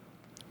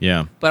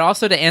 Yeah. But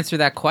also to answer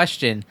that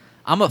question,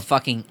 I'm a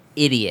fucking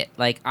idiot.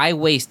 Like, I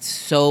waste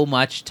so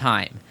much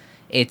time.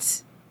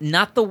 It's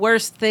not the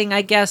worst thing,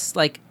 I guess,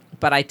 like,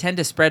 but I tend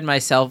to spread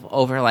myself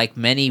over, like,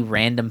 many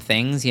random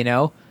things, you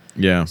know?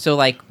 Yeah. So,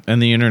 like...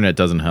 And the internet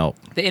doesn't help.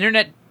 The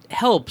internet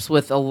helps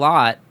with a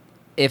lot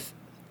if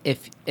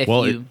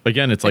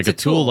again, it's like a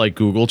tool like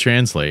Google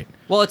Translate.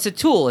 Well, it's a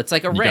tool. It's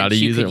like a wrench.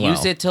 You could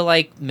use it to,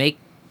 like, make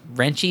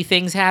wrenchy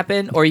things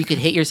happen, or you could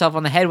hit yourself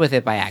on the head with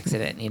it by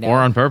accident, you know? Or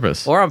on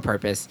purpose.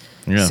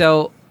 Yeah.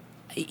 So,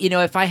 you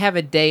know, if I have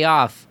a day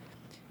off,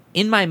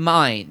 in my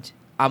mind,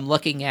 I'm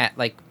looking at,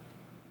 like,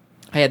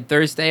 I had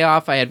Thursday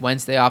off, I had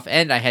Wednesday off,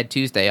 and I had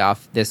Tuesday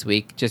off this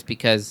week just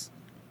because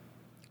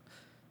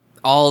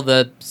all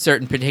the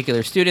certain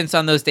particular students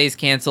on those days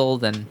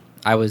canceled, and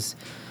I was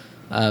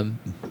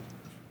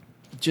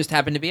just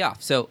happened to be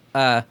off. So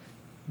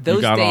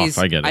those days,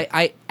 off. I get it.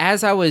 I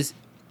as I was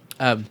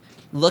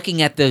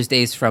looking at those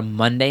days from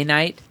Monday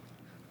night,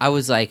 I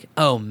was like,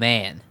 oh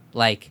man,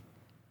 like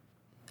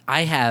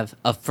I have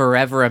a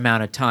forever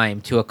amount of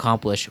time to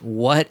accomplish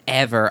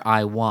whatever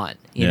I want,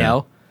 you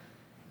know?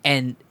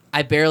 And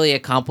I barely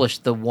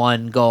accomplished the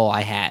one goal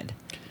I had.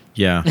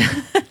 Yeah.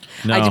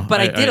 No,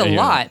 I did a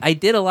lot. I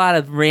did a lot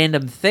of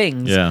random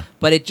things. Yeah.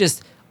 But it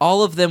just,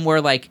 all of them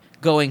were like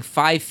going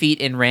 5 feet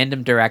in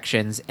random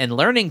directions and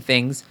learning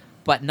things,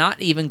 but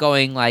not even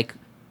going like,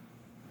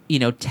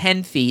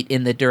 10 feet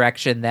in the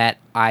direction that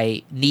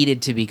I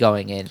needed to be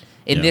going in.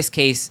 In this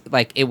case,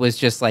 like it was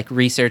just like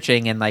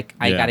researching and like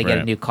I got to get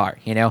a new car,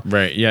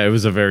 Right. Yeah. It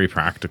was a very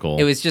practical.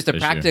 It was just a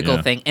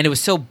practical thing, and it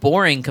was so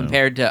boring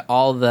compared to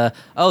all the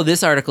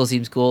this article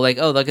seems cool. Like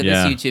look at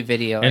this YouTube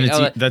video, and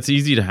like, that's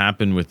easy to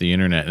happen with the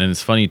internet, and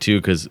it's funny too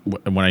because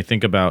when I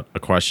think about a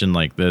question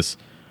like this,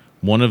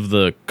 one of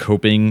the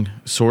coping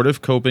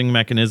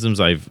mechanisms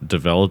I've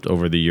developed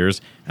over the years,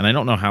 and I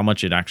don't know how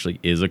much it actually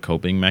is a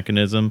coping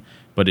mechanism,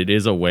 but it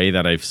is a way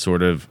that I've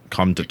sort of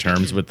come to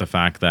terms with the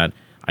fact that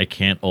I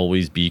can't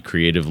always be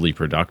creatively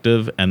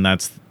productive. And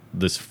that's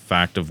this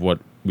fact of what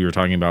we were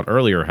talking about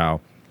earlier,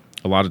 how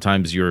a lot of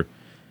times you're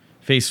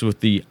faced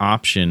with the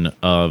option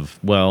of,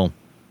 well,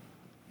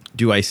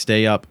 do I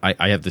stay up?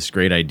 I have this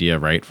great idea,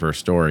 right, for a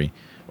story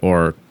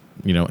or,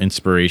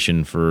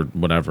 inspiration for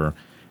whatever.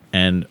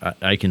 And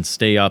I can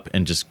stay up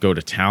and just go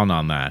to town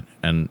on that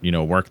and,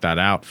 work that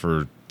out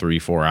for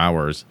 3-4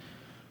 hours.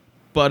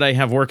 But I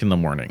have work in the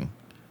morning.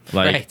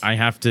 Like, Right. I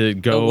have to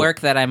go. The work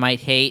that I might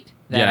hate,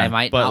 that I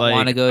might but, not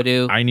want to go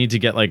to. I need to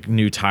get, like,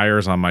 new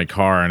tires on my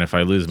car. And if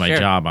I lose my Sure.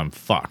 job, I'm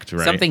fucked,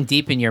 right? Something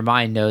deep in your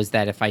mind knows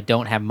that if I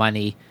don't have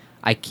money,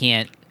 I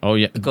can't Oh,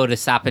 yeah. go to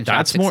Stop and Shop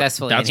That's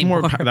successfully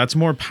anymore. That's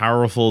more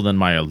powerful than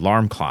my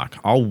alarm clock.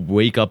 I'll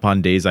wake up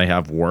on days I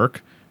have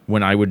work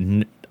when I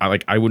wouldn't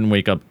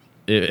wake up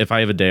if I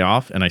have a day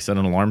off and I set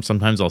an alarm.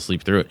 Sometimes I'll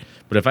sleep through it,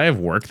 but if I have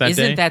work that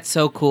day, Isn't that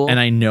so cool? and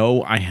I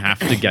know I have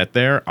to get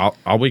there, I'll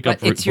wake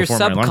up. But it's your before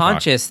my alarm clock.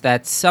 subconscious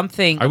that's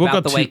something I woke about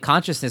up the way two-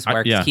 consciousness I-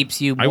 works yeah.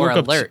 keeps you I more woke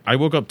up alert. I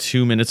woke up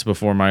 2 minutes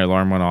before my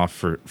alarm went off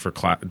for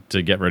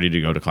to get ready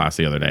to go to class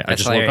the other day. I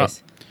That's just woke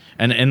hilarious. up,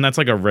 and that's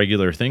like a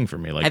regular thing for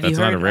me. Like, Have that's you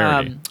not a heard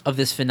rarity. of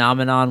this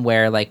phenomenon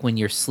where, like, when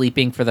you're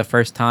sleeping for the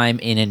first time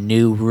in a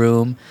new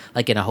room,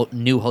 like in a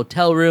new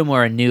hotel room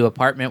or a new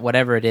apartment,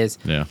 whatever it is,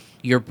 Yeah.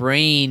 your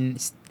brain,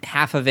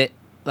 half of it,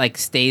 like,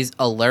 stays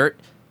alert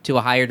to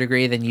a higher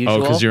degree than usual.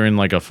 Oh, because you're in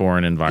like a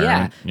foreign yeah.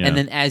 environment. And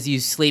then as you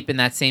sleep in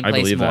that same I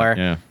place believe that, more,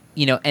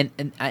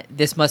 yeah.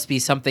 this must be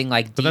something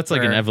like. But that's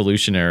like an deeper-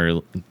 evolutionary.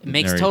 It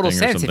makes total thing or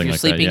sense. If something you're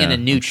like that. sleeping in Yeah, a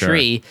new I'm sure.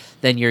 tree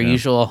than your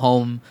usual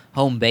home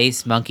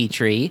base monkey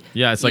tree.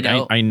 Yeah, it's you like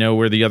know, I know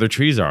where the other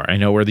trees are. I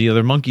know where the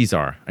other monkeys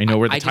are. I know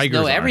where the I tigers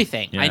just know are.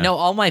 everything. Yeah. I know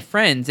all my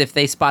friends. If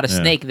they spot a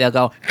snake, they'll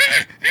go.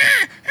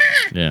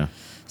 Yeah.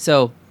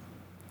 So,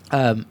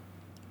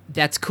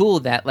 that's cool.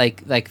 That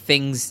like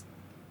things,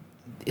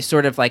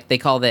 sort of like they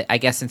call it, I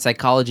guess in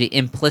psychology,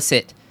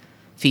 implicit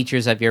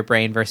features of your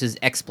brain versus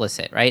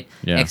explicit. Right?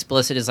 Yeah.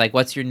 Explicit is like,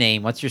 what's your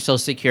name? What's your social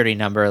security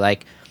number?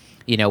 Like,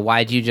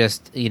 why'd you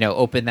just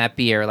open that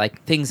beer?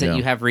 Like things that Yeah.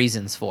 you have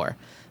reasons for.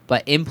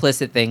 But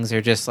implicit things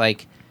are just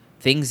like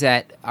things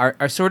that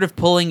are sort of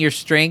pulling your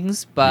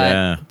strings,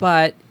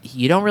 but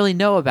you don't really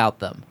know about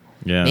them.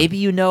 Yeah. Maybe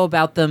you know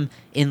about them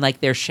in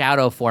like their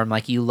shadow form.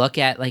 Like you look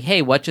at like,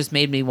 hey, what just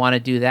made me want to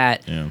do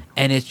that? Yeah.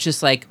 And it's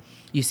just like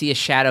you see a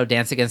shadow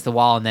dance against the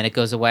wall and then it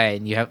goes away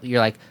and you're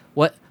like,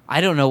 what? I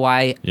don't know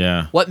why.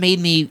 Yeah. What made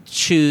me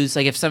choose?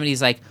 Like if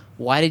somebody's like,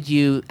 why did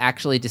you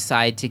actually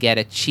decide to get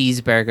a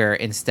cheeseburger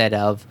instead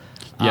of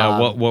Yeah.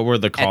 What were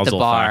the at causal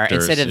the bar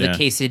factors? instead of Yeah. the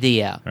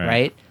quesadilla,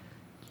 right?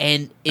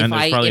 And if And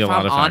there's probably a lot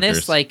I'm of honest,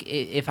 factors. like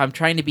if I'm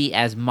trying to be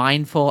as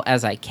mindful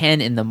as I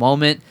can in the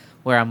moment,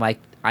 where I'm like,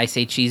 I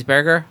say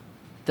cheeseburger,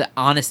 the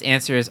honest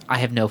answer is I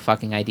have no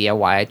fucking idea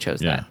why I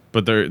chose Yeah. that.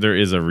 But there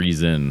is a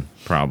reason,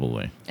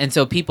 probably. And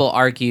so people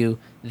argue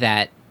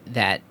that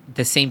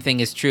the same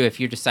thing is true if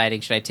you're deciding,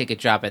 should I take a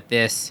job at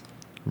this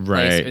place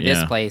Right. or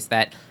this place,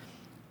 that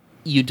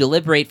you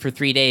deliberate for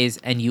 3 days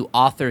and you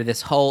author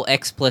this whole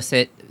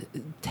explicit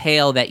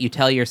tale that you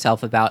tell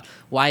yourself about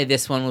why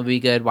this one will be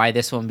good, why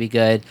this one will be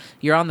good.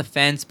 You're on the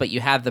fence, but you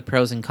have the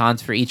pros and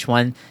cons for each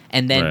one.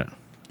 And then Right.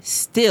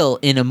 still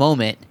in a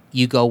moment,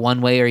 you go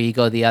one way or you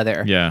go the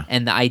other. Yeah.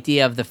 And the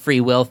idea of the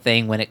free will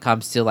thing when it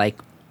comes to like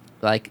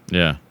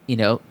Yeah.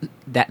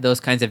 that those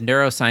kinds of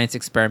neuroscience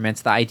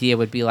experiments, the idea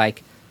would be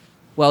like,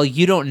 well,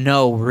 you don't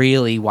know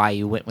really why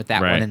you went with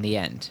that Right. one in the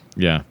end,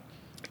 Yeah.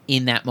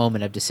 in that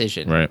moment of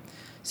decision. Right.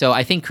 So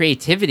I think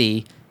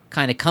creativity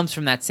kind of comes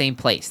from that same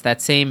place,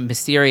 that same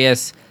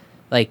mysterious,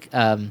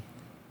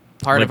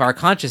 part Like, of our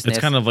consciousness.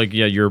 It's kind of like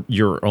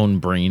your own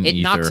brain. it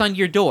ether. knocks on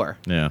your door.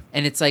 Yeah.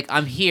 And it's like,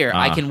 I'm here,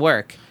 I can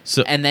work.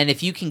 So- and then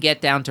if you can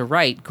get down to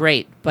write,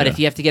 great. But Yeah. if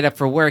you have to get up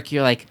for work,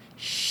 you're like,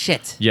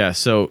 shit. Yeah,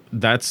 so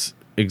that's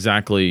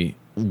exactly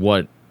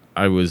what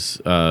I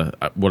was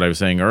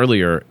saying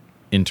earlier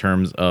in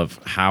terms of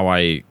how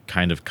I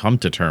kind of come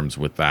to terms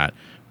with that,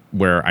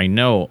 where I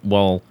know,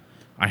 well,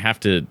 I have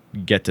to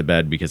get to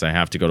bed because I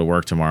have to go to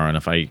work tomorrow, and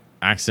if I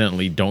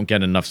accidentally don't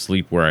get enough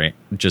sleep where I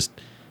just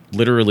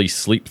literally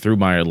sleep through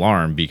my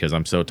alarm because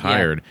I'm so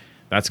tired,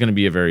 that's going to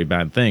be a very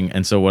bad thing.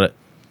 And so what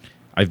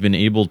I've been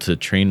able to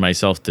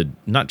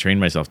not train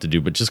myself to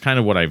do, but just kind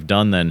of what I've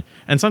done then.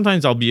 And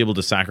sometimes I'll be able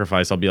to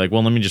sacrifice. I'll be like,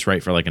 well, let me just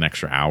write for like an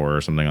extra hour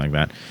or something like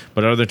that.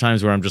 But other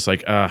times where I'm just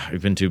like,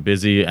 I've been too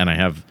busy and I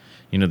have,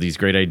 these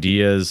great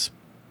ideas.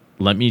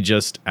 Let me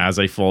just, as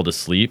I fall to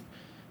sleep,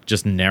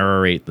 just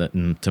narrate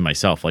them to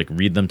myself, like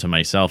read them to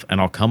myself. And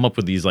I'll come up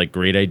with these like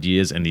great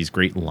ideas and these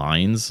great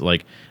lines.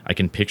 Like I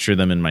can picture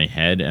them in my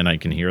head and I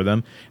can hear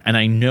them. And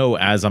I know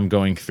as I'm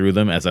going through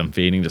them, as I'm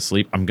fading to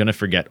sleep, I'm going to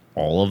forget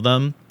all of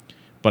them.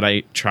 But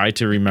I try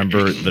to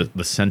remember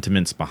the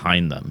sentiments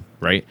behind them,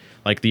 right?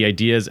 Like the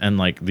ideas and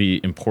like the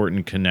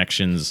important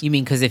connections. You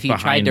mean because if you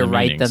tried behind to the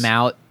write meanings. them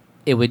out,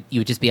 you would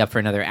just be up for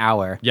another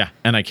hour. Yeah,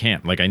 and I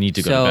can't. Like I need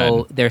to go to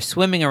So bed. they're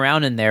swimming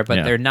around in there, but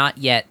Yeah. they're not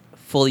yet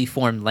fully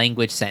formed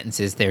language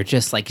sentences. They're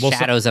just like Well,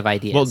 shadows of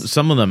ideas. Well,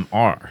 some of them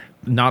are.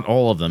 not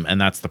all of them, and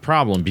that's the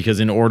problem, because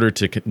in order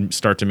to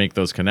start to make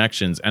those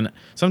connections, and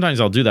sometimes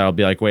I'll do that, I'll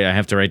be like, wait, I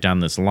have to write down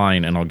this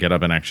line, and I'll get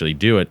up and actually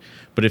do it.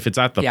 But if it's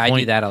at the point, I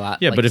do that a lot.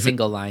 Yeah, like but if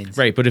single lines,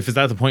 right? But if it's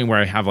at the point where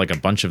I have like a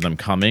bunch of them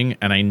coming,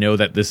 and I know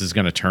that this is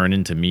going to turn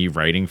into me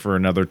writing for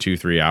another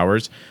 2-3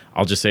 hours,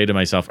 I'll just say to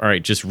myself, all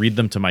right, just read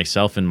them to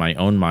myself in my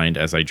own mind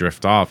as I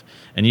drift off,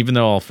 and even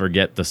though I'll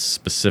forget the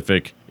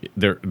specific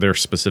their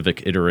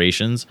specific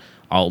iterations,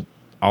 I'll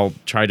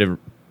try to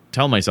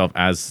tell myself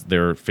as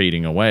they're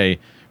fading away,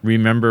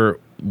 remember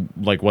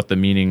like what the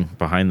meaning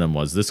behind them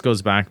was. This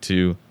goes back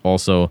to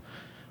also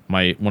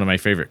one of my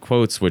favorite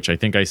quotes, which I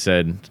think I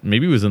said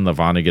maybe it was in the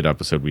Vonnegut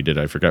episode we did,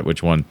 I forget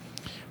which one,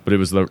 but it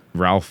was the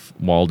Ralph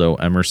Waldo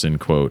Emerson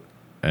quote.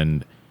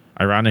 And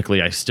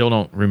ironically, I still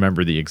don't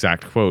remember the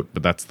exact quote,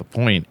 but that's the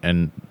point.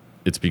 And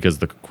it's because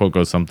the quote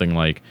goes something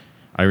like,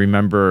 I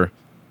remember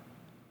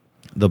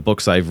the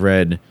books I've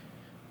read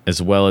as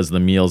well as the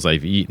meals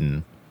I've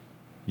eaten,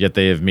 yet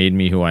they have made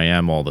me who I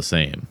am all the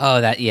same. Oh,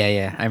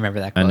 yeah. I remember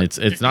that quote. And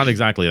it's not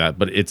exactly that,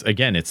 but it's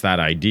that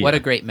idea. What a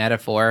great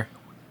metaphor.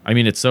 I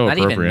mean, it's so not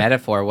appropriate. Not even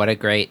metaphor. What a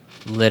great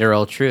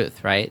literal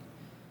truth, right?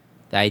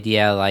 The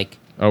idea, like...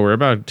 Oh, we're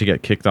about to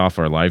get kicked off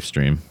our live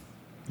stream.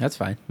 That's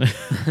fine.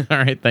 All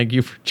right, thank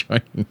you for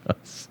joining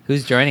us.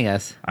 Who's joining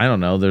us? I don't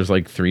know. There's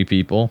like 3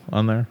 people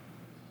on there.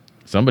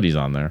 Somebody's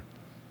on there.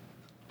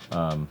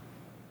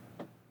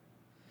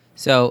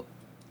 So,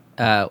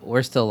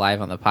 we're still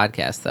live on the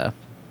podcast, though.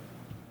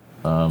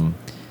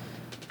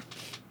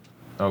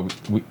 Oh,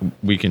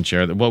 we can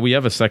share that. Well, we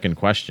have a second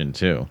question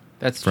too.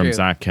 That's from true.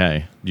 Zach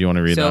K. Do you want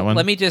to read that one? So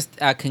let me just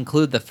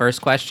conclude the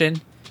first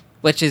question,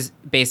 which is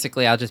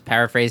basically, I'll just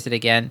paraphrase it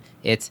again.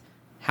 It's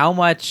how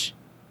much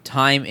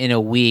time in a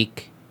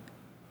week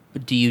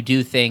do you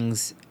do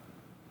things,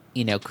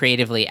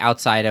 creatively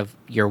outside of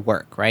your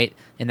work, right?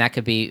 And that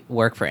could be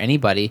work for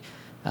anybody.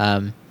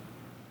 I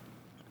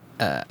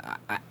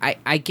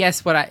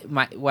guess what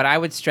I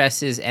would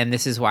stress is, and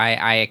this is why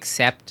I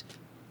accept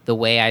the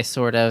way I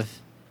sort of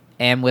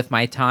am with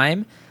my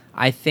time,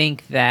 I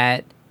think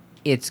that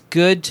it's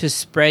good to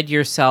spread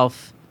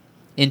yourself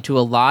into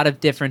a lot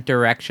of different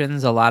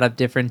directions, a lot of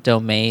different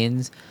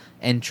domains,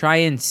 and try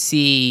and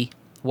see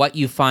what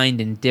you find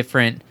in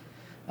different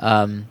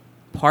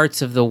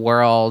parts of the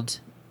world.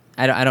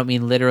 I don't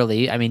mean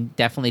literally. I mean,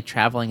 definitely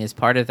traveling is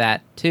part of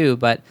that too,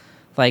 but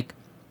like,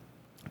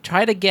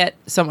 try to get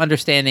some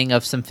understanding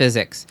of some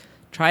physics.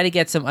 Try to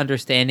get some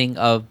understanding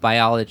of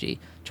biology.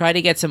 Try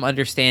to get some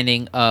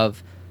understanding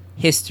of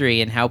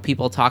history and how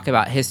people talk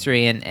about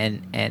history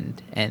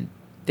and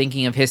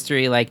thinking of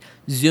history. Like,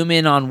 zoom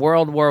in on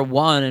World War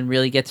I and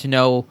really get to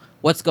know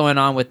what's going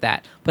on with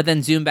that. But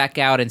then zoom back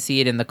out and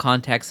see it in the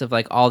context of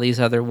like all these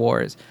other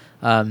wars.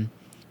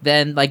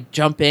 Then like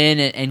jump in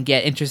and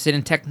get interested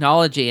in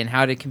technology and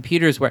how do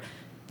computers work.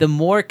 The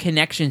more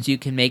connections you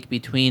can make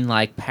between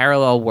like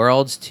parallel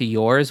worlds to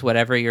yours,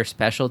 whatever your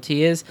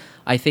specialty is,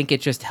 I think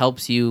it just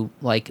helps you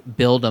like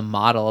build a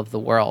model of the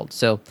world.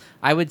 So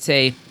I would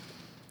say,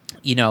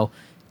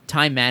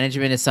 time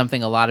management is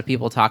something a lot of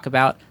people talk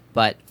about,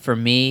 but for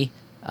me,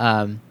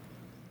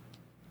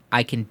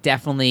 I can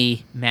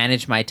definitely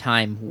manage my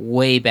time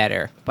way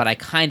better, but I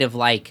kind of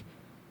like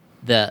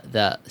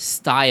the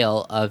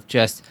style of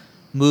just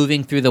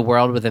moving through the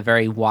world with a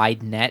very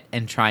wide net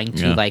and trying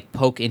to like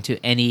poke into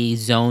any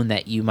zone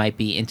that you might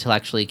be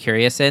intellectually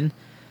curious in,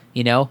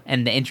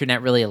 and the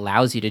internet really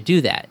allows you to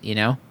do that,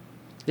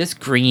 This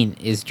green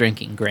is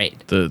drinking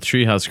great. The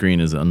Treehouse Green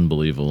is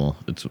unbelievable.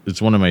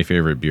 It's one of my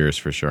favorite beers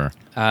for sure.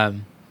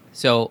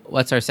 So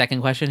what's our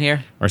second question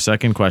here? Our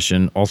second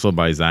question, also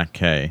by Zach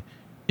K,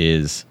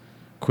 is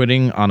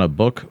quitting on a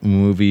book,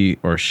 movie,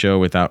 or show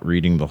without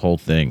reading the whole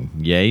thing.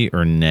 Yay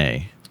or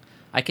nay?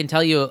 I can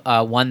tell you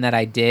one that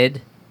I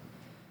did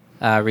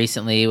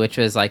recently, which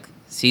was like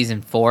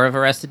season 4 of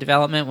Arrested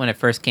Development when it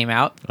first came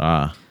out.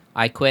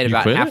 I quit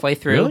about halfway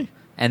through. Really?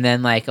 And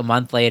then like a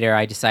month later,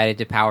 I decided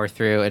to power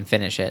through and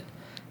finish it.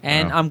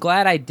 And I'm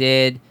glad I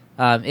did.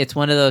 It's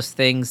one of those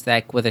things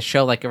that with a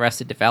show like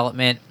Arrested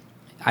Development,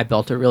 I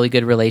built a really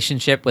good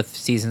relationship with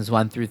seasons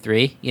 1 through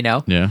 3,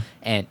 Yeah.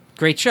 And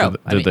great show.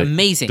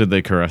 Amazing. Did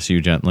they caress you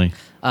gently?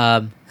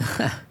 Go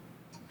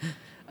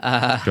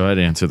ahead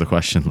and answer the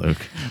question,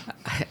 Luke.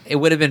 It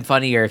would have been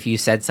funnier if you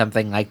said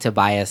something like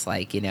Tobias,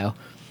 like,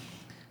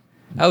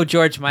 oh,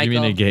 George Michael. You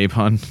mean a gay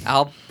pun?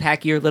 I'll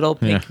pack your little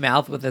pink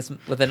mouth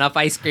with enough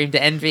ice cream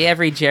to envy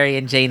every Jerry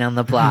and Jane on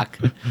the block.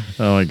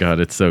 Oh my God,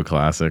 it's so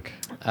classic.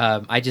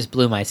 I just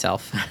blew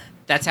myself.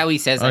 That's how he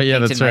says I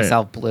painted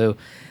myself blue.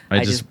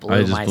 I just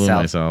blew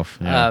myself.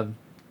 Yeah.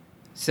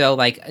 So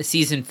like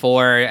season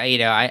 4,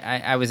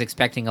 I was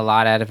expecting a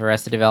lot out of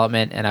Arrested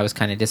Development, and I was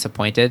kind of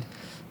disappointed.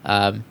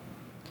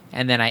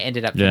 And then I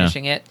ended up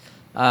finishing it.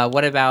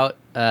 What about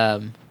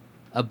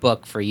a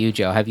book for you,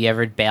 Joe? Have you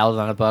ever bailed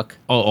on a book?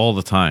 Oh, all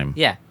the time.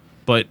 Yeah.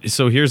 But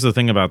so here's the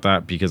thing about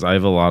that, because I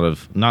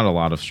have not a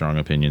lot of strong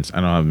opinions.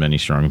 I don't have many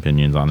strong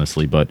opinions,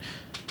 honestly, but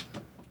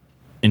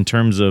in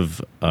terms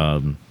of,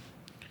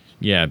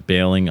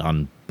 bailing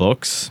on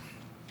books,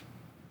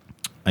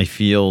 I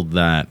feel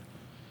that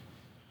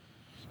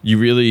you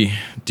really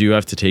do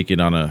have to take it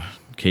on a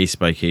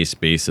case-by-case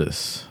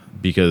basis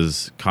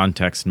because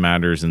context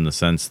matters in the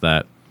sense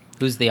that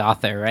Who's the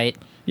author, right?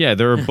 yeah,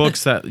 there are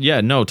books that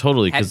no,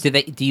 totally.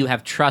 Do you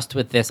have trust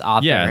with this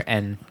author? Yeah,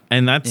 and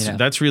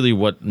that's really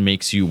what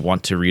makes you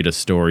want to read a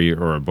story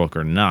or a book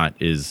or not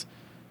is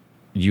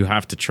you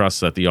have to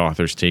trust that the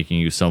author's taking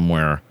you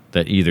somewhere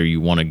that either you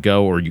want to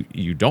go or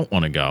you don't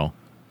want to go,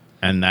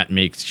 and that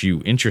makes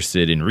you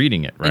interested in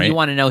reading it, right? And you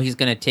want to know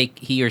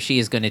he or she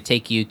is going to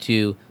take you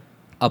to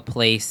a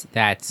place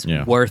that's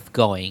worth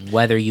going,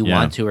 whether you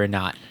want to or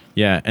not.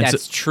 Yeah, and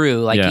that's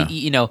true. Like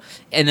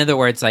in other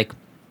words, like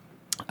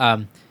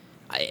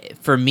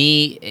for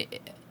me,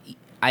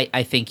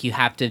 I think you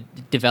have to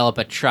develop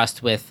a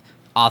trust with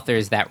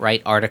authors that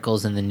write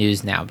articles in the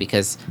news now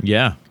because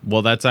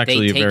well, that's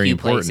actually they take very you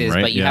important, places,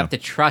 right? but you have to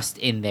trust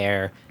in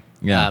their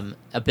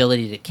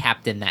ability to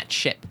captain that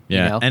ship.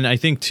 Yeah, you know? And I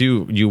think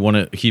too, you want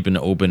to keep an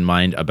open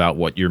mind about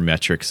what your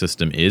metric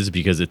system is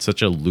because it's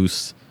such a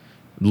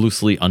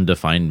loosely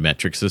undefined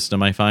metric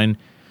system. I find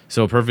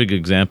so a perfect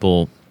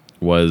example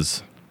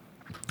was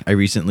I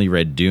recently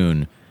read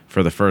Dune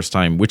for the first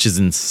time, which is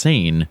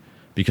insane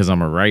because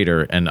I'm a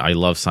writer and I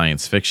love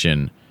science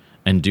fiction,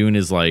 and Dune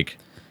is like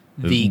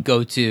the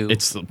go-to.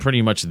 It's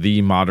pretty much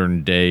the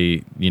modern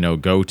day,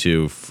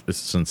 go-to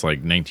since like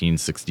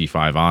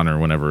 1965 on or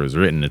whenever it was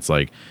written. It's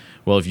like,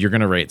 well, if you're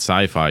going to write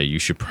sci-fi, you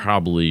should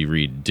probably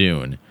read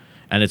Dune.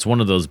 And it's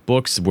one of those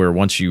books where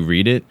once you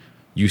read it,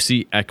 you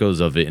see echoes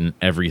of it in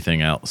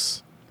everything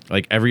else.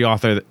 Like every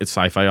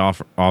sci-fi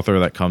author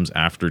that comes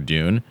after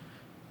Dune,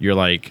 you're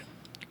like,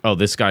 oh,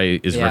 this guy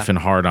is riffing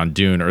hard on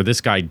Dune, or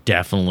this guy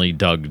definitely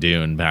dug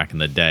Dune back in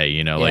the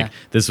day. Like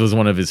this was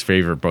one of his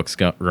favorite books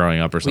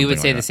growing up or something. We would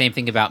say like the same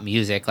thing about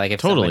music. Like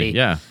if somebody,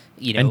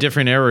 and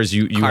different eras,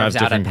 you have carves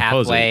out a different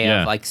pathway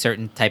composers. of like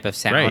certain type of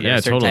sound Right,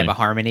 or certain type of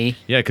harmony.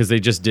 Yeah, because they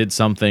just did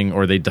something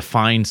or they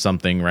defined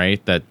something,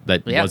 right, that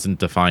wasn't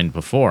defined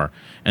before.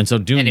 And so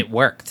Dune, and it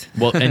worked.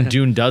 Well, and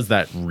Dune does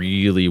that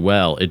really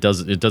well. It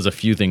does a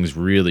few things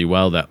really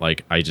well that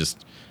like I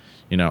just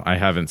I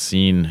haven't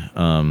seen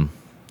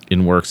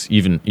in works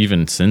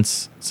even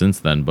since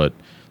then, but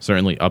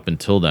certainly up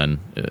until then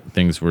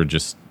things were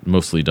just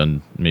mostly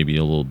done maybe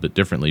a little bit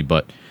differently.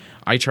 But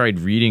I tried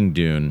reading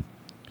Dune.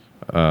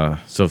 For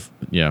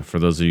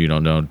those of you who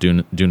don't know,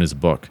 Dune is a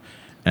book,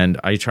 and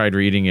I tried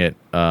reading it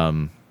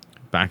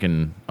back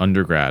in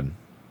undergrad,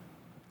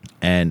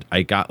 and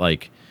I got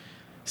like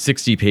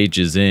 60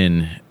 pages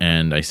in,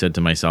 and I said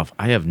to myself,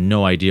 I have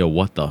no idea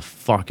what the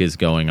fuck is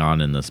going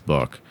on in this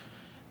book,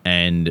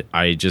 and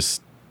I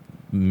just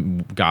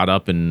got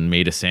up and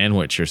made a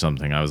sandwich or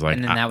something. I was like,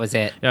 and then that was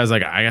it. Yeah, I was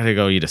like, I gotta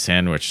go eat a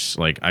sandwich.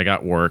 Like I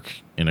got work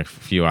in a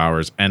few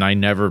hours, and I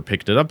never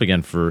picked it up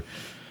again for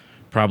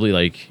probably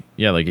like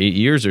 8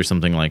 years or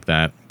something like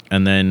that.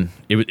 And then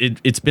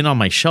it's been on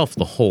my shelf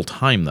the whole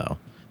time though,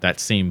 that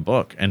same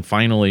book. And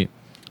finally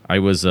I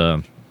was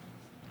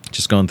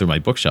just going through my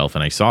bookshelf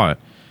and I saw it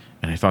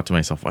and I thought to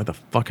myself, why the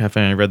fuck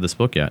haven't I read this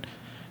book yet?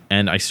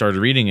 And I started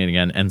reading it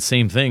again, and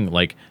same thing,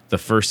 like the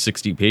first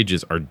 60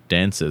 pages are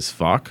dense as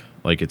fuck.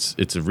 Like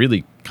it's a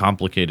really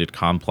complicated,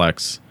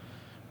 complex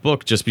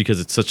book just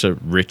because it's such a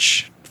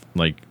rich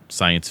like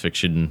science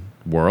fiction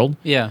world.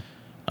 Yeah.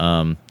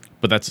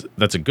 But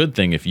that's a good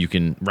thing if you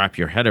can wrap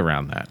your head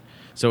around that.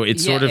 So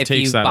it sort of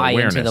takes that awareness. If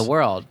you buy into the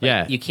world,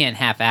 yeah, you can't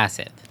half-ass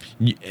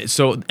it.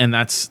 So, and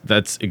that's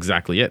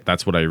exactly it.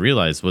 That's what I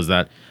realized was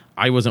that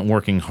I wasn't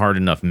working hard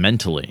enough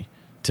mentally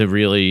to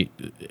really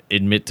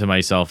admit to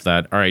myself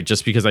that, all right,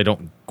 just because I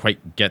don't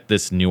quite get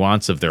this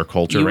nuance of their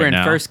culture right now. You were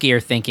in first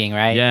gear thinking,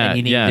 right? Yeah, and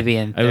you need to be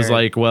in third. I was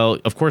like, well,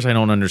 of course I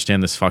don't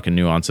understand this fucking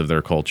nuance of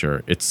their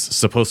culture. It's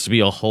supposed to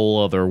be a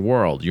whole other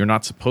world. You're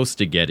not supposed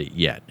to get it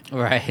yet.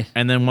 Right.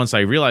 And then once I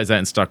realized that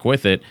and stuck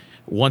with it,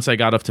 once I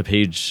got up to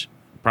page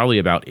probably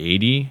about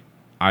 80,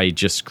 I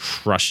just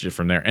crushed it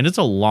from there. And it's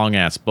a long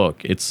ass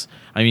book.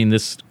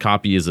 This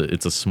copy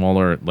it's a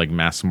smaller like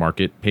mass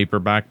market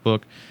paperback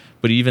book.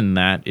 But even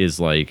that is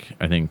like,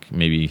 I think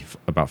maybe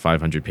about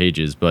 500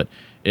 pages. But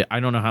I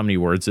don't know how many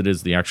words it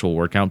is, the actual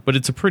word count. But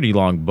it's a pretty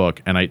long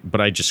book.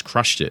 But I just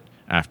crushed it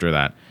after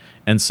that.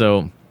 And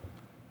so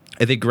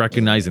I think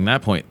recognizing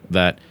that point,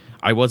 that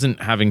I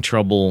wasn't having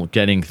trouble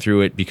getting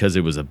through it because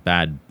it was a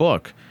bad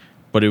book.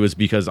 But it was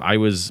because I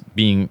was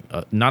being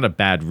not a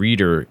bad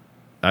reader.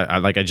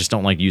 I just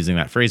don't like using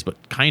that phrase, but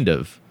kind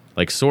of,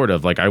 like sort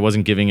of. Like I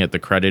wasn't giving it the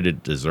credit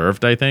it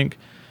deserved, I think.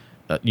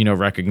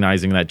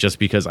 Recognizing that just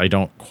because I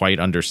don't quite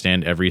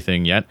understand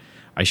everything yet,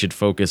 I should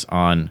focus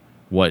on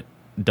what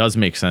does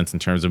make sense in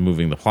terms of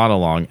moving the plot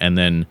along, and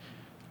then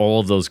all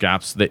of those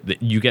gaps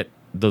that you get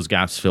those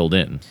gaps filled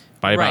in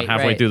by about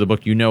halfway through the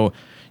book.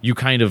 You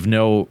kind of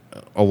know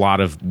a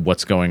lot of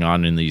what's going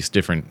on in these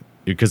different,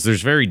 because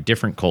there's very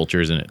different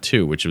cultures in it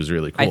too, which was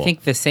really cool. I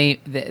think the same,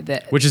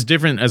 which is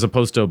different as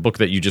opposed to a book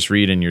that you just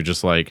read and you're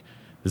just like,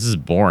 this is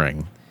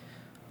boring.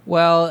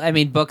 Well, I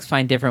mean, books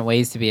find different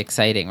ways to be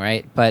exciting,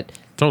 right? But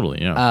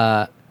totally,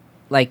 yeah.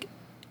 Like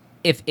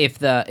if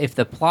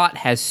the plot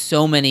has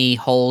so many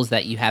holes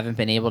that you haven't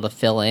been able to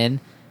fill in,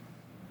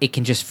 it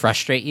can just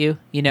frustrate you,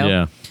 you know?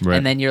 Yeah, right.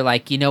 And then you're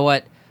like, you know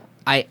what?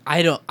 I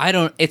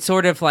don't. It's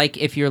sort of like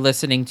if you're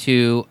listening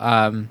to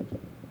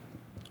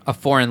a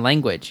foreign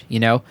language, you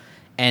know,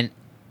 and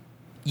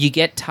you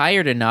get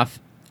tired enough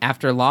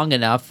after long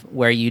enough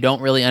where you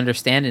don't really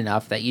understand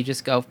enough that you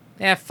just go,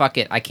 fuck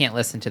it, I can't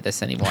listen to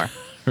this anymore.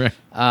 Right.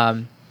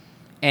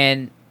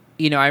 And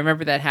you know, I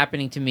remember that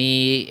happening to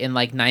me in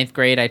like 9th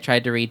grade. I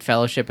tried to read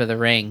Fellowship of the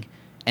Ring,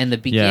 and the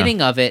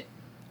beginning of it,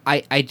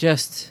 I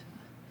just,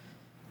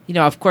 you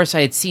know, of course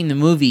I had seen the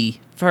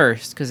movie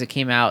first because it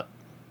came out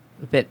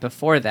a bit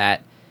before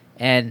that,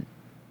 and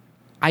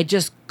I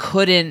just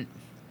couldn't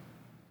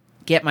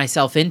get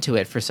myself into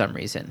it for some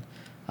reason.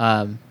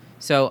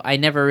 So I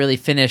never really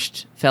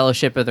finished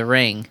Fellowship of the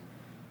Ring.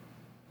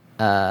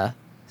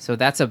 So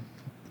that's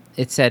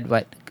it said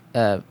what,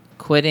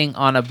 quitting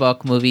on a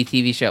book, movie,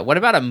 TV show. What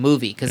about a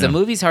movie? Because a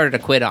movie's harder to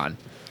quit on.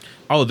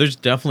 Oh, there's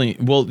definitely,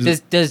 well,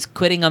 Does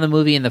quitting on the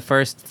movie in the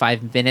first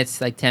 5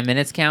 minutes, like 10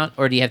 minutes count?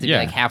 Or do you have to be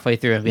like halfway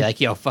through and be like,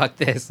 yo, fuck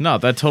this? no,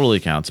 that totally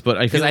counts. But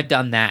I Because feel I've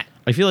done that.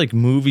 I feel like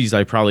movies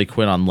I probably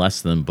quit on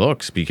less than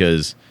books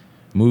because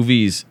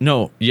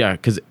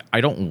because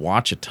I don't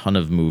watch a ton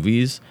of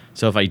movies.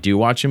 So if I do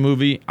watch a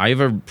movie, I have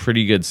a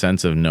pretty good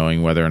sense of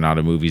knowing whether or not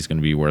a movie is going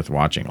to be worth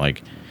watching.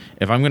 Like,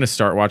 if I'm going to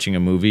start watching a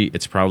movie,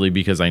 it's probably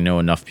because I know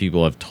enough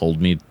people have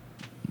told me,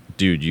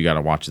 dude, you got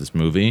to watch this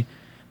movie,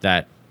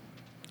 that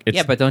it's...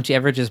 Yeah, but don't you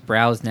ever just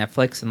browse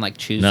Netflix and like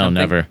choose No, something?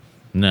 never.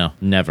 No,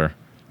 never.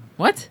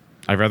 What?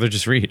 I'd rather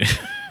just read.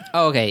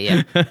 Oh, okay,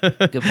 yeah.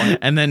 Good point.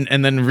 and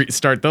then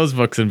start those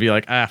books and be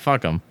like,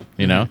 fuck them,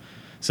 you know?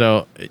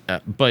 So,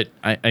 but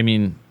I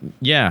mean,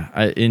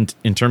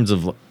 in terms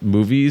of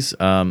movies,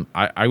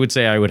 I would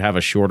say I would have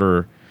a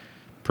shorter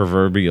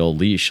proverbial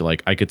leash.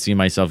 Like, I could see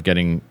myself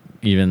getting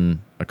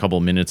even a couple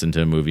minutes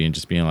into a movie and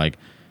just being like,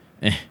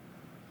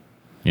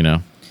 you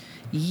know?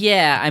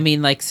 Yeah, I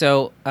mean, like,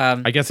 so...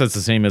 I guess that's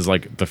the same as,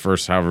 like, the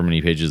first however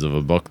many pages of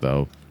a book,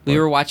 though. We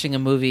were watching a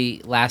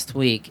movie last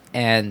week,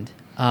 and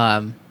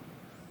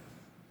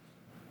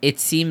it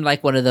seemed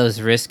like one of those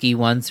risky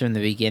ones from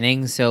the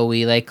beginning, so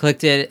we, like,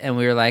 clicked it, and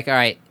we were like, all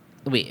right,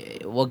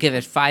 we'll give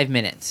it 5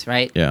 minutes,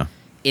 right? Yeah.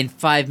 In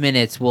 5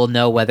 minutes, we'll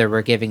know whether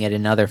we're giving it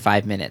another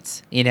 5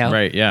 minutes, you know?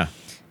 Right, yeah.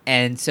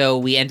 And so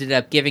we ended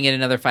up giving it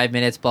another 5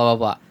 minutes, blah,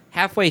 blah, blah.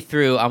 Halfway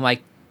through, I'm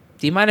like,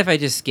 do you mind if I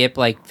just skip,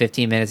 like,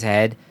 15 minutes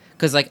ahead?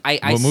 Because, like,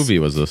 What movie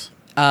was this?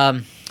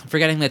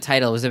 Forgetting the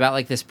title. It was about,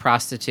 like, this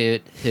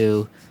prostitute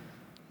who...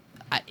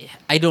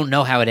 I don't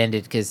know how it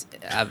ended, because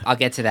I'll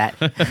get to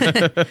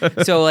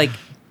that. So, like,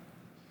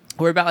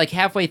 we're about, like,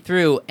 halfway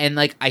through, and,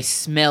 like, I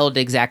smelled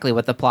exactly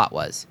what the plot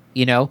was,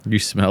 you know? You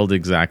smelled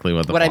exactly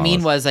what the What plot I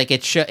mean was, like,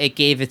 it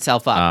gave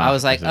itself up. I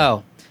was like, I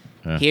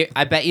see. Here,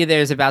 I bet you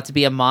there's about to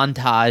be a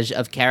montage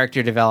of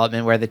character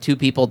development where the two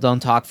people don't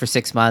talk for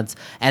 6 months,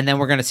 and then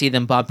we're going to see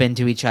them bump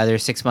into each other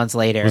 6 months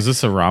later. Was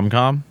this a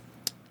rom-com?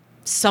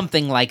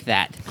 Something like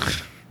that,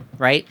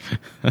 right?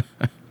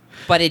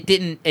 But it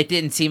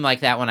didn't seem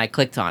like that when I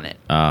clicked on it.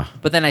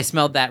 But then I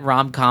smelled that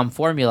rom-com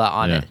formula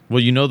on it.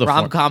 Well, you know the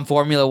rom-com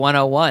formula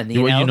 101.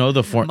 You know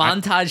the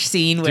montage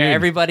scene where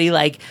everybody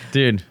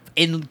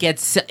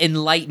gets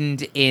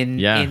enlightened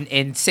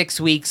in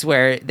 6 weeks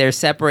where they're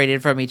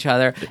separated from each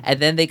other, and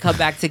then they come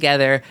back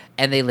together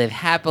and they live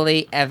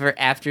happily ever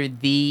after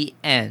the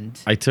end.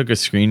 I took a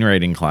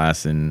screenwriting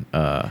class in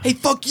hey,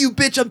 fuck you,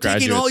 bitch, I'm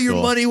taking all your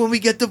money when we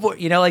get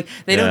divorced. You know, like,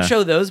 they don't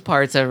show those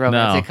parts of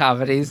romantic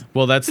comedies.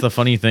 Well, that's the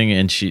funny thing,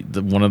 and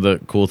one of the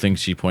cool things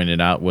she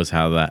pointed out was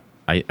how that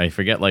I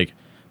forget, like,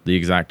 the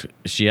exact,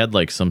 she had,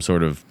 like, some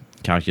sort of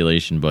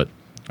calculation, but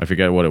I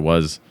forget what it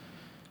was.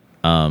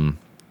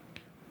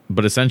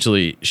 But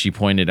essentially, she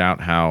pointed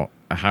out how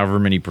however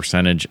many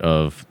percentage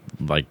of,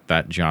 like,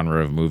 that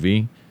genre of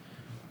movie,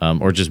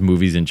 or just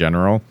movies in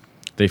general,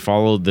 they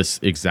followed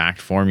this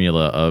exact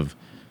formula of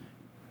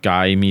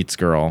guy meets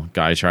girl,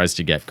 guy tries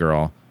to get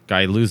girl,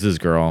 guy loses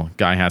girl,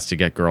 guy has to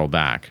get girl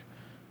back.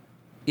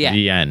 Yeah.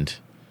 The end.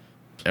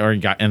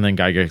 And then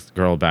guy gets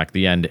girl back,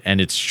 the end.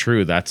 And it's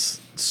true. That's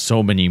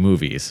so many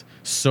movies.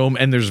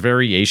 And there's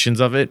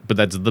variations of it, but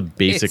that's the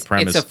basic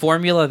premise. It's a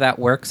formula that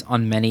works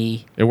on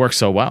many... It works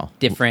so well.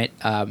 Different...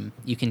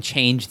 you can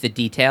change the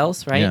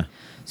details, right? Yeah.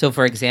 So,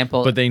 for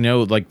example... But they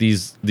know, like,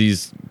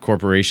 these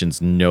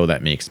corporations know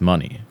that makes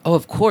money. Oh,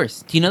 of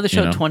course. Do you know the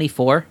show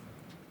 24?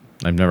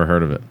 I've never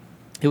heard of it.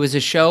 It was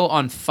a show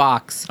on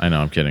Fox. I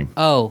know, I'm kidding.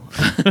 Oh.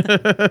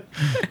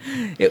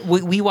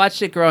 We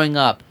watched it growing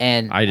up,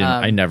 and... I didn't.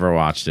 I never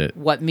watched it.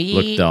 What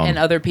me and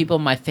other people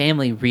in my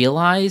family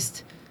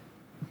realized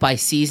by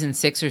season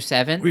 6 or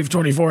 7... We have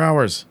 24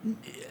 hours.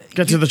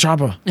 Get to the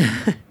chopper.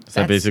 Is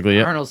that basically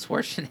it? Arnold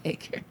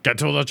Schwarzenegger. Get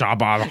to the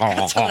chopper.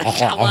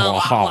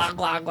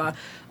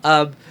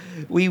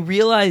 We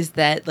realized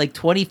that, like,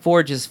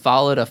 24 just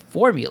followed a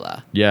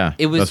formula. Yeah,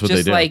 it was that's what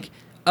just they do. Like,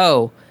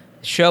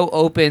 show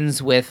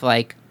opens with,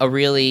 like, a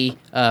really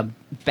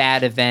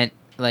bad event,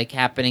 like,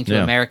 happening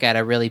to America at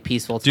a really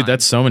peaceful time. Dude,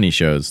 that's so many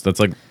shows. That's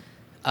like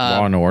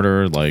Law and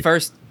Order. Like,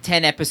 first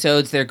 10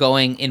 episodes, they're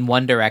going in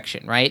one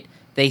direction, right?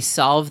 they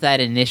solve that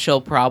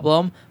initial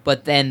problem,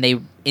 but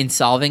then in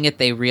solving it,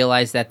 they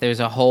realize that there's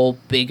a whole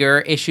bigger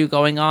issue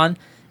going on.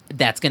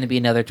 That's going to be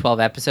another 12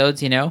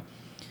 episodes,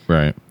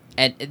 Right.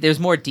 And there's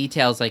more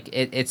details. Like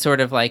it's sort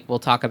of like we'll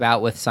talk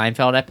about with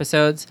Seinfeld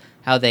episodes,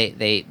 how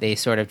they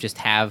sort of just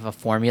have a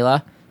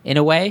formula in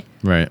a way.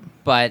 Right.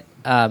 But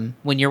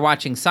when you're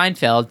watching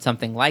Seinfeld,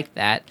 something like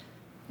that,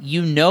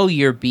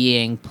 you're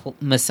being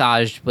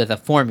massaged with a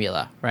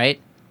formula,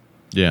 right?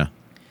 Yeah.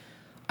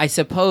 I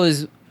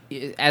suppose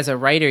as a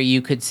writer,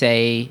 you could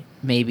say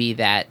maybe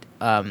that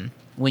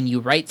when you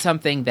write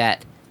something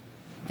that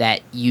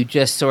you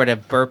just sort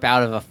of burp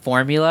out of a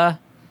formula,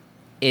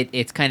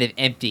 it's kind of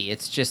empty.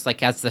 It's just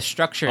like has the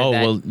structure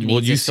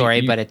needs a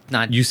story, but it's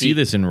not. You see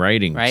this in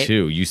writing right?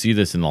 too. You see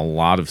this in a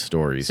lot of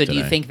stories. So do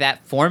you think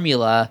that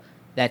formula,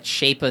 that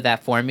shape of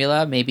that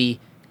formula, maybe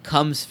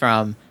comes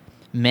from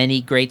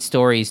many great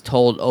stories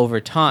told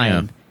over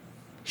time,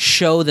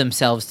 show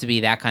themselves to be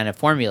that kind of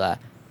formula?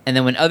 And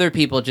then when other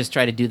people just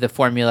try to do the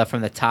formula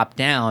from the top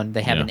down,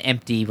 they have an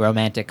empty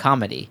romantic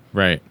comedy.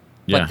 Right.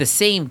 Yeah. But the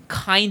same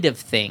kind of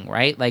thing,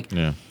 right? Like,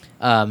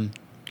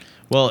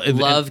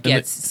 love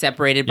gets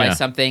separated by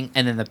something,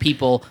 and then the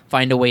people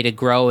find a way to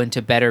grow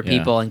into better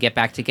people and get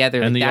back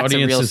together. And that's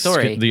a real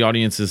story. The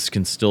audiences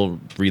can still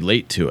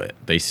relate to it.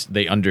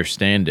 They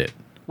understand it.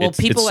 Well,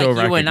 people so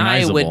like you and I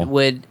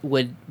recognizable.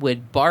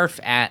 would barf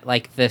at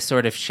like the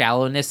sort of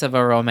shallowness of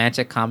a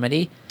romantic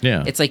comedy.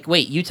 Yeah. It's like,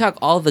 wait, you talk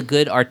all the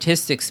good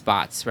artistic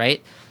spots,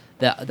 right?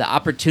 The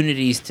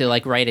opportunities to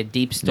like write a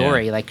deep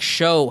story, like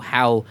show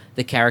how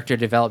the character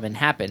development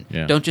happened.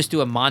 Yeah. Don't just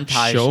do a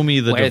montage. Show me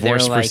the where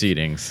divorce they're, like,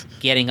 proceedings.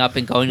 getting up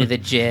and going to the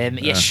gym.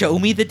 Yeah, show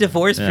me the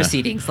divorce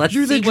proceedings. Let's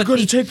You see think you're what going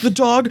to take the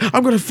dog?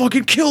 I'm going to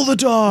fucking kill the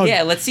dog.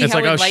 Yeah, let's see It's how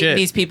like, oh, enlightened shit.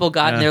 these people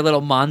got in their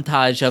little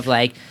montage of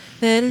like.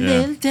 Show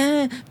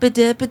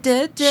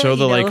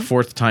the like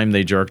fourth time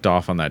they jerked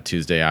off on that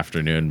Tuesday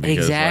afternoon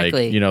because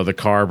Exactly. like the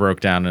car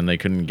broke down and they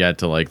couldn't get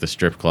to like the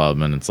strip club,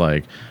 and it's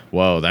like,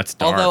 whoa, that's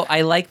dark. Although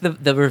I like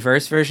the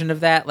reverse version of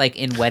that, like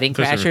in Wedding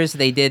Crashers,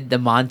 they did the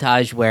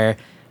montage where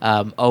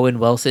Owen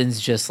Wilson's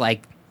just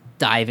like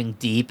diving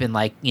deep and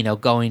like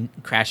going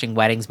crashing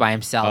weddings by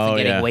himself and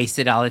getting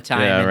wasted all the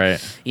time. Yeah, and,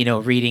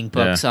 right. Reading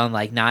books on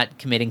like not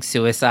committing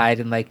suicide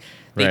and like.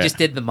 They just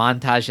did the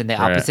montage in the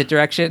opposite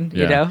direction,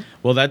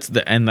 Well, that's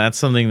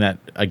something that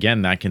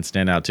again that can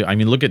stand out too. I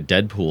mean, look at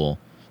Deadpool.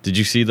 Did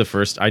you see the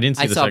first? I didn't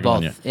see the second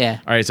one yet. Yeah.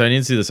 All right, so I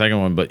didn't see the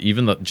second one, but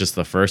even just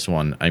the first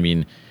one. I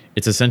mean,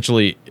 it's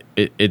essentially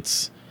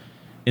it's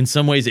in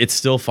some ways it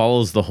still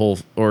follows the whole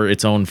or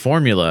its own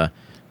formula,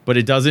 but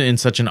it does it in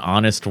such an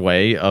honest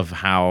way of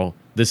how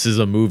this is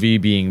a movie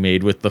being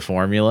made with the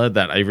formula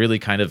that I really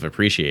kind of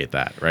appreciate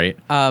that. Right.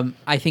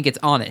 I think it's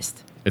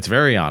honest. It's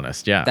very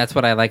honest, yeah. That's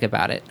what I like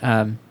about it.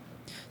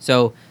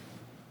 So,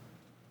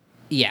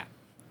 yeah,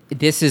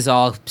 this is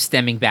all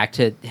stemming back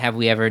to have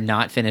we ever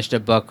not finished a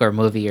book or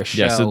movie or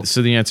show? Yeah,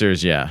 so the answer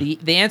is yeah.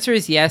 The answer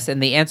is yes,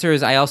 and the answer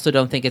is I also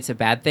don't think it's a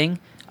bad thing.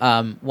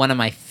 One of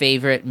my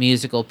favorite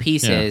musical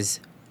pieces,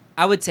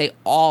 I would say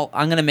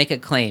I'm going to make a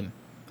claim.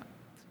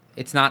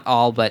 It's not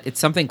all, but it's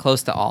something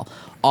close to all.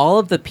 All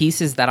of the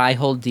pieces that I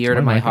hold dear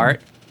to my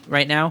heart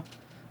right now,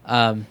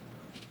 the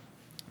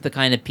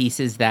kind of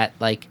pieces that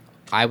like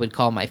I would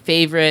call my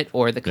favorite,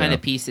 or the kind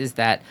of pieces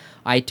that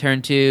I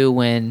turn to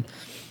when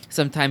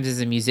sometimes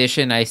as a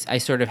musician I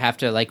sort of have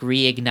to like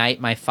reignite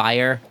my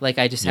fire. Like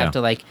I just have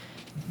to like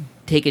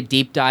take a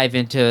deep dive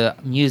into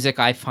music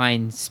I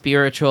find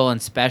spiritual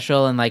and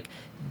special and like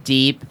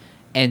deep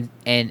and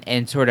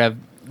sort of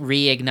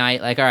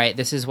reignite like, all right,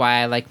 this is why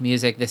I like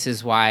music, this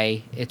is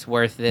why it's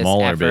worth this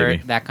effort,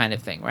 baby. That kind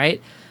of thing, right?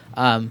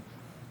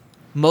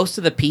 Most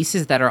of the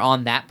pieces that are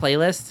on that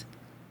playlist,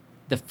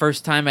 the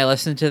first time I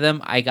listened to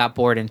them, I got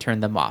bored and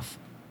turned them off.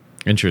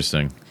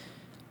 Interesting.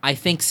 I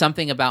think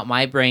something about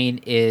my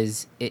brain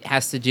is it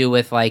has to do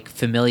with like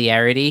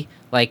familiarity.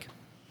 Like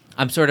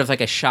I'm sort of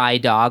like a shy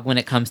dog when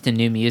it comes to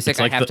new music. It's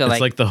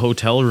like the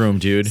hotel room,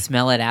 dude.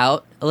 Smell it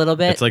out a little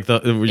bit. It's like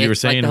you were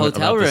saying like the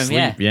hotel room,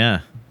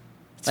 yeah.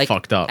 It's like,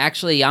 fucked up.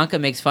 Actually, Yanka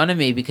makes fun of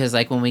me because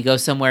like when we go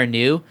somewhere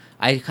new,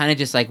 I kind of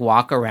just like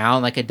walk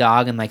around like a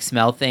dog and like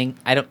smell things.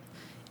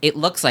 It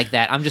looks like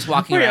that. I'm just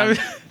walking around.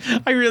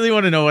 I really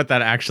want to know what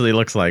that actually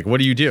looks like. What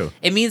do you do?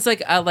 It means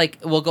like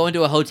we'll go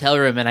into a hotel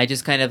room and I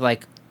just kind of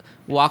like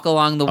walk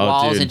along the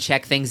walls and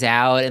check things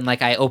out, and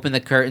like I open the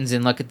curtains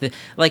and look at the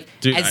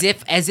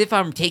as if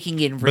I'm taking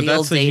in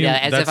real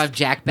data, as if I'm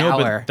Jack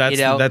Bauer.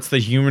 That's the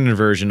human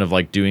version of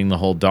like doing the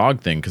whole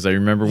dog thing. Because I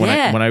remember when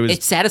I was,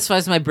 it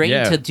satisfies my brain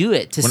to do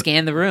it, to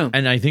scan the room.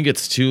 And I think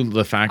it's too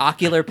the fact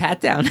ocular pat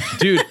down,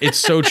 dude. It's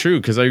so true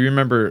because I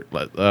remember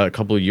a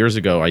couple of years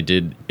ago I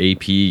did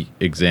AP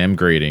exam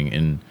grading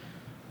in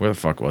where the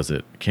fuck was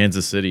it?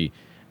 Kansas City.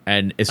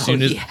 And as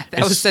soon as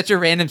that was such a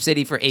random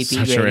city for AP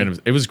grading.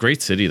 It was a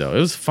great city though. It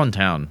was a fun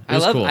town. It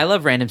was cool. I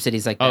love random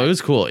cities like that. Oh, it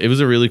was cool. It was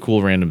a really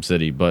cool random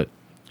city. But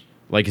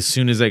like as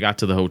soon as I got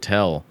to the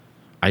hotel,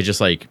 I just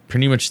like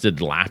pretty much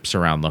did laps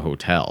around the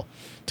hotel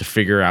to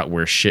figure out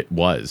where shit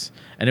was.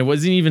 And it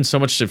wasn't even so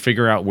much to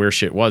figure out where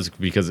shit was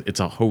because it's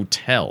a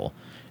hotel.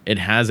 It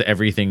has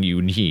everything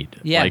you need.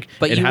 Yeah, like,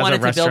 but you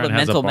wanted to build a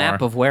mental bar.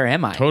 map of where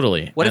am I?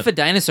 Totally. What if a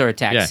dinosaur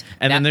attacks? Yeah,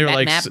 and then they were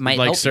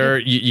like, sir,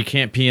 you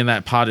can't pee in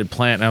that potted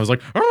plant. And I was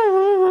like,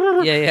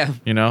 yeah.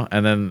 You know,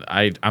 and then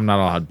I'm not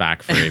allowed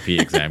back for AP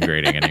exam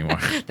grading anymore.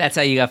 That's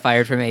how you got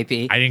fired from AP?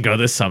 I didn't go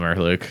this summer,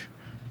 Luke.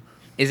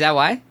 Is that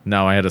why?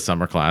 No, I had a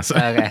summer class.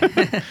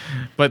 Okay.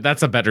 But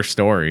that's a better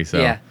story. So,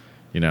 yeah.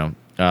 You know,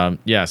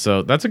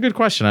 so that's a good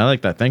question. I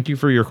like that. Thank you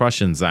for your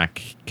question,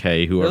 Zach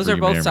K. Whoever those are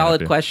you may or both may solid not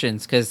be.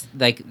 questions because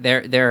like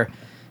they're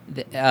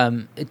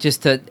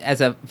just to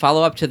as a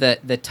follow up to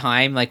the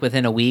time, like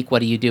within a week, what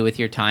do you do with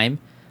your time?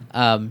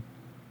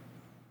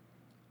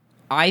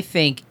 I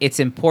think it's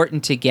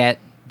important to get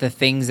the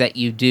things that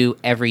you do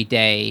every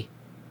day,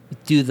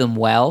 do them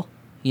well.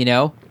 You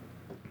know,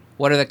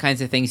 what are the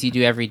kinds of things you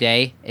do every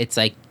day? It's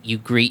like you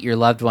greet your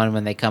loved one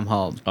when they come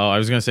home. Oh, I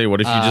was gonna say,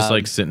 what if you just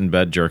like sit in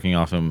bed jerking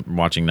off and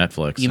watching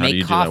Netflix? You How make do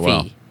you coffee. do that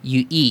well?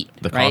 You eat.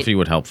 The right? coffee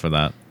would help for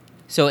that.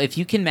 So if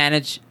you can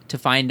manage to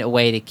find a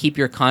way to keep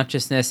your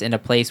consciousness in a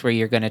place where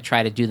you're going to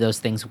try to do those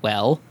things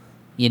well,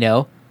 you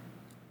know,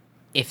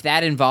 if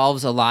that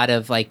involves a lot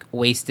of like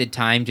wasted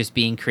time just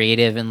being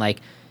creative and like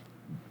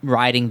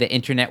riding the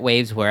internet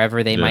waves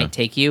wherever they might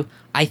take you,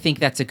 I think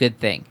that's a good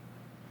thing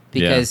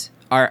because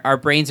our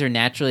brains are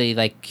naturally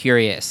like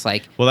curious.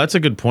 Like, well, that's a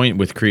good point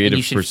with creative and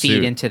you should pursuit.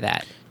 feed into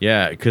that.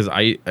 Yeah, because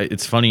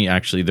it's funny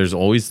actually. There's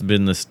always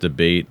been this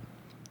debate.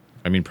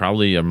 I mean,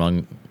 probably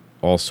among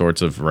all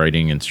sorts of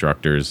writing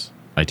instructors.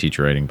 I teach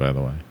writing, by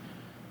the way,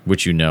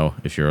 which you know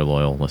if you're a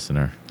loyal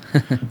listener.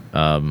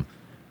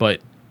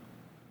 But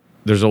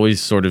there's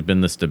always sort of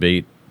been this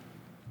debate,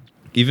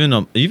 even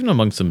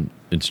among some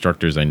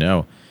instructors I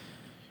know,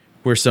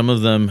 where some of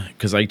them,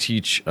 because I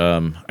teach,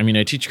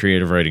 I teach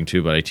creative writing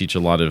too, but I teach a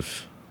lot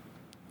of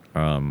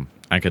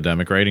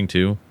academic writing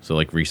too, so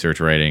like research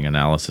writing,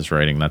 analysis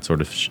writing, that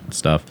sort of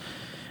stuff.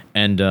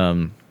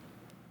 And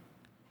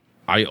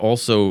I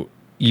also,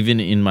 even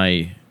in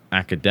my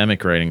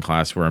academic writing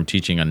class where I'm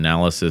teaching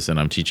analysis and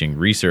I'm teaching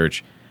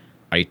research,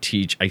 I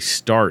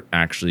start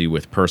actually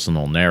with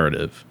personal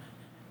narrative.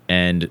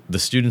 And the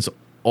students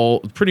all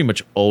pretty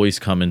much always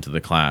come into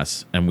the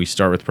class and we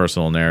start with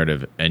personal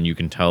narrative, and you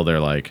can tell they're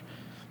like,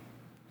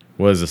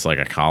 what is this, like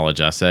a college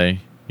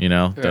essay? You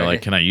know, they're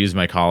like, can I use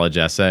my college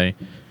essay?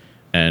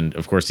 And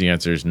of course the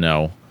answer is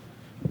no.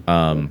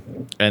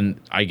 And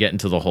I get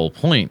into the whole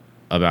point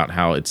about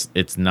how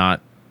it's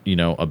not, you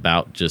know,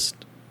 about just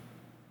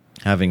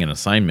having an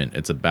assignment.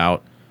 It's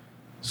about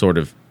sort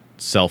of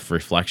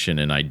self-reflection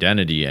and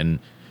identity, and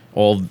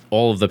all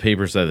of the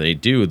papers that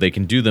they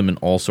can do them in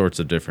all sorts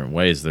of different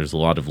ways. There's a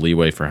lot of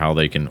leeway for how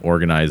they can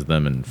organize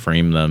them and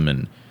frame them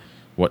and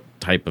what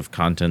type of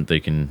content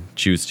they can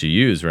choose to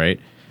use, right?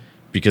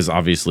 Because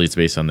obviously it's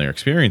based on their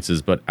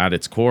experiences, but at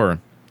its core,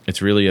 it's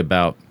really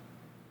about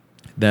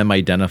them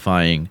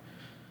identifying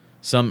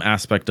some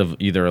aspect of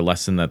either a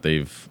lesson that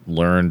they've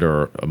learned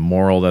or a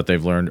moral that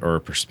they've learned or a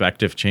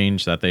perspective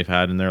change that they've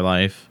had in their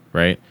life,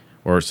 right?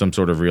 Or some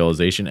sort of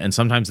realization. And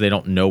sometimes they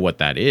don't know what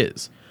that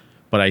is.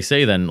 But I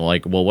say then,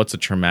 like, well, what's a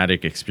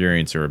traumatic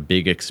experience or a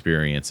big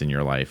experience in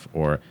your life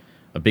or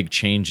a big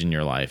change in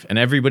your life? And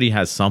everybody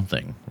has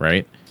something,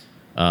 right?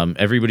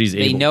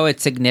 They know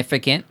it's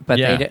significant,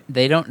 but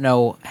they don't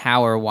know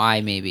how or why,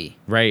 maybe.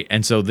 Right.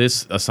 And so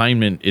this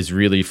assignment is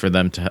really for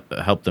them to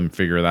help them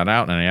figure that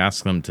out. And I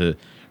ask them to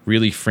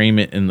really frame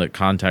it in the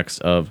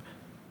context of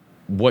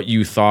what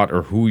you thought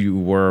or who you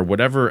were,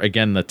 whatever,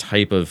 again, the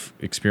type of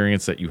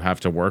experience that you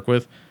have to work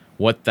with,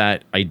 what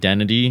that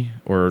identity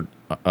or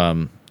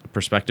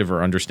perspective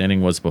or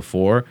understanding was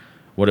before,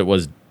 what it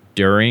was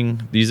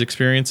during these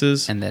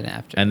experiences, and then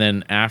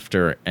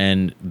after.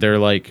 And they're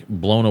like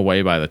blown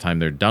away by the time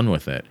they're done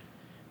with it.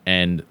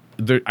 And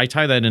I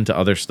tie that into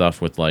other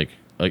stuff with like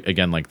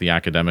again, like the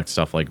academic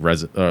stuff, like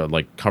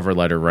cover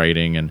letter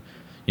writing, and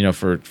you know,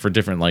 for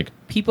different, like,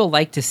 people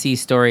like to see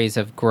stories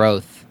of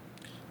growth.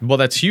 Well,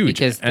 that's huge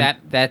because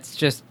that's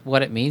just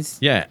what it means.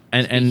 Yeah,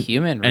 and be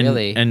human,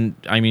 really. And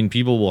I mean,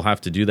 people will have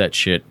to do that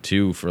shit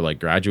too for like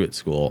graduate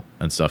school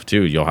and stuff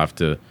too. You'll have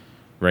to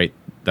write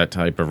that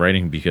type of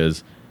writing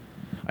because,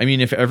 I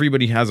mean, if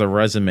everybody has a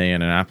resume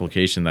and an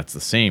application that's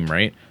the same,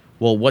 right?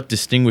 Well, what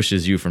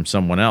distinguishes you from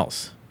someone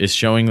else is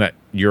showing that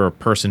you're a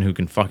person who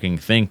can fucking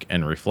think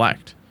and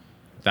reflect.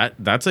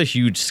 That's a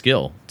huge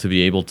skill to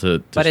be able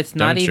to but it's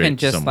not even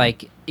just someone.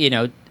 like, you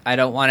know, I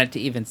don't want it to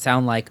even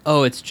sound like,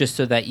 oh, it's just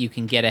so that you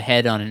can get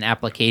ahead on an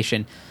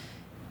application.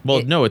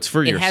 Well, no, it's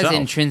for yourself. It has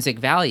intrinsic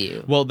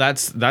value. Well,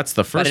 that's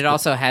the first. But it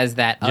also has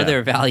that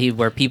other value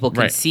where people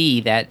can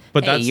see that,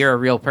 hey, you're a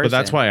real person. But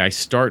that's why I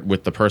start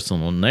with the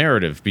personal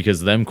narrative,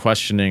 because them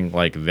questioning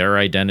like their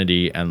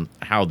identity and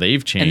how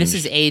they've changed. And this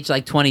is age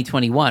like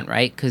 2021,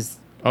 right? Because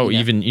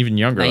even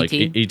younger,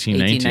 19? Like 18,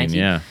 19,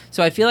 yeah.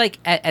 So I feel like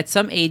at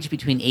some age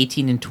between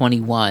 18 and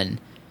 21,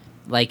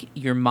 like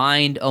your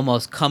mind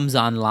almost comes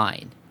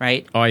online,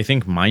 right? Oh, I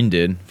think mine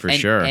did for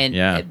sure. And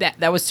yeah,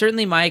 that was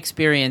certainly my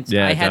experience.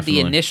 Yeah, I had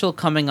definitely. the initial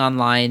coming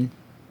online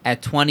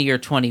at 20 or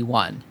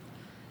 21.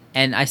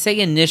 And I say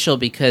initial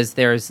because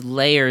there's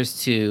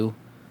layers to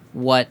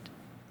what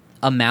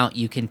amount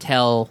you can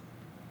tell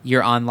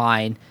you're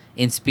online.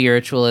 In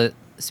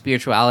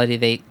spirituality,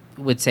 they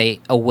would say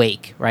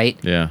awake, right?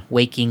 Yeah.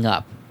 Waking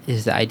up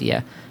is the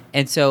idea.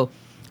 And so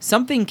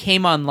something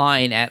came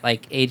online at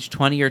like age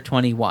 20 or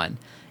 21.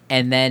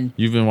 And then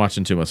You've been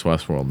watching too much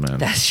Westworld, man.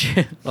 that's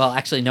true. Well,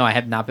 actually, no, I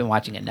have not been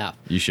watching enough.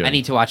 You should. I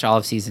need to watch all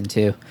of season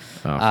 2.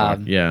 Oh, fuck.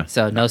 Yeah.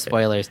 So no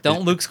spoilers.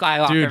 Don't Luke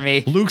Skywalker Dude,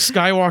 me. Luke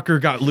Skywalker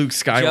got Luke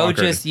Skywalker. Joe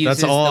just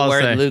uses That's all the I'll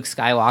word say. Luke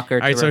Skywalker to All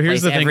right, so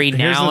here's replace the thing. every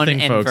Here's the noun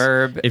thing, and folks.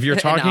 verb. If you're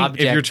and talking,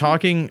 object. if you're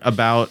talking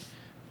about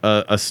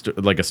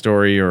like a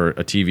story or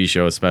a TV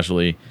show,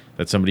 especially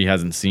that somebody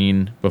hasn't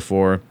seen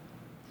before,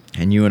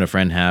 and you and a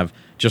friend have,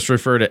 just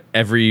refer to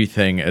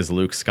everything as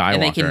Luke Skywalker.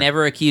 and they can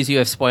never accuse you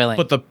of spoiling.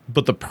 But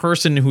the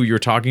person who you're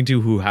talking to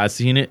who has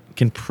seen it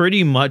can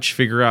pretty much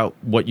figure out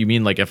what you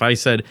mean. Like if I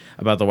said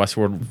about the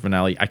Westworld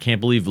finale, I can't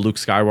believe Luke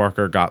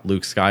Skywalker got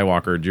Luke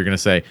Skywalker, you're gonna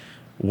say,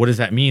 what does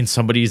that mean?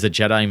 Somebody's a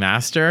Jedi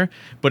Master?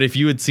 But if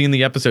you had seen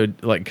the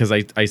episode, like, because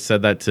I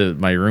said that to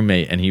my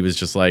roommate and he was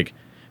just like,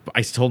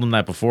 I told him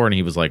that before and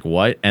he was like,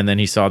 what? And then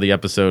he saw the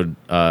episode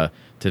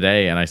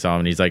today and I saw him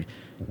and he's like,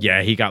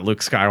 yeah, he got Luke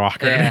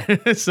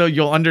Skywalker. Yeah. So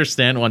you'll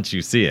understand once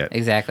you see it.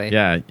 exactly.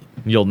 Yeah,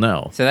 you'll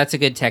know. So that's a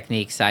good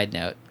technique. Side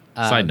note.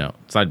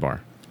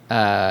 Sidebar.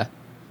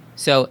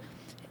 So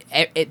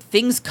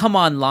things come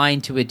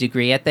online to a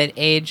degree at that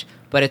age,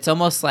 but it's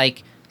almost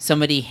like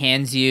somebody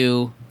hands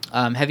you.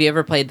 Have you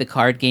ever played the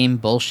card game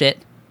Bullshit?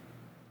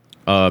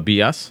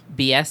 BS?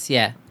 BS,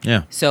 yeah.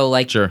 Yeah. So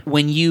like Sure.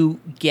 when you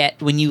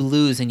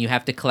lose and you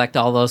have to collect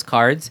all those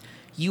cards,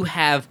 you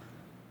have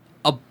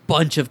a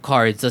bunch of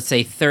cards, let's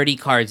say 30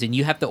 cards, and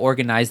you have to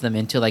organize them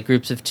into like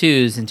groups of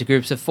 2s, into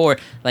groups of 4.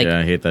 Like Yeah,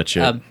 I hate that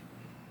shit.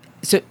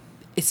 So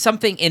it's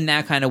something in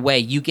that kind of way.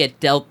 You get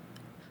dealt.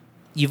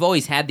 You've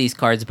always had these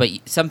cards, but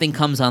something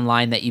comes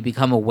online that you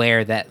become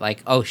aware that,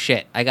 like, oh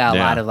shit, I got a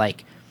Yeah. lot of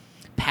like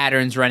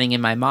patterns running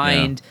in my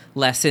mind,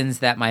 lessons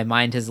that my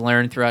mind has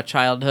learned throughout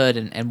childhood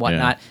and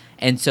whatnot.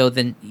 And so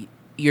then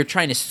you're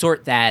trying to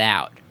sort that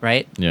out,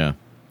 right? Yeah.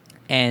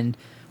 And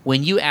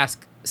when you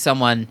ask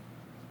someone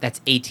that's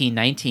 18,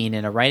 19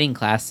 in a writing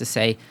class to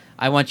say,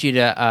 I want you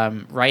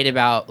to write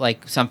about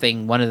like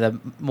something, one of the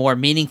more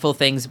meaningful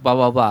things, blah,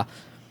 blah, blah.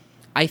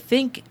 I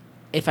think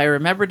if I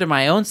remember to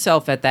my own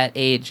self at that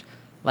age,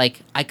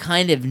 like I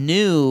kind of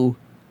knew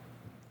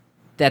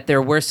that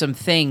there were some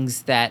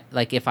things that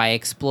like if I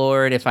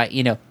explored, if I,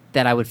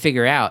 that I would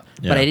figure out,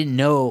 but I didn't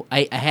know,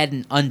 I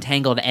hadn't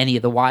untangled any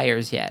of the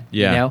wires yet.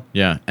 Yeah.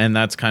 Yeah. And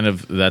that's kind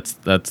of, that's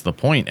the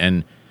point.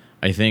 And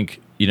I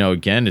think,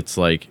 again, it's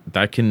like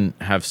that can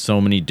have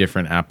so many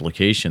different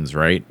applications,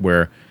 right?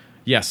 Where,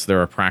 yes,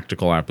 there are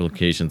practical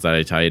applications that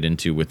I tie it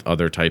into with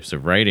other types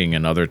of writing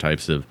and other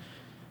types of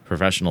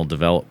professional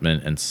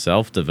development and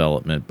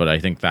self-development. But I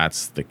think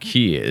that's the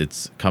key.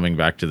 It's coming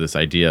back to this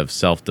idea of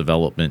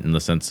self-development in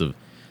the sense of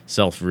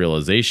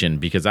self-realization,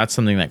 because that's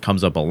something that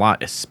comes up a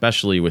lot,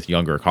 especially with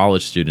younger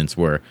college students,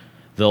 where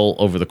they'll,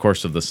 over the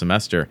course of the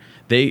semester,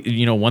 they,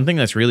 one thing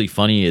that's really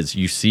funny is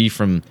you see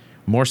from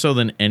more so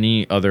than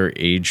any other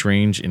age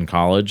range in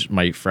college,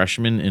 my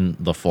freshmen in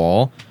the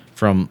fall,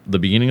 from the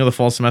beginning of the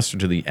fall semester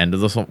to the end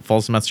of the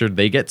fall semester,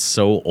 they get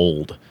so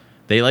old.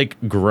 They like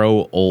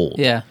grow old.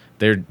 Yeah.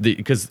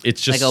 Because it's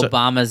just like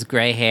Obama's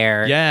gray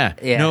hair. Yeah.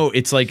 No,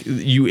 it's like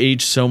you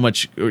age so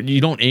much.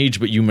 You don't age,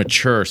 but you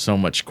mature so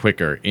much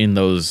quicker in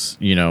those,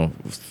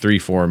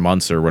 3-4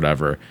 months or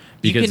whatever.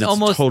 Because it's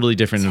a totally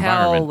different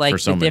environment like for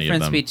so many of them.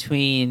 The difference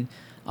between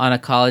on a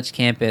college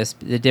campus,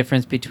 the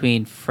difference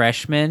between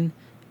freshman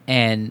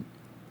and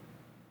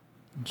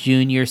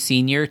junior,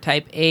 senior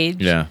type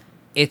age. Yeah.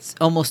 It's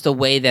almost a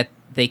way that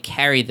they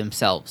carry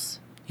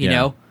themselves. You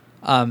know.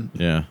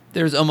 Yeah.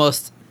 There's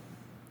almost,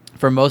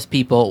 for most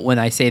people, when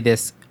I say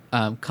this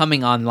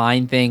coming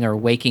online thing or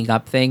waking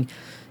up thing,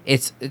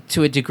 it's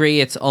to a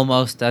degree, it's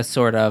almost a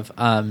sort of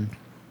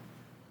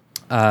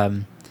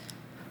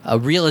a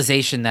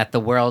realization that the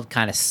world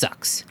kind of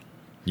sucks.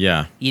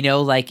 Yeah.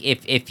 Like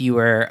if you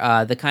were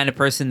the kind of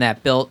person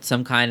that built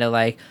some kind of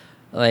like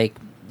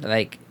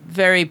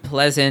very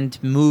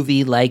pleasant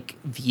movie-like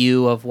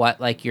view of what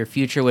like your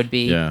future would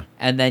be,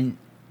 and then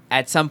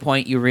at some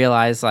point you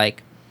realize,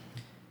 like,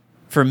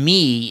 for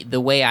me, the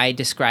way I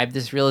described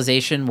this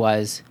realization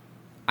was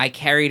I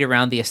carried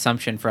around the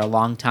assumption for a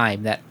long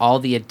time that all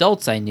the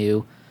adults I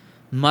knew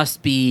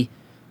must be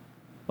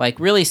like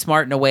really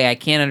smart in a way I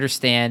can't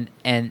understand,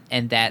 and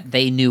that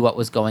they knew what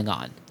was going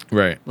on.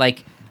 Right.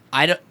 Like,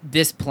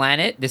 this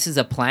is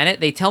a planet.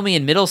 They tell me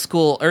in middle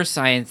school earth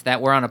science that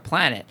we're on a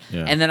planet.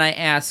 Yeah. And then I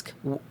ask,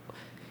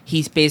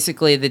 he's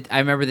basically, I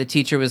remember the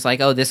teacher was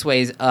like, oh, this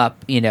way's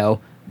up,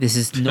 this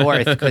is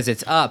north because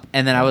it's up.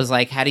 And then I was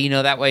like, how do you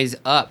know that way's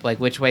up? Like,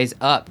 which way's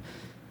up?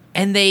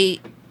 And they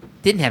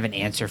didn't have an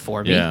answer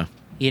for me.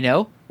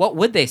 Yeah. What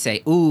would they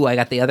say? Ooh, I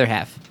got the other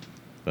half.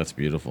 That's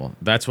beautiful.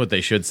 That's what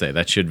they should say.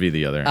 That should be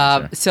the other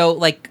answer. So,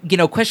 like,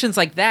 questions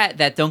like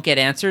that don't get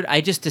answered.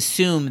 I just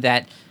assume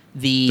that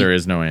there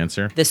is no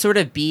answer. The sort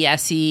of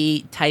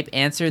BS-y type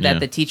answer that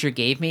the teacher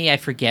gave me, I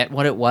forget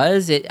what it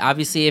was. It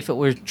obviously, if it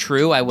were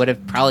true, I would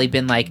have probably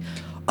been like,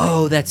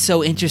 "Oh, that's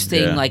so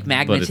interesting," like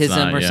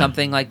magnetism or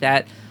something like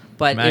that.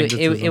 But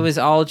it was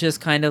all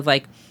just kind of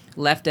like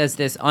left as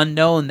this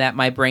unknown that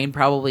my brain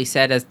probably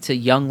said as to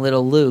young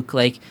little Luke,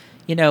 like,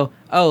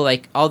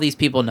 like all these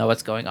people know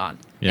what's going on.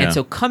 Yeah. And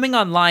so coming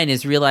online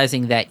is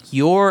realizing that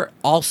you're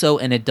also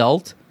an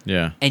adult.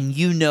 Yeah. And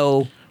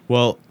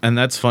Well, and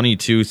that's funny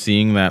too,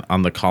 seeing that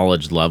on the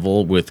college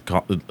level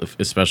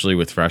especially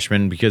with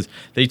freshmen, because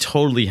they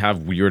totally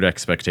have weird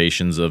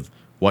expectations of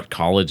what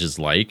college is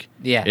like.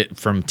 Yeah.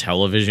 From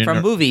television.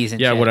 From movies and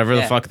shit. Whatever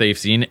the fuck they've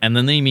seen. And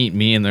then they meet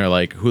me and they're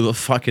like, who the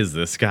fuck is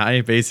this guy,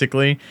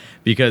 basically?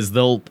 Because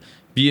they'll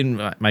be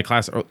in my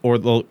class or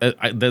they'll,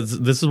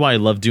 this is why I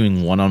love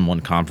doing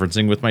one-on-one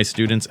conferencing with my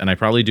students, and I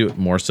probably do it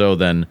more so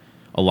than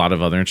a lot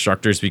of other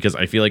instructors, because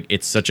I feel like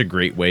it's such a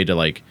great way to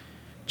like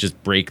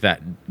just break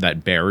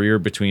that barrier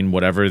between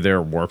whatever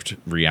their warped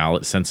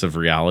sense of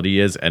reality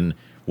is and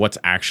what's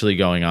actually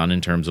going on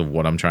in terms of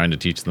what I'm trying to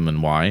teach them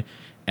and why.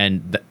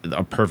 And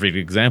a perfect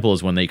example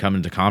is when they come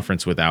into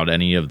conference without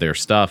any of their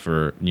stuff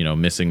or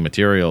missing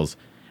materials,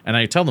 and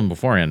I tell them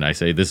beforehand, I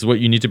say, this is what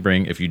you need to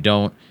bring. If you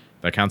don't,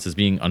 that counts as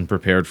being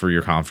unprepared for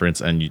your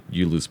conference and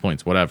you lose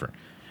points, whatever.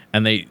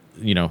 And they,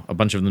 a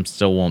bunch of them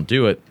still won't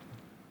do it.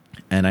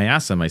 And I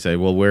ask them, I say,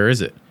 well, where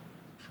is it?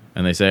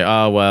 And they say,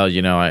 oh, well,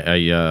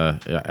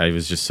 I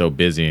was just so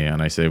busy. And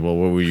I say, well,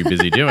 what were you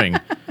busy doing?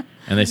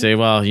 And they say,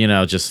 well,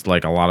 just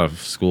like a lot of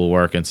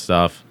schoolwork and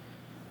stuff.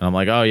 And I'm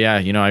like, oh, yeah,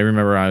 I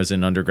remember I was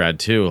in undergrad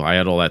too. I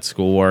had all that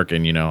schoolwork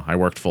and, I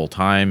worked full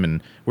time.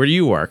 And where do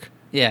you work?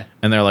 Yeah.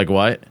 And they're like,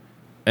 what?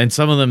 And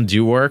some of them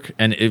do work,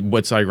 and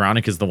what's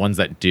ironic is the ones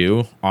that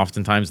do,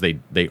 oftentimes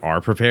they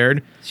are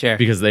prepared. Sure.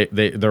 Because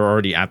they're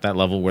already at that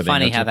level where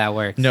Funny they know how that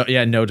works. know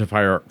to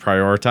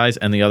prioritize,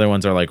 and the other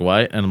ones are like,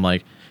 what? And I'm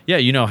like, yeah,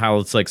 you know how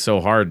it's like so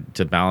hard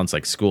to balance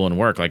like school and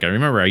work. Like I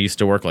remember I used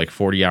to work like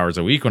 40 hours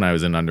a week when I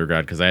was in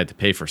undergrad because I had to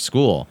pay for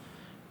school,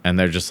 and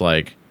they're just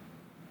like,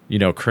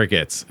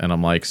 crickets. And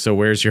I'm like, so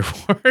where's your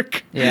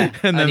work? Yeah.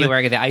 And then you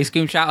work at the ice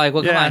cream shop? Like,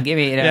 well, come on, give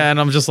me. Yeah, and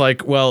I'm just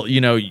like, well,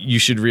 you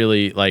should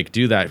really like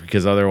do that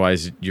because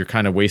otherwise you're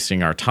kind of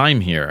wasting our time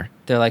here.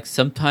 They're like,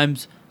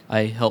 sometimes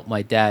I help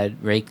my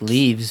dad rake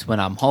leaves when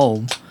I'm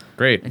home.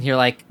 Great. And you're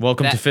like,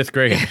 welcome to 5th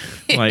grade.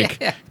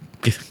 Like,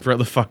 grow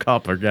the fuck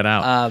up or get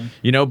out.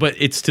 But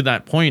it's to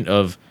that point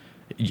of,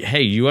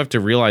 hey, you have to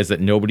realize that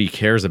nobody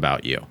cares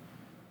about you.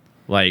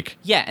 Like,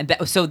 yeah, and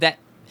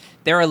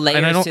there are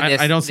layers to this.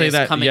 I don't say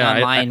that. Coming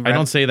online. I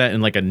don't say that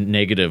in like a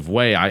negative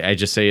way. I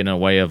just say in a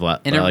way of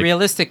in a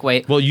realistic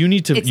way. Well, you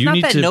need to. It's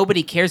not that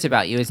nobody cares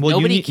about you. It's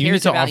nobody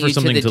cares about you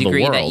to the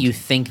degree that you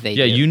think they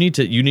do. Yeah, you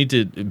need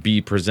to be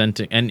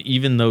presenting, and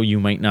even though you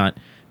might not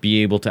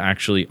be able to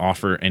actually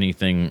offer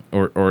anything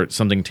or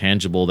something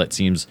tangible that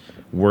seems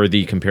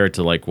worthy compared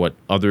to like what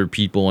other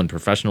people and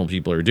professional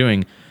people are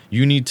doing,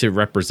 you need to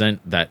represent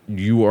that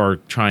you are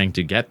trying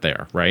to get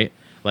there, right?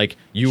 Like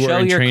you are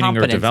in training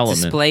or development.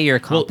 Display your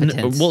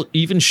competence. Well,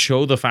 even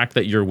show the fact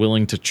that you're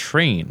willing to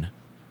train,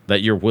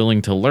 that you're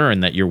willing to learn,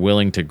 that you're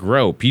willing to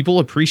grow. People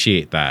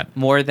appreciate that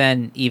more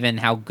than even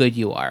how good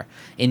you are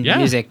in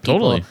music.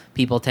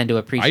 People tend to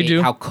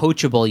appreciate how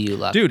coachable you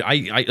look. Dude,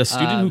 a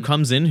student who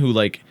comes in who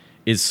like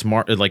is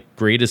smart, like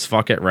great as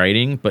fuck at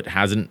writing, but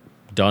hasn't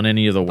done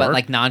any of the work, but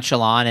like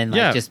nonchalant and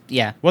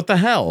like what the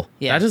hell?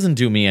 That doesn't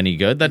do me any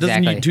good. That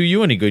doesn't do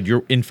you any good.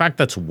 In fact,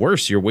 that's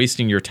worse. You're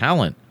wasting your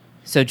talent.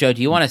 So, Joe,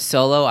 do you want a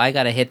solo? I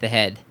got to hit the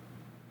head.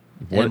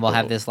 And we'll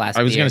have this last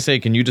I was going to say,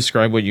 can you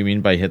describe what you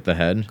mean by hit the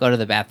head? Go to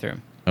the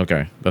bathroom.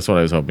 Okay. That's what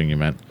I was hoping you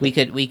meant. We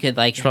could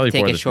like take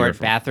a short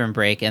bathroom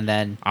break and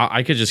then...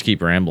 I could just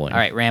keep rambling. All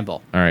right,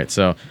 ramble. All right,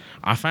 so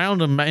I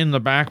found him in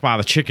the back by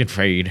the chicken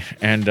feed.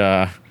 And,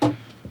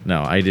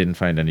 no, I didn't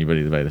find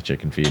anybody by the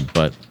chicken feed.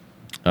 But,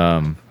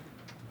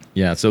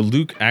 yeah, so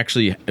Luke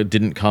actually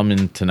didn't come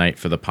in tonight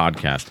for the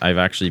podcast. I've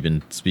actually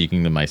been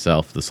speaking to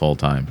myself this whole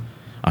time.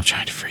 I'm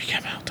trying to freak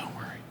him out. Don't worry.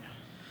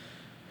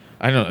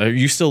 I don't know. Are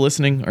you still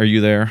listening? Are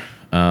you there?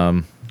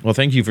 Well,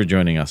 thank you for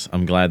joining us.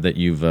 I'm glad that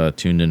you've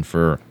tuned in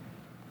for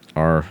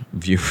our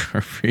viewer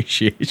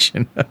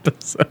appreciation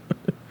episode.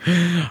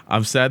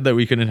 I'm sad that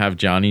we couldn't have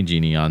Johnny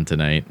Genie on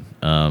tonight.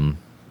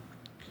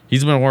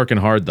 He's been working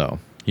hard, though.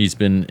 He's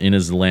been in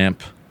his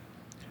lamp.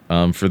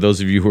 For those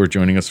of you who are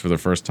joining us for the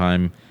first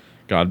time,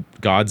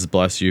 God's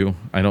bless you.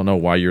 I don't know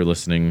why you're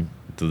listening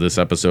to this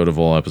episode of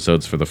all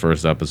episodes for the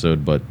first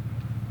episode, but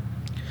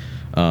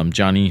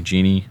Johnny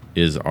Genie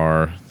is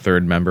our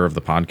third member of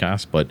the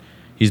podcast, but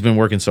he's been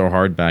working so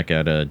hard back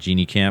at a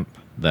Genie Camp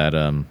that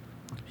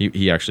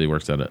he actually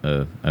works at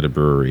a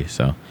brewery.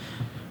 So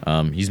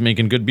he's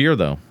making good beer,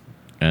 though.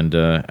 And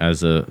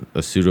as a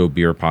pseudo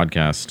beer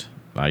podcast,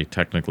 I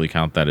technically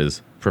count that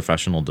as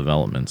professional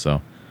development.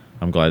 So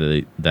I'm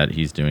glad that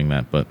he's doing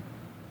that. But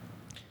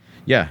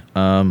yeah,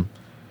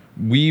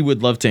 we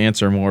would love to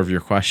answer more of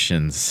your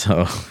questions.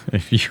 So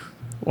if you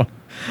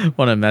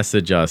want to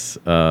message us,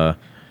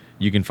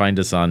 you can find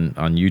us on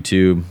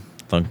YouTube,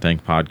 Thunk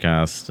Tank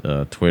Podcast,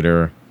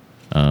 Twitter,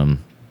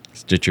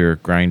 Stitcher,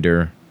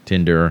 Grindr,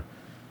 Tinder,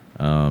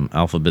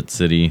 Alphabet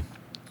City,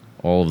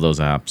 all of those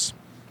apps.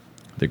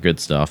 They're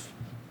good stuff.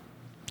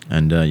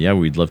 And yeah,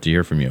 we'd love to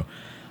hear from you.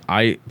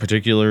 I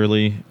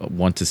particularly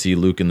want to see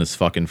Luke in this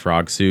fucking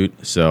frog suit.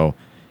 So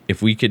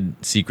if we could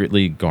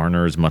secretly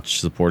garner as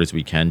much support as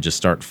we can, just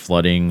start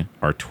flooding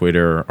our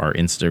Twitter, our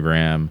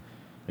Instagram.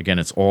 Again,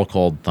 it's all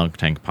called Thunk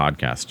Tank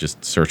Podcast.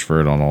 Just search for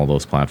it on all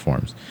those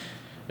platforms.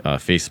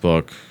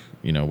 Facebook,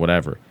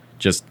 whatever.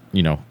 Just,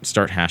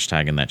 start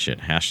hashtagging that shit.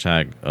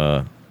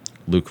 Hashtag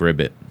Luke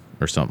Ribbit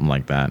or something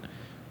like that.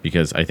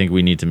 Because I think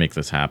we need to make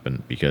this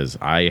happen. Because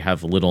I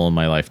have little in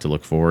my life to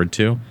look forward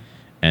to.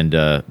 And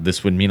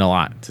this would mean a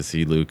lot to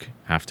see Luke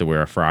have to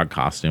wear a frog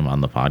costume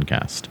on the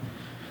podcast.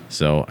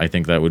 So I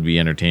think that would be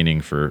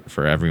entertaining for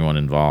everyone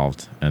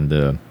involved.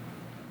 And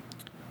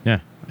yeah,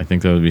 I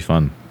think that would be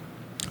fun.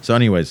 So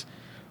anyways,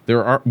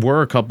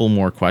 were a couple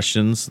more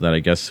questions that I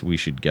guess we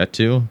should get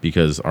to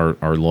because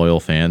our loyal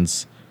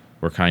fans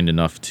were kind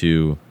enough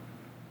to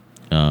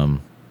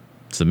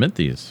submit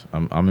these.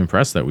 I'm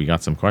impressed that we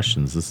got some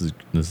questions. This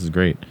is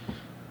great.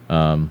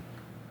 The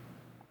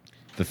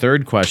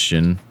third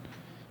question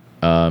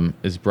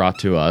is brought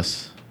to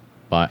us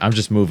by... I'm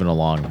just moving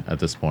along at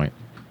this point.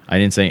 I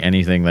didn't say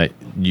anything that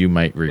you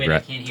might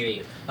regret. Wait, I can't hear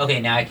you.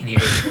 Okay, now I can hear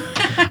you.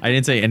 I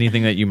didn't say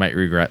anything that you might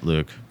regret,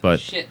 Luke, but...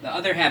 Shit, the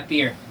other half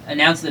beer.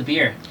 Announce the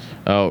beer.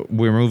 Oh,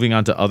 we're moving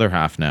on to Other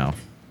Half now.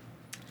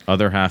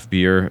 Other Half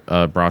beer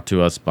brought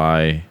to us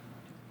by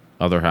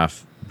Other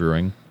Half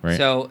Brewing, right?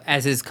 So,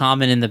 as is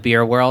common in the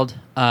beer world,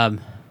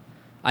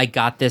 I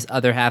got this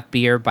Other Half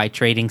beer by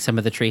trading some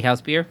of the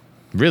Treehouse beer.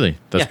 Really?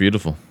 That's Yeah.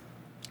 beautiful.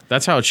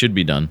 That's how it should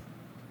be done.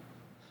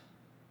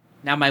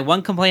 Now, my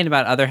one complaint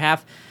about Other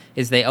Half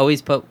is they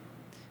always put,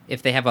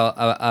 if they have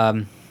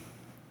a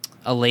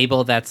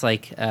label that's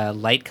like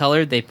light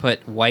colored, they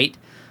put white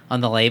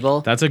on the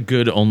label. That's a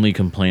good only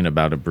complaint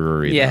about a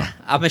brewery. Yeah, though.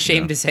 I'm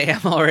ashamed to say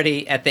I'm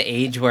already at the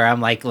age where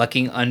I'm like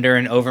looking under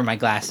and over my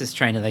glasses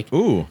trying to like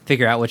Ooh,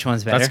 figure out which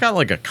one's better. that's got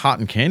like a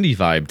cotton candy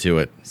vibe to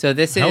it. So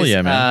this Hell is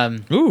yeah,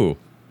 man. Ooh,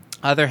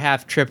 Other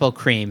Half Triple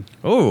Cream.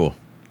 ooh.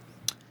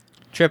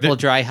 Triple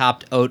dry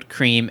hopped oat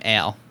cream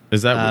ale.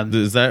 Is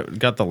that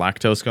got the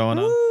lactose going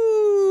on?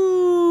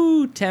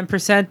 Ooh,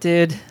 10%,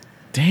 dude.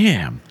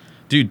 Damn,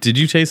 dude, did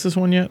you taste this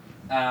one yet?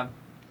 Um,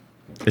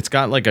 It's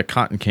got like a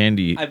cotton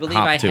candy. I believe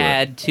hop I to it.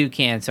 had 2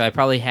 cans, so I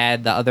probably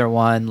had the other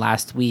one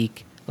last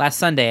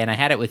Sunday, and I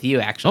had it with you,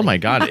 actually. Oh my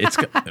god, it's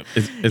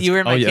You were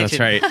in my yeah, kitchen. that's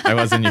right. I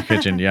was in your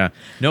kitchen. Yeah,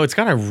 no, it's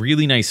got a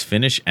really nice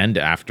finish and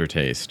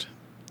aftertaste.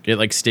 It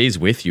like stays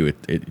with you.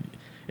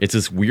 It's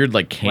this weird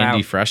like candy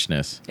Wow.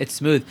 freshness. It's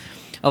smooth.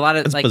 A lot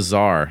of It's like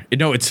bizarre.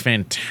 No, it's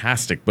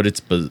fantastic, but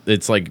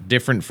it's like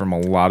different from a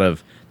lot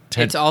of.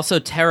 it's also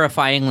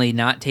terrifyingly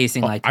not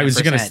tasting like 10%. I was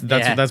gonna.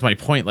 Yeah. That's my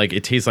point. Like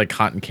it tastes like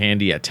cotton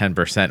candy at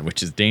 10%,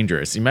 which is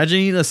dangerous. Imagine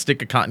eating a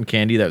stick of cotton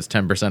candy that was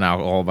 10%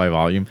 alcohol by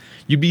volume.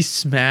 You'd be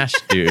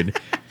smashed, dude.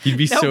 You'd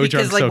be No, so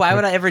because drunk. like, so why quick.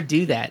 would I ever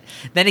do that?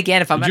 Then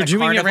again, if I'm You're at a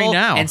doing it right carnival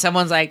now. and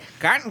someone's like,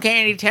 cotton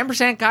candy,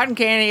 10% cotton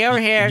candy over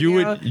here, You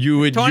would $20. You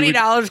would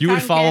cotton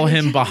follow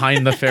candy. him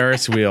behind the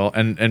Ferris wheel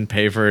and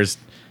pay for his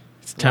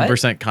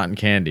 10% cotton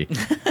candy.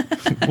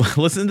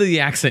 Listen to the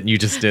accent you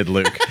just did,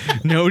 Luke.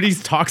 Nobody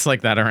talks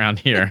like that around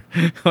here.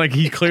 Like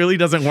he clearly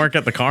doesn't work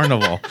at the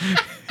carnival.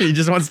 He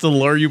just wants to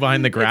lure you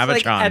behind the It's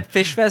like Gravitron. at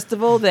Fish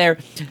Festival, there.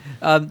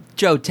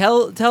 Joe,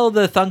 tell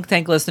the Thunk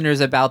Tank listeners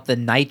about the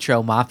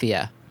Nitro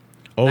Mafia.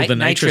 The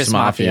Nitrous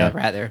Mafia.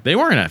 rather. They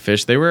weren't at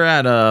Fish. They were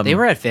at. They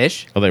were at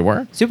Fish Oh, they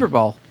were. Super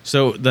Bowl.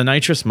 So the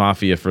Nitrous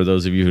Mafia, for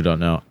those of you who don't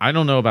know, I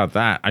don't know about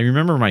that. I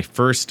remember my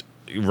first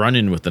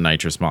run-in with the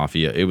Nitrous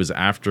Mafia. It was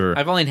after.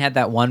 I've only had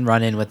that one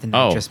run-in with the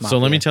Nitrous Mafia. So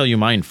let me tell you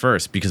mine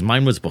first, because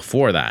mine was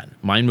before that.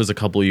 Mine was a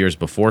couple years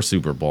before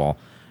Super Bowl,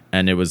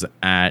 and it was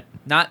at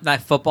Not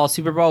that football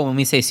Super Bowl. When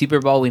we say Super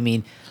Bowl, we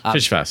mean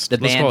Fish Fest. The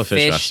Let's band call it Fish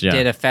Fish Fest, yeah.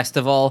 did a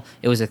festival.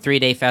 It was a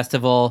 3-day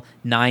festival,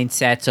 9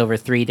 sets over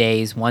 3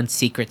 days, 1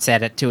 secret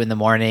set at 2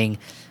 a.m.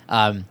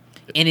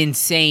 An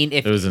insane.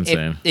 It was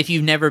insane. If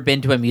you've never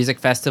been to a music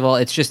festival,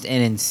 it's just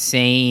an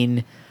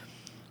insane.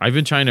 I've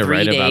been trying to 3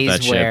 write about days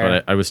that shit, where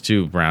but I was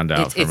too browned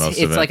out for most of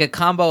it. It's like a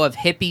combo of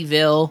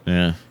Hippieville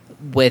yeah.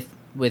 with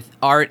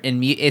art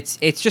and it's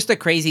just a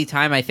crazy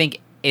time. I think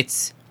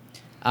it's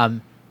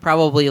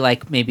probably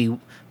like maybe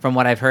from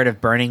what I've heard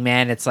of Burning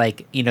Man, it's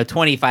like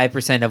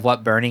 25% of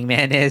what Burning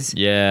Man is.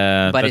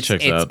 Yeah, but that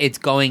checks out. it's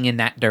going in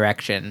that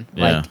direction.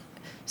 Yeah. Like,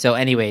 so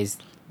anyways,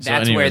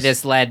 that's where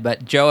this led.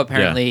 But Joe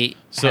apparently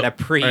had a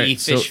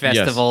pre-Fish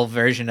Festival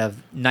version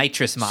of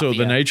Nitrous Mafia. So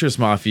the Nitrous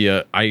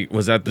Mafia, I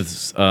was at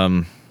this.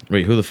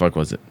 Wait, who the fuck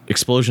was it?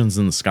 Explosions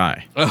in the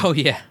Sky. Oh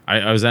yeah,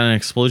 I was at an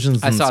Explosions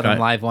in I the Sky. saw them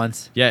live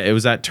once. Yeah, it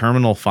was at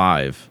Terminal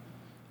 5.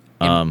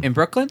 In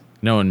Brooklyn.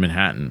 No, in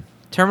Manhattan.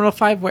 Terminal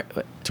 5. Where?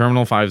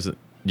 Terminal 5's.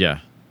 Yeah.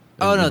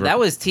 Oh no, In that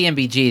was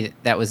TMBG.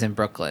 That was in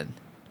Brooklyn.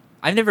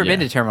 I've never been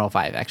Yeah. to Terminal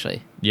 5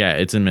 actually. Yeah,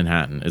 it's in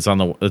Manhattan. It's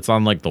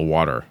on like the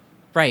water,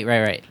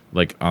 Right.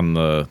 like on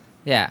the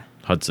Yeah.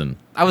 Hudson.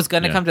 I was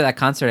gonna Yeah. come to that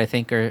concert, I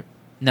think, or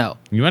No.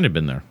 You might have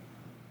been there.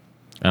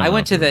 I don't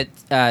went know. to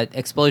the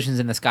Explosions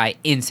in the Sky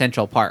in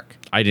Central Park.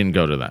 I didn't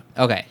go to that.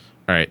 Okay.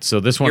 All right, so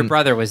this one... Your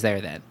brother was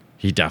there then.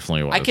 He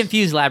definitely was. I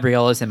confuse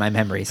Labriolas in my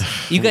memories.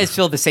 You guys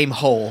fill the same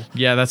hole.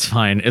 Yeah, that's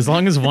fine. As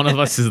long as one of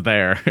us is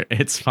there,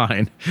 it's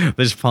fine.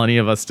 There's plenty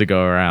of us to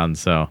go around.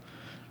 So,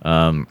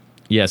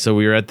 yeah, so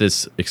we were at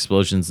this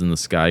Explosions in the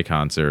Sky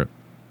concert,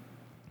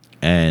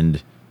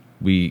 and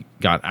we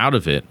got out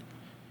of it,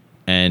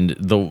 and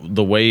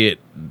the way it,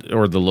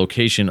 or the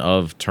location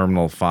of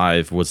Terminal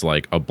 5 was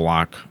like a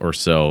block or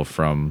so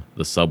from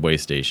the subway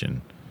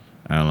station.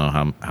 I don't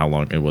know how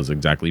long it was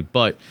exactly,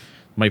 but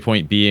my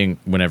point being,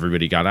 when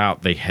everybody got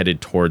out, they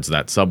headed towards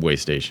that subway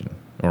station,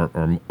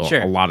 or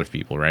Sure. a lot of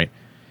people, right?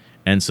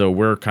 And so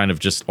we're kind of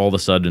just all of a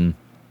sudden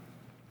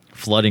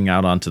flooding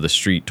out onto the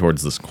street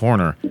towards this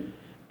corner.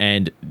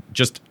 And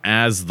just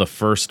as the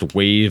first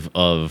wave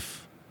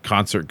of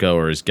concert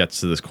goers gets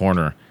to this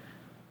corner,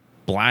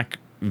 black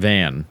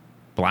van,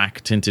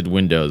 black tinted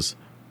windows,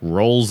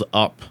 rolls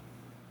up,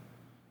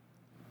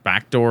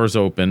 back doors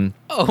open.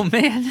 Oh,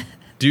 man.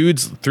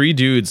 Three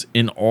dudes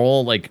in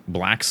all like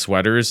black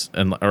sweaters,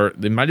 or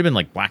it might have been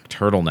like black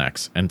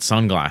turtlenecks and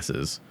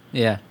sunglasses,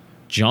 Yeah.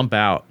 jump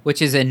out.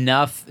 Which is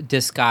enough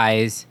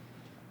disguise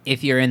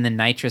if you're in the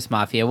Nitrous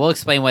Mafia. We'll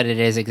explain what it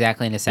is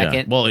exactly in a Yeah.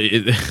 second. Well,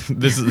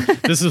 this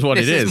is what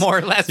This it is is. more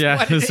or less Yeah,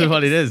 what this it is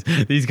what it is.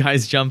 These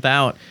guys jump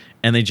out,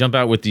 and they jump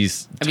out with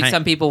these. I mean,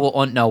 some people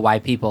won't know why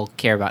people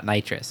care about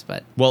nitrous,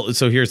 but Well,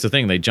 so here's the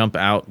thing: they jump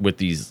out with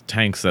these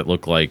tanks that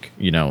look like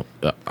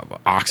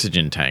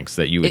oxygen tanks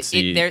that you would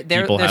see. they're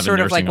people have in sort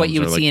of like nursing what homes,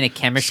 you or would see in a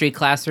chemistry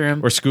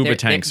classroom, or scuba They're-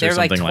 tanks or they're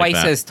something like like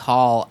twice that. as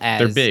tall as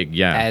They're big,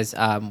 yeah. as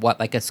what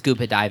like a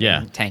scuba diving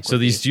Yeah. tank. So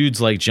would these be. dudes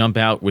like jump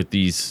out with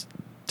these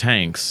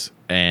tanks,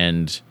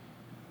 and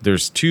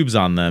there's tubes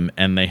on them,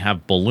 and they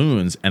have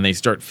balloons, and they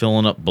start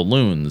filling up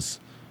balloons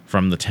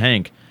from the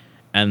tank,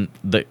 and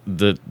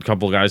the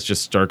couple guys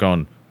just start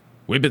going,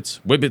 whippets,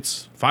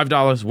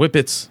 $5,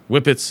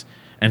 whippets,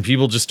 and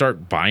people just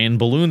start buying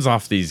balloons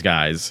off these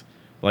guys.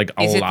 Like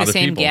Is a it lot the of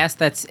same people. gas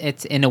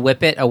it's in a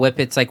whippet? A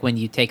whippet's like when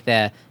you take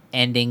the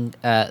ending,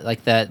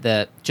 like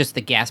the just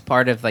the gas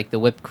part of like the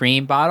whipped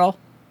cream bottle.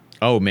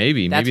 Oh,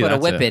 maybe That's maybe what a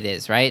that's whippet it.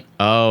 is, right?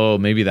 Oh,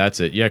 maybe that's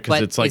it. Yeah, because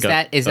But it's like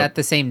is that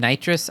the same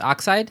nitrous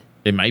oxide?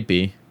 it might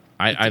be.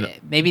 I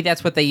Maybe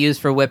that's what they use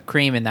for whipped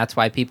cream, and that's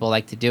why people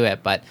like to do it.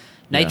 But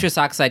nitrous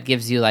oxide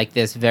gives you like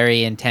this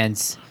very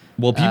intense.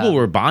 well, people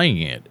were buying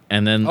it,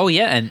 and then Oh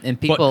yeah, and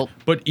people.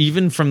 But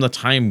even from the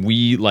time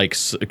we like,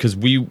 because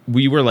we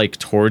were like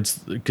towards,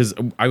 because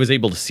I was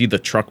able to see the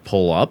truck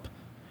pull up,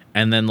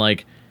 and then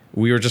like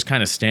we were just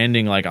kind of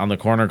standing like on the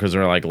corner because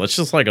we are like, let's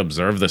just like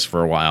observe this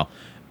for a while.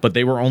 But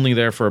they were only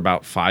there for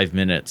about 5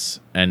 minutes,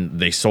 and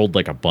they sold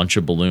like a bunch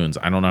of balloons.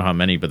 I don't know how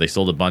many, but they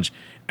sold a bunch,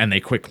 and they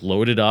quick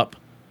loaded up,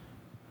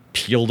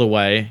 peeled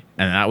away,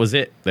 and that was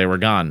it. They were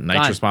gone.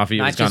 Nitrous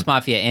Mafia was Nitrous gone.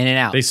 Mafia in and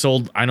out. They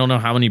sold, I don't know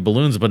how many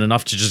balloons, but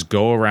enough to just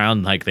go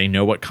around, like they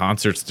know what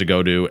concerts to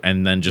go to,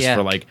 and then just Yeah.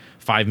 for like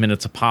 5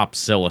 minutes a pop,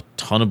 sell a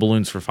ton of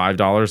balloons for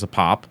 $5 a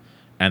pop,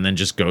 and then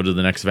just go to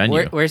the next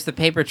venue. Where's the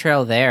paper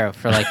trail there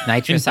for like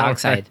nitrous know, right?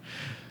 oxide?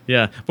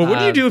 Yeah, but what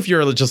do you do if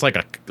you're just like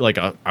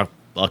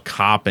a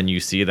cop and you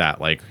see that?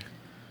 Like,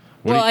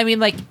 what Well, do you- I mean,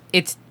 like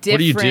it's What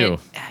do you different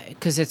do?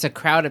 because it's a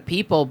crowd of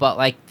people. But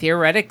like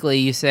theoretically,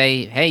 you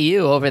say, "Hey,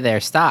 you over there,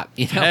 stop!"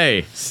 You know.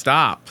 hey,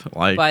 stop!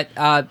 Like,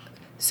 But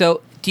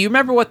so do you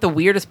remember what the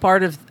weirdest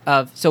part of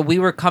so we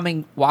were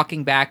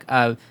walking back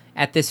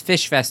at this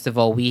fish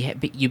festival?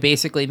 You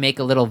basically make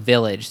a little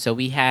village. So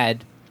we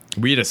had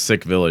we had a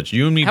sick village.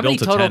 You and me how many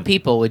built a total tent.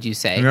 people would you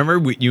say?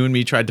 Remember, you and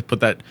me tried to put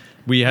that.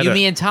 We had You,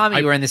 me, and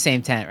Tommy were in the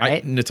same tent,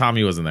 right? No,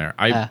 Tommy wasn't there.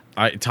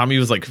 Tommy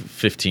was like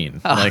 15.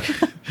 Oh. Like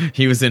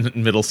he was in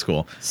middle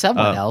school.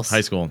 Someone else.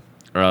 High school.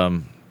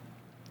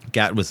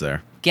 Gat was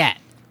there. Gat.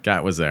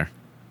 Gat was there.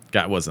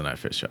 Gat wasn't at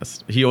Fish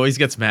Fest. He always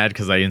gets mad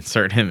because I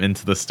insert him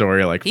into the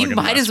story. Like He fucking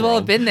might as well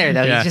have Westworld. been there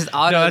though. Yeah. He's just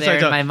auto that's there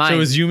what in I my thought. mind. So it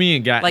was you, me,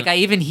 and Gat. Like I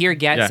even hear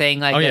Gat Yeah.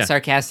 saying like Oh, a yeah.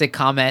 sarcastic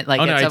comment. Like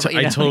Oh no! at some,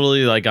 I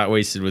totally like got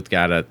wasted with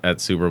Gat at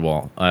Super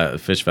Bowl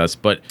Fish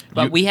Fest, but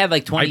we had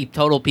like 20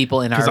 total people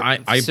in our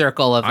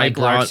circle of like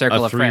large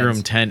circle a of 3-room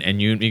friends. tent,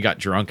 and you and me got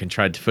drunk and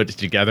tried to put it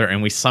together,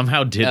 and we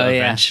somehow did Oh, yeah.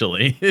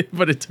 eventually,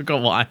 but it took a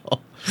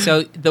while.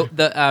 So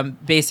the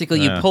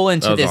basically you Yeah, pull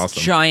into that was this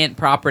awesome. giant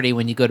property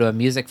when you go to a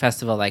music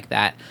festival like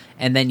that,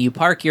 and then you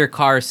park your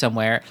car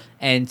somewhere.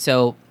 And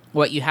so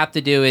what you have to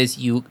do is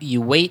you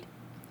wait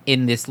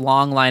in this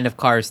long line of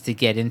cars to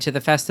get into the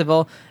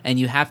festival, and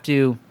you have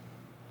to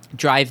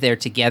drive there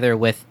together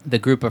with the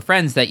group of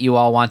friends that you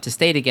all want to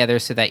stay together,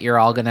 so that you're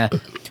all gonna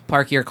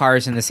park your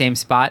cars in the same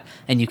spot,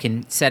 and you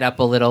can set up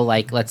a little,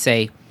 like, let's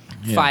say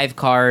 5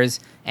 cars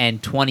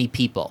and 20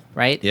 people,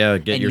 right? Yeah,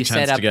 get and your you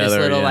tents set up together, this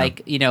little yeah.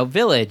 like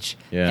village,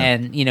 Yeah.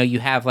 and you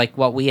have like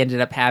what we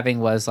ended up having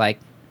was like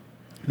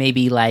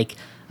maybe like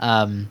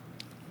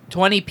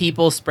 20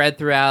 people spread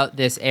throughout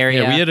this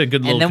area. Yeah, we had a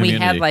good little and then we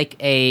had community.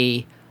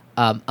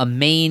 like a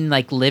main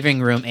like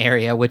living room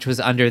area, which was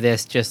under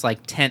this just like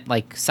tent,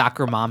 like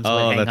soccer moms Oh,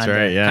 would hang that's under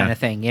right, yeah. kind of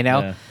thing, you know.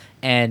 Yeah.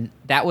 And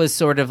that was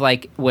sort of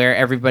like where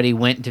everybody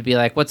went to be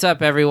like, what's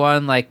up,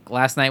 everyone? Like,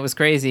 last night was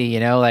crazy,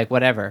 like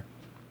whatever.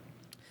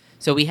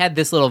 So we had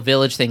this little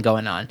village thing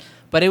going on.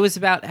 But it was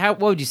about, what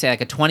would you say,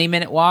 like a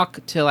 20-minute walk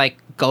to like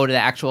go to the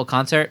actual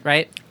concert,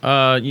 right?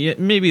 Yeah,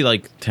 maybe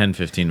like 10,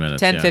 15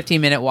 minutes.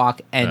 15-minute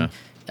walk. And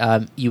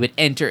you would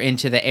enter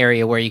into the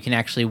area where you can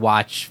actually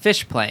watch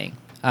Phish playing.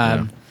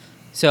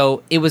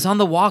 So it was on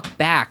the walk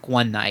back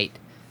one night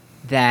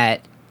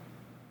that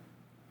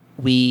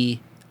we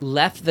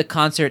left the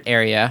concert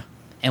area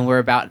and we're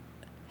about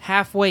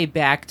halfway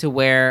back to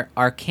where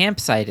our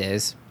campsite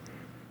is.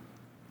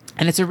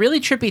 And it's a really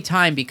trippy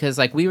time because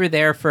like we were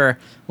there for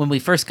when we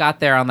first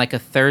got there on like a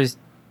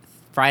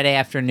Friday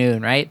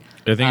afternoon, right?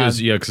 I think it was,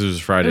 because it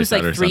was Friday, it was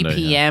Saturday, like 3 Sunday,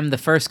 p.m. The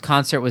first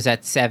concert was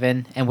at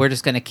 7 and we're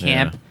just going to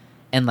camp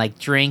and like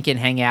drink and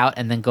hang out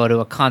and then go to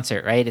a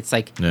concert, right? It's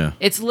like,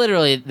 it's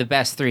literally the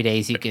best 3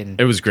 days you can.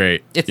 It was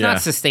great. It's not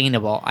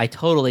sustainable. I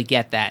totally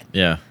get that.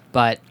 Yeah.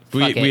 But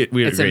we had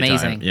it's a great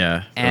amazing. Time.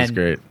 Yeah, it was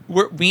great.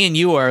 Me and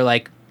you are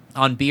like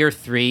on beer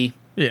 3,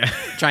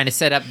 trying to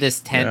set up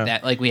this tent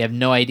that like we have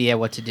no idea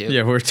what to do.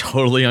 Yeah, we're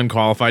totally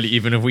unqualified,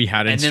 even if we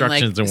had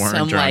instructions and weren't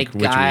some drunk.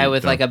 Some like guy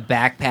with like a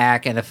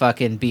backpack and a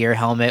fucking beer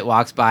helmet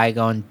walks by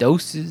going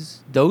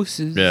doses.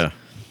 Yeah.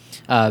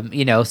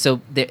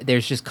 So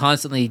there's just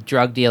constantly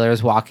drug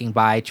dealers walking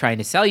by trying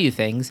to sell you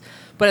things.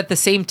 But at the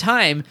same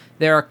time,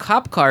 there are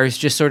cop cars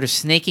just sort of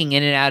snaking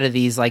in and out of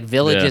these like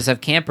villages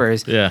of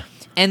campers. Yeah.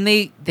 And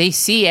they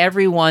see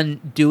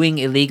everyone doing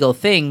illegal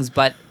things,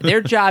 but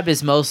their job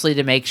is mostly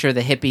to make sure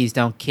the hippies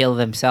don't kill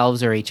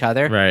themselves or each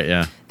other. Right,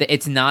 yeah.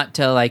 It's not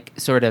to like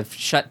sort of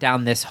shut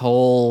down this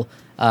whole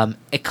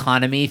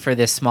economy for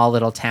this small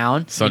little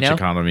town. Such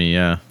economy,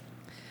 yeah.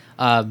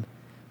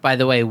 By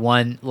the way,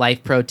 one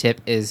life pro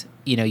tip is,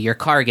 your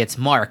car gets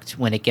marked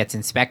when it gets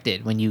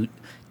inspected. When you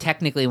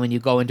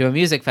go into a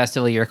music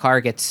festival, your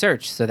car gets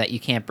searched so that you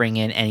can't bring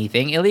in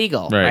anything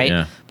illegal, right?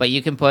 Yeah. But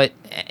you can put,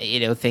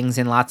 things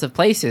in lots of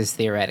places,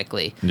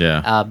 theoretically,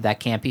 that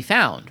can't be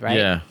found, right?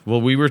 Yeah.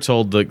 Well, we were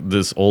told that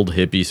this old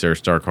hippie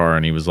searched our car,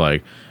 and he was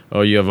like,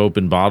 oh, you have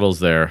open bottles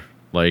there.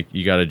 Like,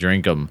 you got to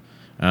drink them.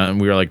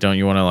 And we were like, don't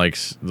you want to, like,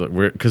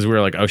 because we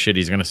were like, oh, shit,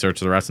 he's going to search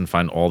the rest and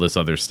find all this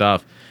other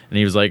stuff. And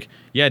he was like,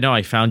 yeah, no,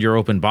 I found your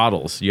open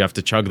bottles. You have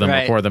to chug them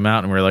or pour them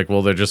out. And we were like,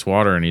 well, they're just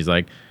water. And he's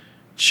like,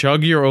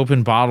 chug your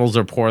open bottles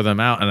or pour them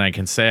out, and I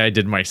can say I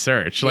did my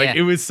search. Like,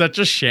 it was such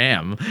a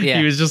sham. Yeah.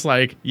 He was just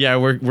like, yeah,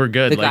 we're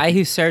good. The guy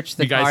who searched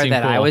the car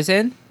that I was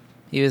in,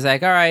 he was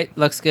like, all right,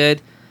 looks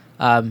good.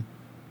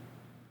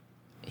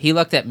 He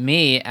looked at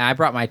me, and I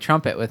brought my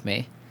trumpet with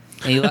me.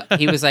 And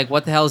he was like,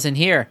 what the hell's in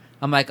here?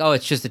 I'm like, oh,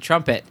 it's just a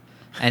trumpet.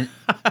 And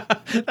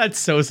that's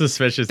so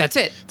suspicious. That's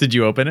it. Did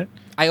you open it?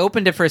 I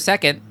opened it for a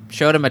second,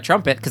 showed him a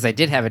trumpet, because I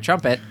did have a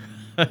trumpet.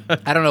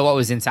 I don't know what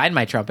was inside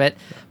my trumpet,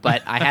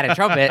 but I had a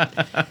trumpet.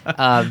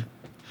 And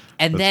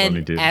that's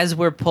then funny, as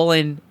we're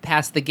pulling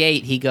past the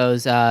gate, he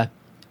goes,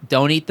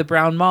 don't eat the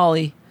brown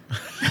Molly.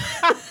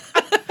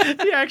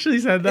 He actually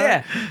said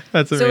that? Yeah.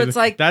 That's amazing. So it's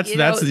like, that's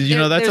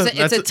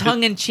it's a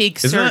tongue-in-cheek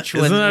search.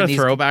 Isn't that a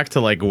throwback to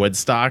like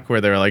Woodstock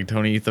where they're like,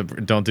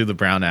 don't do the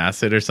brown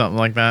acid or something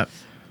like that?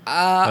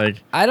 I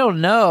don't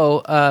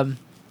know.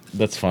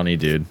 That's funny,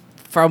 dude.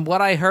 From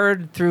what I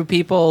heard through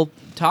people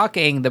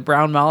talking, the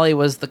brown Molly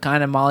was the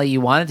kind of Molly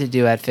you wanted to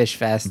do at Phish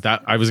Fest.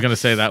 That I was going to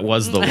say that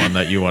was the one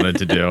that you wanted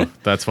to do.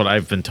 That's what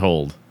I've been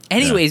told.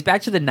 Anyways,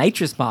 back to the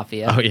Nitrous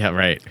Mafia. Oh, yeah,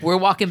 right. We're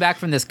walking back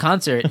from this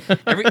concert.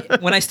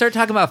 When I start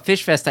talking about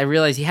Phish Fest, I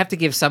realize you have to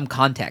give some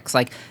context.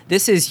 Like,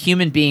 this is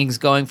human beings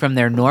going from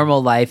their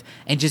normal life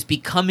and just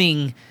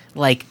becoming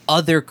like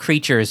other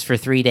creatures for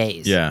 3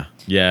 days. Yeah,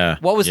 yeah.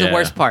 What was the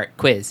worst part?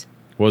 Quiz.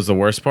 What was the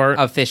worst part?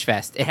 Of Phish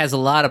Fest. It has a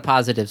lot of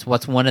positives.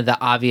 What's one of the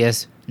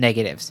obvious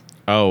negatives?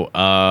 Oh,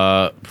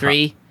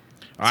 3,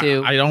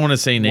 2. I don't want to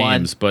say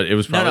names, but it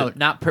was probably... No,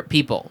 not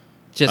people.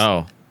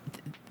 Just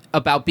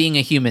about being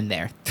a human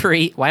there.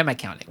 3. Why am I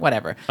counting?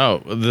 Whatever. Oh,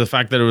 the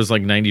fact that it was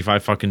like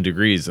 95 fucking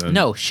degrees. And,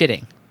 no,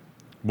 shitting.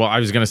 Well,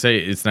 I was going to say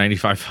it's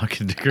 95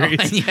 fucking degrees.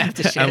 Oh, and you have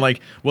to shit. And like,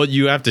 well,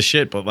 you have to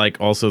shit, but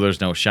like also there's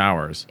no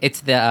showers.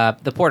 It's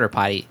the porter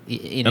potty.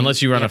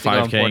 Unless you run a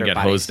 5K and get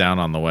hosed down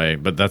on the way,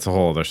 but that's a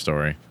whole other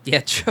story.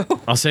 Yeah, Joe.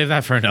 I'll save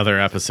that for another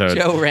episode.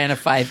 Joe ran a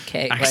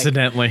 5K.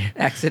 Accidentally.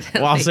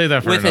 Accidentally. Well, I'll save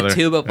that for with another. With a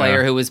tuba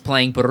player who was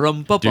playing... Dude,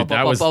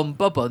 that was...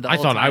 I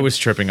thought I was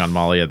tripping on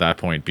Molly at that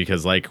point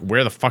because like,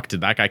 where the fuck did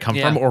that guy come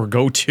from or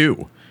go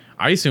to?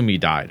 I assume he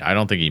died. I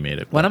don't think he made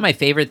it. One of my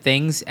favorite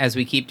things, as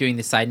we keep doing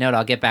the side note,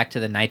 I'll get back to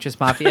the Nitrous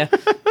Mafia,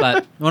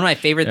 but one of my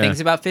favorite things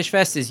about Phish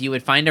Fest is you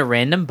would find a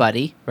random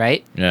buddy,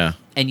 right? Yeah.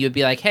 And you'd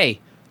be like, hey,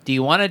 do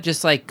you want to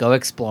just like go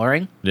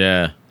exploring?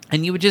 Yeah.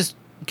 And you would just,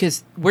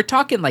 because we're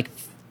talking like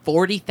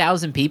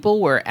 40,000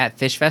 people were at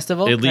Phish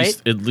Festival, at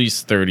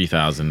least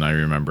 30,000, I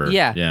remember.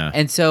 Yeah. Yeah.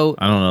 And so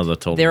I don't know the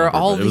total there number, are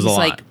all these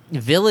like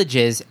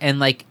villages, and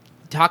like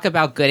talk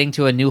about getting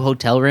to a new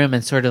hotel room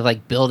and sort of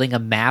like building a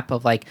map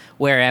of like,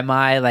 where am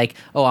I? Like,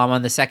 oh, I'm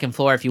on the second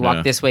floor. If you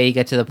walk this way, you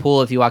get to the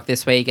pool. If you walk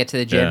this way, you get to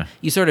the gym. Yeah.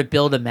 You sort of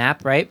build a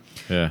map, right?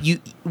 Yeah.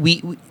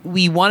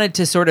 We wanted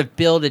to sort of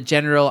build a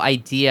general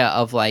idea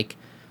of like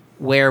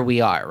where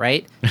we are,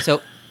 right?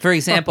 So, for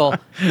example,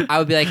 I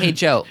would be like, "Hey,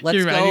 Joe, let's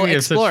You're go reminding me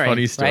of such exploring."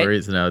 funny right?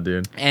 stories now,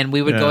 dude. And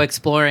we would go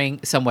exploring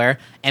somewhere,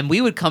 and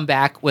we would come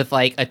back with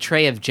like a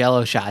tray of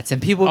Jello shots,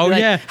 and people would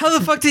be like, "How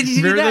the fuck did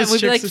you do Remember that?" those And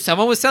we'd be like, chicks-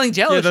 "Someone was selling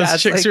Jello Yeah, those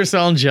shots." chicks Like, are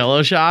selling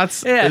Jello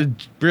shots. Yeah.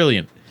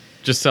 Brilliant.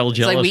 Just sell it's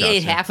Jello like we shots.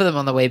 ate half of them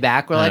on the way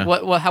back. We're Yeah.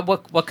 like,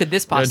 what could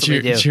this possibly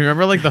do you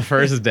remember like the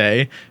first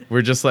day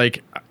we're just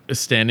like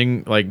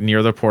standing like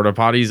near the porta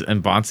potties,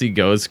 and Bonsi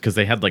goes, because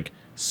they had like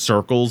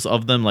circles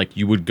of them, like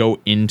you would go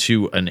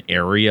into an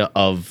area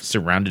of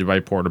surrounded by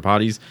porta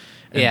potties.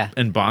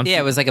 And Bonsi,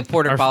 it was like a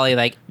porta potty,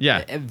 like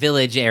Yeah.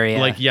 village area.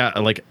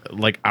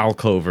 like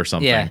alcove or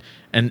something. Yeah.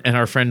 And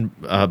our friend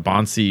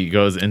Bonsi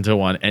goes into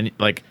one, and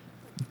like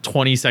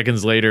 20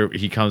 seconds later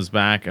he comes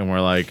back, and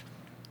we're like,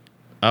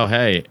 oh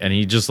hey, and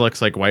he just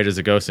looks like white as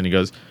a ghost, and he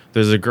goes,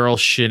 there's a girl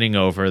shitting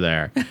over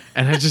there.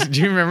 And I just,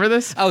 do you remember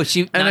this? Oh,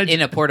 she not in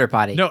a porta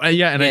potty. No,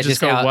 yeah, and I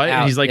just go, out, what?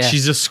 And he's like, yeah.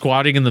 she's just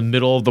squatting in the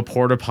middle of the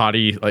porta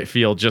potty like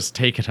field, just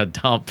taking a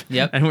dump.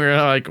 Yep. And we were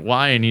like,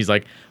 why? And he's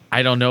like,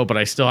 I don't know, but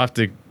I still have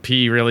to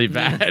pee really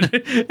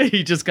bad.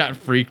 He just got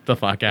freaked the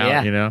fuck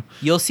out, you know?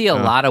 You'll see a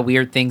lot of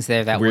weird things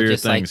there that will Weird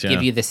just things, like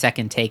give you the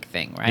second take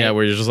thing, right? Yeah,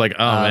 where you're just like,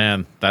 oh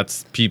man,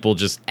 that's people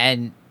just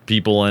and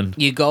people in.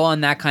 you go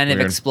on that kind of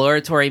Weird.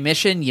 exploratory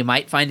mission, you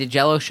might find a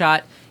Jello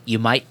shot, you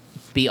might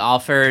be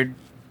offered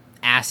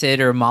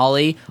acid or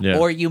Molly,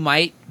 or you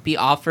might be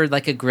offered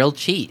like a grilled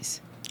cheese.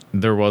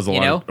 There was a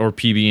lot, or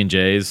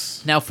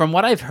PB&Js. Now, from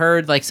what I've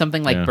heard, like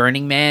something like Yeah.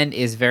 Burning Man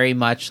is very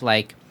much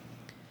like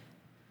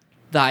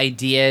the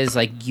idea is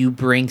like you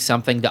bring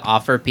something to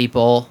offer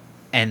people,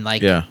 and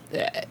like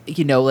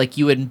you know, like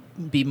you would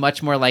be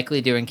much more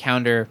likely to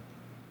encounter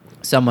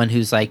someone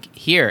who's like,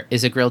 here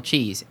is a grilled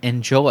cheese,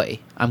 enjoy.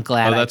 I'm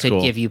glad I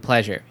could give you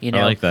pleasure. You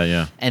know, I like that.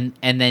 Yeah. And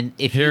then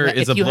if Here you,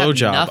 is if a you have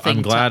blowjob. nothing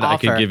I'm glad to I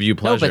could offer- give you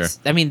pleasure. No,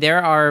 but I mean,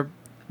 there are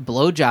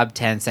blowjob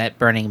tents at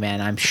Burning Man.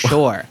 I'm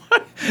sure.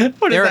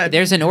 What is that?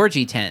 There's an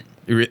orgy tent.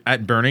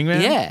 At Burning Man?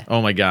 Yeah.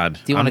 Oh my God.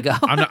 Do you wanna go?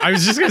 I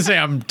was just gonna say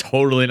I'm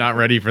totally not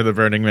ready for the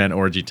Burning Man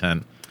orgy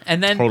tent.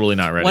 And then Totally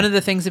not ready. One of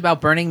the things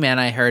about Burning Man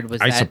I heard was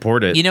I that,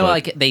 support it, You know,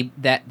 but-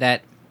 like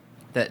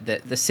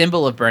the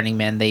symbol of Burning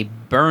Man, they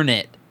burn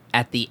it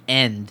at the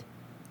end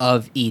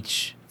of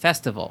each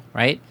festival,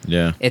 right?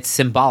 Yeah. It's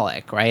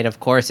symbolic, right?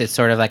 Of course, it's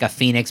sort of like a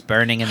phoenix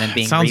burning and then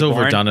being Sounds reborn.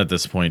 overdone at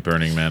this point,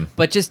 Burning Man.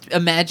 But just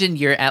imagine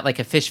you're at like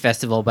a fish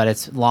festival, but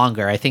it's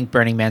longer. I think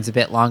Burning Man's a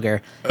bit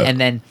longer. And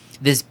then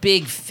this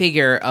big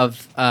figure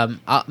of,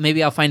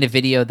 maybe I'll find a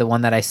video, the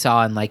one that I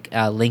saw, and like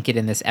link it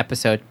in this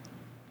episode.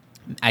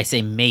 I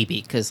say maybe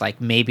because like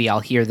maybe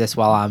I'll hear this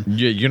while I'm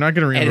You're not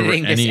going to remember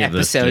editing this any of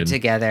this, episode dude.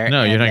 together.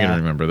 No, you're and, not going to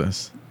remember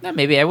this. No,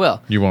 maybe I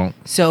will. You won't.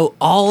 So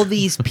all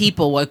these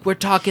people, like we're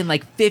talking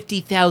like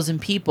 50,000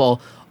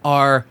 people,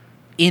 are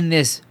in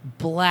this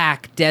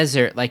black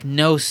desert, like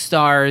no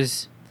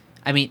stars.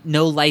 I mean,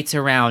 no lights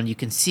around. You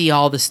can see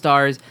all the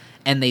stars,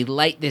 and they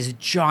light this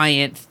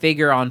giant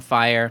figure on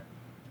fire.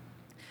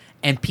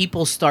 And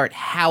people start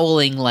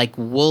howling like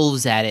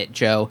wolves at it,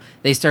 Joe.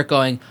 They start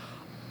going,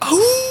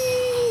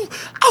 oh,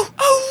 oh,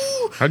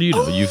 oh. How do you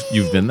know?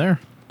 You've been there?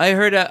 I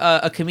heard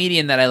a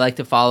comedian that I like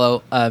to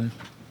follow,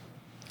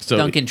 So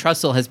Duncan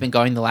Trussell, has been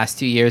going the last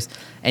 2 years,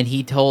 and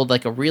he told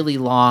like a really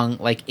long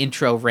like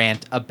intro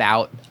rant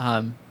about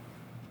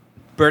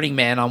Burning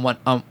Man on one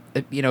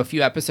a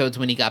few episodes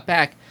when he got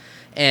back,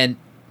 and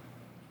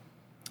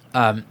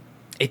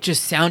it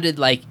just sounded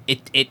like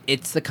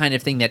it's the kind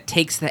of thing that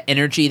takes the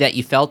energy that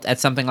you felt at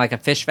something like a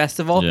fish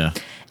festival,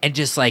 and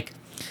just like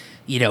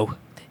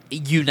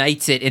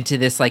unites it into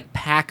this like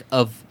pack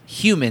of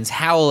humans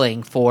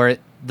howling for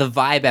the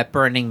vibe at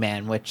Burning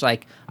Man, which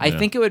like I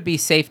think it would be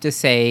safe to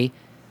say,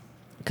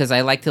 because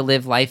I like to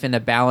live life in a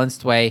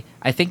balanced way,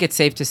 I think it's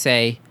safe to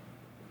say,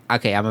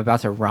 okay, I'm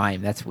about to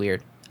rhyme. That's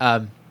weird.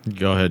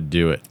 Go ahead,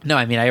 do it. No,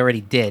 I mean, I already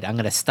did. I'm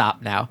going to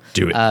stop now.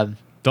 Do it.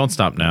 Don't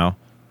stop now.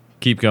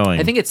 Keep going.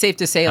 I think it's safe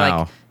to say,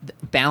 Wow.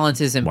 like, balance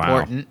is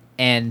important.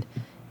 And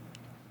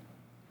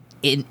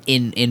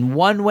in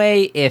one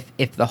way, if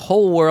the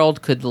whole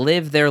world could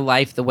live their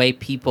life the way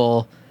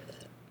people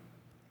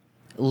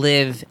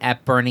live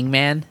at Burning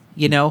Man,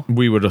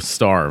 we would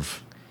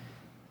starve.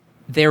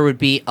 there would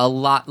be a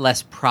lot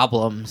less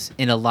problems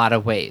in a lot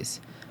of ways.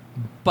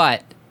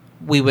 But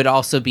we would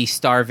also be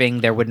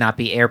starving. There would not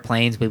be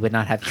airplanes. We would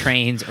not have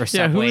trains or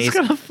subways. Who's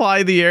gonna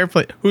fly the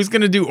airplane? Who's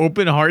gonna do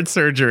open heart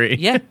surgery?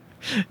 Yeah.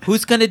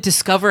 Who's going to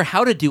discover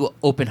how to do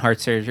open heart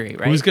surgery,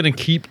 right? Who's gonna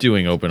keep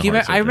doing open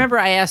heart surgery? I remember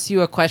I asked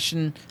you a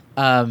question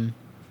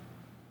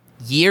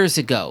years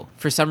ago.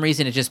 For some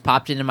reason, it just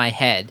popped into my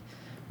head.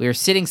 We were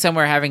sitting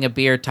somewhere having a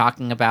beer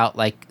talking about,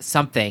 like,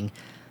 something,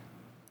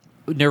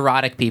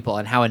 neurotic people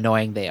and how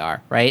annoying they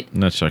are, right?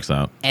 That checks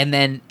out. And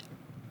then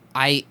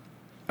I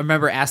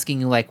remember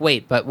asking you, like,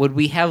 wait, but would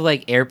we have,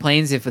 like,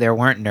 airplanes if there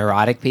weren't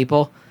neurotic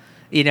people?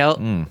 You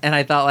know? And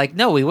I thought, like,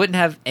 no, we wouldn't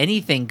have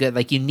anything good.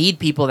 Like, you need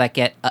people that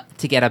get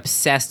to get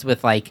obsessed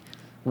with, like,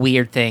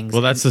 weird things.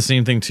 Well, that's the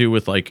same thing, too,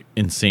 with, like,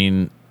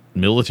 insane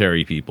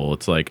military people.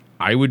 It's like,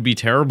 I would be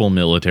terrible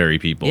military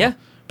people. Yeah.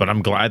 But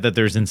I'm glad that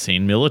there's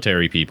insane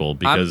military people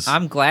because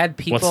I'm glad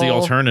people... What's the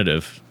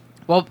alternative?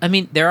 Well, I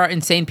mean, there are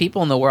insane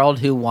people in the world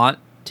who want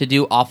to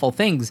do awful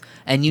things.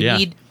 And you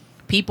need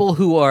people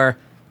who are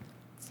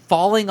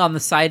falling on the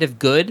side of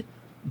good,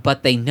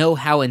 but they know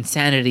how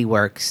insanity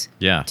works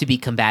to be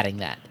combating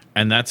that.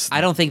 And that's...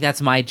 I don't think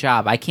that's my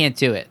job. I can't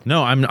do it.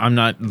 No, I'm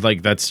not,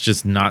 like, that's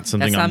just not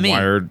something I'm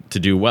wired to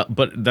do well.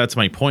 But that's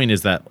my point,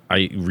 is that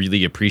I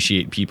really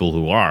appreciate people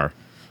who are.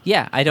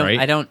 Yeah, I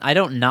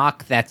don't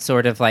knock that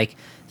sort of, like,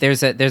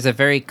 there's a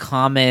very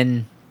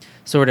common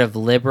sort of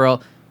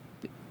liberal...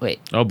 Wait.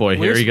 Oh, boy,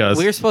 here he goes.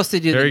 We were supposed to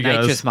do the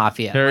nitrous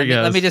mafia.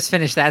 Let me just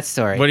finish that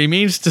story. What he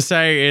means to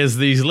say is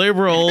these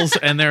liberals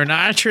and their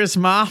nitrous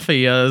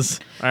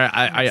mafias.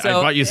 I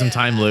bought you some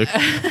time, Luke.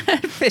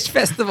 Fish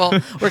Festival.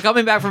 We're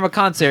coming back from a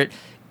concert.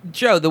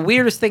 Joe, the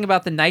weirdest thing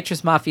about the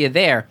nitrous mafia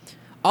there,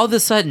 all of a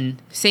sudden,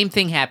 same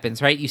thing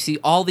happens, right? You see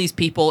all these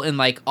people in,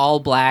 like,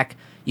 all black.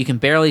 You can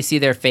barely see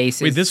their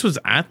faces. Wait, this was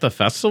at the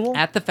festival?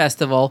 At the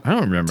festival. I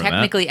don't remember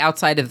Technically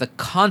outside of the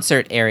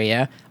concert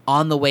area,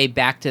 on the way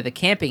back to the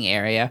camping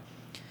area,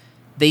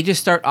 they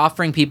just start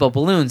offering people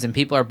balloons, and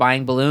people are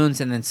buying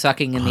balloons and then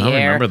sucking in the air. I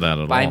don't remember that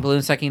at all. Buying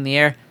balloons, sucking in the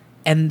air.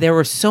 And there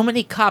were so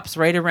many cops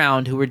right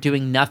around who were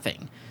doing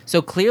nothing.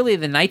 So clearly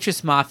the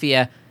nitrous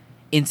mafia,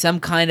 in some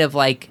kind of,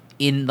 like,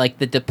 in, like,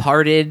 The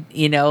Departed,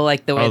 you know,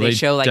 like the way they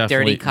show, like,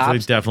 dirty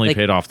cops. They definitely, like,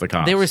 paid off the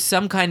cops. There was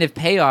some kind of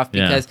payoff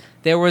because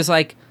there was,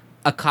 like,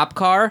 a cop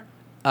car,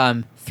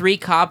 3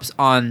 cops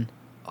on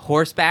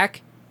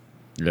horseback,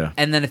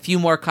 and then a few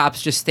more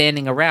cops just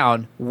standing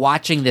around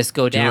watching this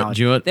go down.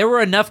 There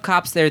were enough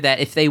cops there that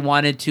if they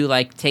wanted to,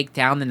 like, take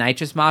down the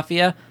nitrous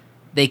mafia,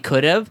 they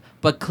could have,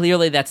 but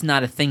clearly that's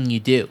not a thing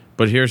you do.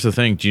 But here's the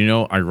thing. Do you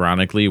know,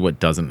 ironically, what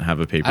doesn't have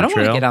a paper trail? I don't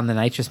want to get on the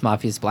nitrous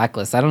mafia's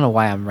blacklist. I don't know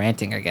why I'm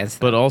ranting against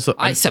them. But also...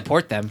 I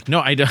support them.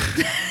 No, I don't.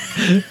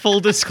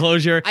 Full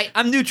disclosure.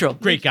 I'm neutral.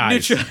 Great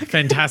guys.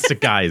 Fantastic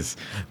guys.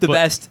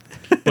 Best.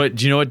 But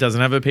do you know what doesn't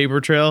have a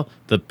paper trail?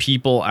 The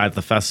people at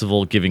the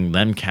festival giving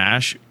them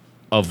cash,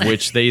 of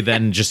which they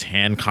then just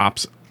hand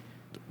cops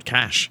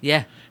cash.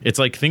 Yeah. It's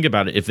like, think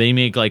about it. If they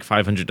make like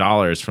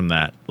 $500 from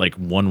that, like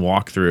one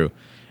walkthrough,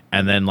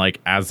 and then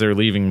like as they're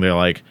leaving, they're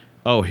like,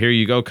 oh, here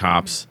you go,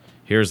 cops.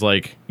 Here's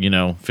like, you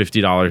know,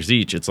 $50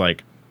 each. It's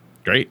like,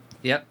 great.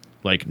 Yep.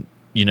 Like,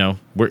 you know,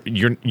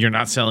 you're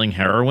not selling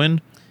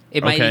heroin.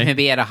 It might even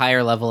be at a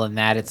higher level than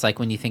that. It's like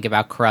when you think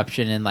about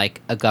corruption in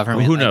like a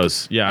government. Who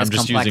knows? Yeah, I'm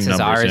just using numbers.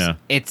 Ours, yeah.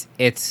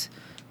 It's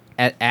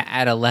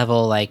at a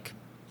level like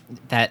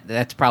that.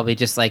 That's probably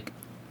just like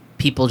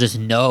people just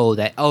know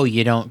that, oh,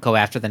 you don't go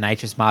after the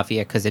nitrous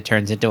mafia because it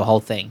turns into a whole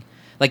thing.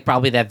 Like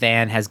probably that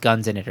van has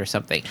guns in it or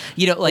something.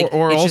 You know, like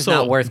or it's also just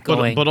not worth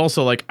going. But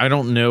also, like, I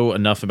don't know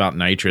enough about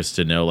nitrous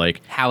to know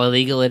like how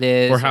illegal it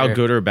is, or how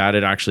good or bad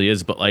it actually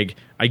is. But like,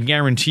 I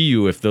guarantee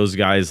you, if those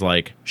guys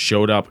like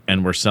showed up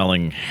and were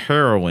selling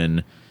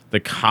heroin, the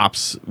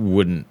cops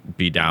wouldn't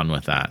be down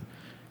with that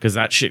because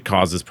that shit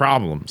causes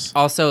problems.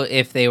 Also,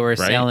 if they were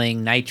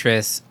selling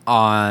nitrous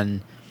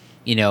on,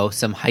 you know,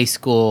 some high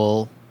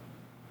school,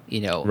 you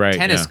know,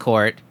 tennis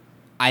court,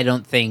 I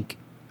don't think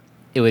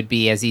it would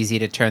be as easy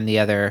to turn the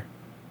other,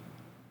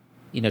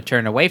 you know,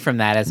 turn away from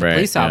that as a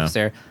police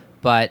officer.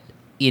 But,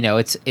 you know,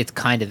 it's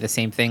kind of the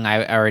same thing.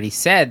 I already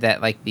said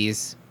that, like,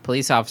 these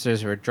police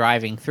officers who are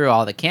driving through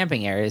all the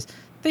camping areas,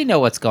 they know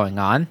what's going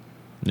on.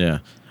 Yeah.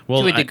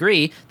 Well, to a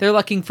degree, they're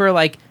looking for,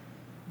 like,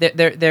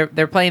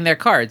 they're playing their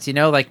cards, you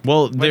know? Like,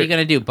 what are you going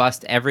to do?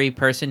 Bust every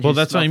person who's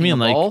that's what I mean.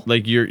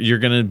 Like you're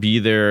going to be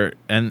there,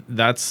 and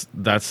that's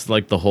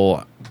like the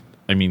whole,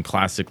 I mean,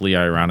 classically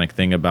ironic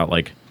thing about,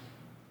 like,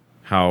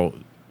 how,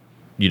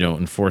 you know,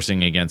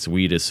 enforcing against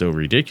weed is so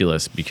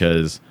ridiculous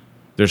because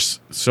there's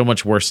so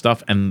much worse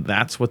stuff, and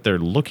that's what they're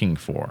looking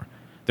for.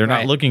 They're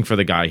not looking for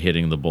the guy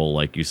hitting the bull,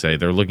 like you say.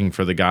 They're looking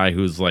for the guy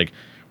who's like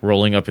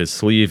rolling up his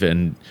sleeve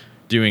and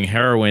doing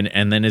heroin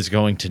and then is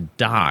going to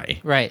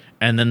die. Right.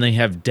 And then they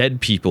have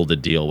dead people to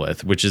deal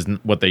with, which is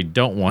what they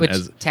don't want.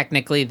 Which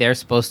technically they're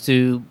supposed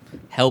to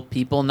help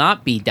people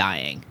not be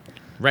dying.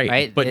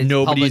 Right. But it's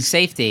public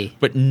safety.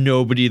 But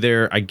nobody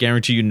there, I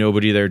guarantee you,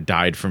 nobody there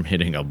died from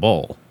hitting a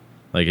bull.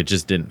 Like, it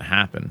just didn't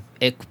happen.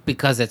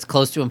 Because it's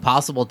close to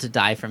impossible to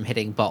die from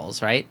hitting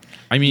bulls, right?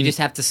 I mean, you just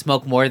have to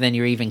smoke more than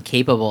you're even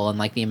capable in,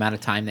 like, the amount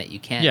of time that you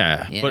can.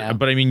 Yeah,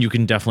 but I mean, you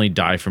can definitely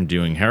die from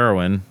doing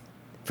heroin.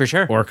 For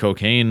sure. Or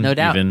cocaine. No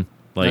doubt. Even.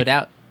 Like, no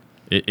doubt.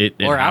 It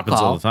or happens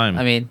alcohol. all the time.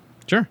 I mean.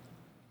 Sure.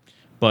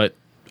 But,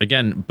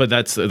 again,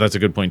 that's a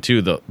good point,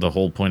 too, the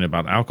whole point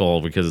about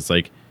alcohol, because it's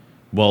like,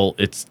 well,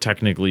 it's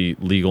technically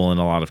legal in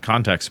a lot of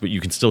contexts, but you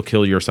can still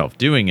kill yourself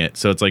doing it.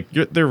 So it's like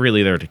they're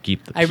really there to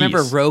keep the peace. I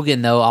remember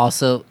Rogan, though,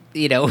 also,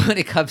 when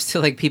it comes to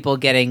like people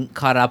getting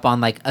caught up on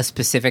like a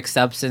specific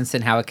substance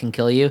and how it can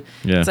kill you.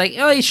 Yeah. It's like,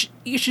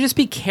 you should just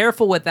be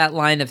careful with that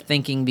line of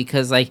thinking,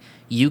 because like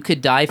you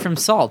could die from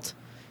salt.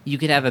 You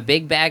could have a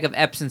big bag of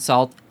Epsom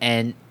salt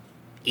and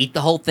eat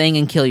the whole thing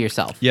and kill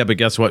yourself. Yeah, but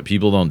guess what?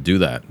 People don't do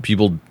that.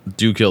 People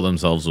do kill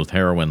themselves with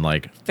heroin,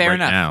 like Fair right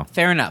enough. now.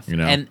 Fair enough. You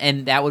know?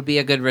 And that would be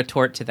a good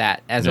retort to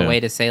that as a Yeah. way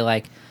to say,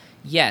 like,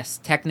 yes,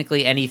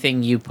 technically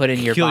anything you put in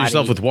your Kill body,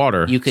 yourself with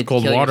water. You could It's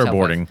called kill yourself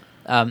with.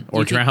 waterboarding.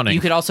 Or drowning.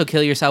 You could also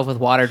kill yourself with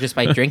water just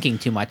by drinking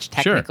too much,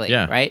 technically,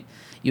 yeah. right?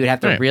 You would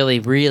have to Right. really,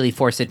 really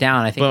force it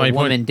down. I think But my a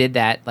point- woman did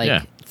that, like,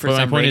 Yeah. for But my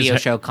some point is radio he-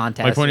 show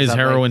contest. My point or is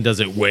something. heroin does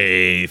it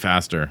way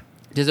faster.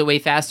 Does it way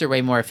faster,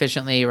 way more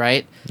efficiently,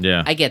 right?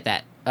 Yeah. I get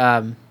that.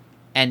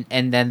 And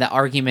then the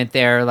argument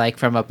there, like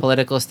from a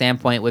political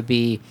standpoint, would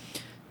be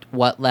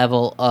what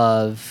level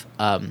of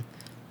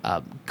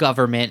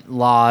government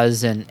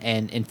laws and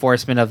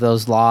enforcement of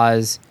those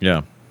laws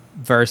Yeah.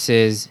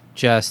 versus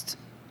just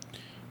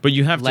But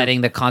you have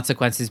letting the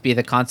consequences be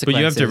the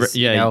consequences. But you have to,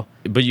 you know?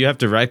 But you have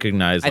to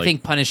recognize. I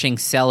think punishing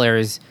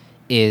sellers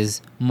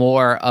is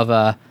more of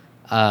a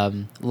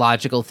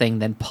logical thing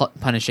than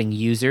punishing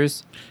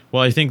users.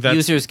 Well, I think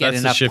Users get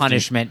that's the enough shifting-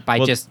 punishment by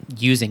well, just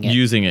using it.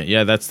 Using it,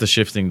 yeah, that's the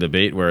shifting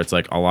debate where it's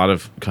like a lot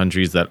of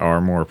countries that are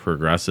more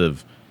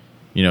progressive.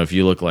 If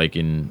you look like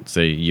in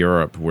say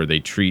Europe, where they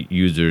treat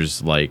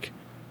users like,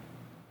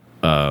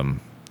 I don't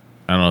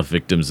know if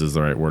victims is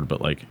the right word,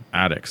 but like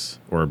addicts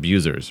or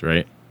abusers,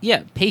 right?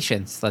 Yeah,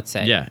 patience, let's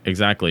say. Yeah,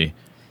 exactly.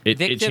 It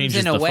Victims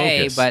changes in a the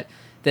way, focus.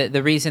 but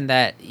the reason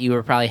that you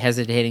were probably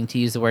hesitating to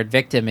use the word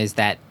victim is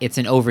that it's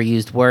an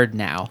overused word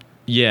now.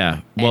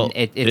 yeah, well,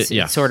 And it's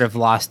yes. sort of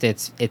lost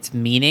its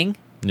meaning,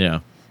 yeah.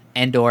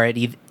 and or it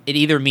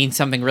either means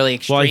something really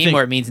extreme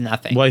or it means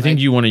nothing. Well, I think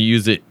Like, you want to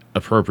use it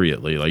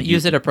appropriately, like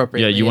Use it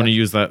appropriately, Yeah, you want to yeah.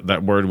 use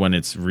that word when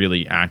it's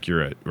really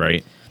accurate,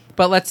 right?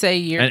 But let's say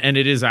you're And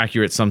it is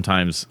accurate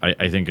sometimes.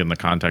 I think in the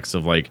context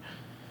of like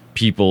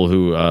people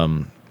who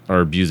are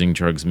abusing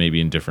drugs maybe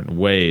in different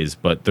ways,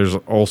 but there's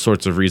all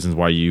sorts of reasons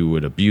why you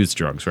would abuse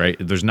drugs, right?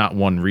 There's not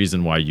one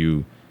reason why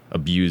you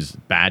abuse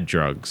bad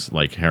drugs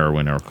like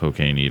heroin or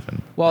cocaine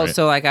even. well, right?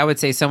 so like I would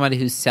say somebody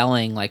who's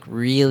selling like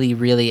really,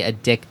 really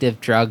addictive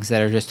drugs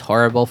that are just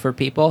horrible for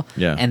people,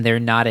 Yeah. and they're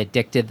not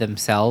addicted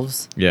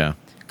themselves. Yeah.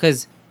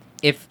 Because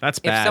if That's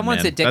if bad,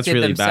 someone's man. That's addicted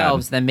really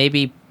themselves, bad. then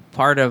maybe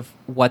part of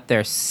what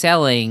they're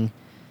selling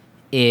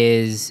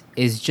is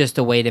just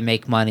a way to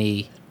make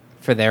money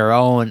for their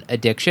own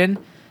addiction,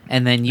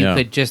 and then you Yeah.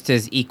 could just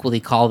as equally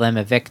call them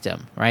a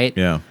victim, right?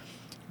 Yeah.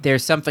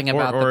 There's something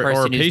about the or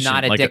person a who's patient,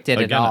 not like, addicted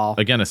at again, all.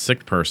 Again, a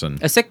sick person.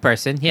 A sick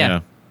person,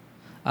 yeah.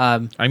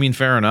 I mean,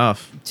 fair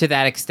enough. To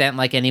that extent,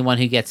 like anyone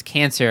who gets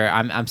cancer,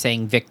 I'm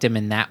saying victim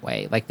in that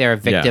way. Like they're a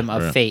victim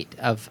of right. fate.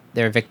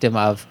 They're a victim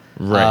of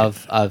Right.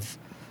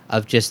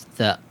 of just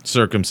the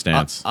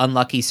Circumstance.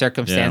 unlucky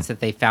circumstance Yeah. that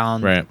they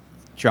found Right.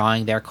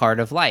 drawing their card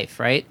of life,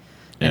 right?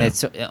 And Yeah.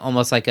 it's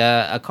almost like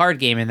a card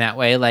game in that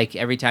way. Like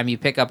every time you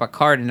pick up a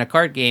card in a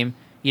card game,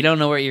 you don't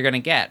know what you're going to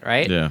get,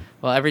 right? Yeah.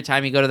 Well, every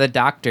time you go to the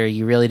doctor,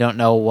 you really don't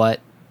know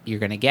what you're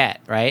going to get,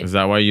 right? Is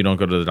that why you don't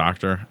go to the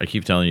doctor? I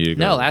keep telling you to go.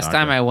 No, to the last doctor.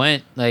 time I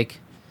went, like,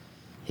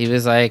 he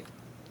was like,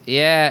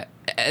 yeah.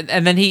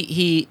 And then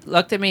he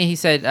looked at me, he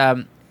said,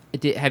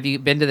 have you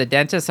been to the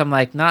dentist? I'm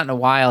like, not in a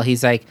while.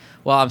 He's like,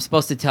 well, I'm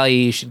supposed to tell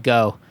you should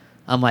go.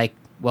 I'm like,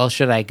 well,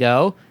 should I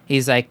go?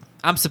 He's like,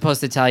 I'm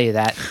supposed to tell you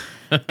that.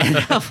 And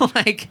I'm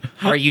like,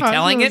 are you I'm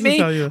telling it supposed to me?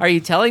 tell you. Are you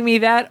telling me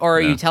that? Or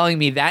are Yeah. you telling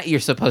me that you're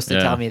supposed to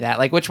Yeah. tell me that?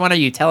 Like, which one are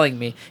you telling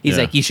me? He's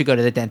Yeah. like, you should go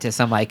to the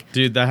dentist. I'm like,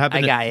 Dude, that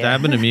happened. I got ya. That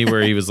happened to me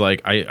where he was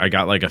like, I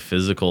got like a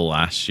physical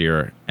last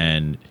year,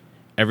 and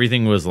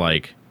everything was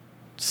like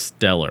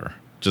stellar.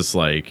 Just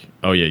like,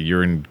 oh yeah,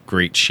 you're in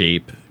great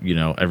shape.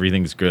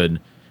 Everything's good,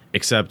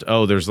 except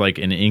there's like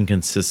an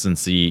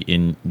inconsistency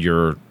in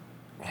your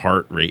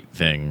heart rate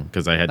thing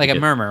because I had like to a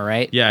get, murmur,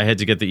 right? Yeah, I had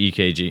to get the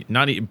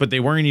EKG. But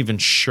they weren't even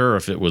sure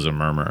if it was a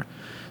murmur.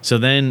 So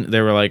then they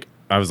were like,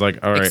 I was like,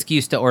 all right.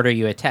 Excuse to order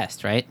you a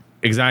test, right?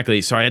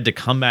 Exactly. So I had to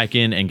come back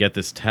in and get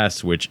this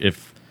test, which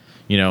if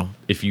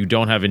you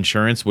don't have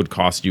insurance would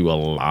cost you a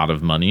lot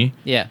of money.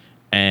 Yeah.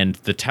 And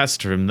the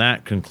test from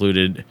that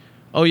concluded,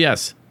 oh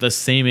yes, the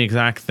same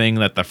exact thing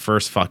that the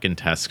first fucking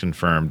test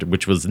confirmed,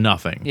 which was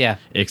nothing. Yeah.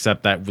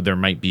 Except that there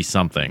might be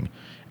something.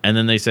 And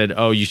then they said,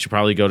 oh, you should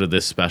probably go to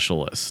this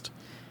specialist.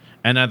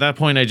 And at that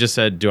point I just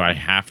said, do I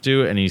have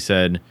to? And he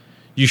said,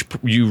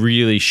 you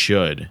really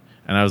should.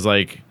 And I was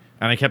like,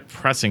 and I kept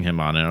pressing him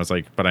on it. I was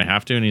like, but I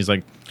have to. And he's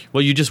like,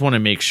 well, you just want to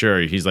make sure.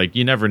 He's like,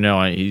 you never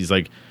know. He's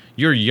like,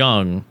 you're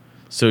young,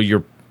 so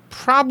you're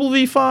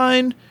probably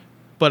fine,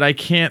 but I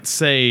can't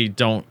say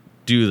don't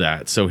do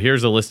that. So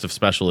here's a list of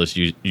specialists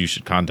you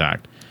should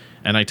contact.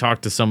 And I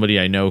talked to somebody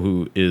I know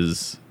who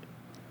is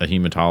a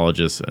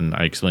hematologist, and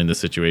I explained the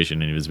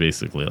situation, and he was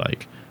basically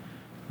like,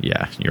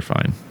 yeah, you're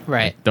fine.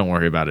 Right. Don't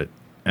worry about it.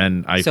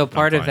 And So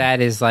part of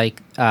that is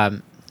like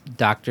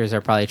doctors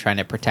are probably trying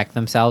to protect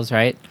themselves,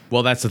 right?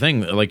 Well, that's the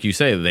thing. Like you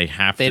say, they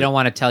have They to. don't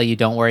want to tell you,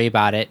 don't worry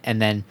about it,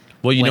 and then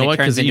Well, you when know it what?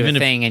 turns Because into even a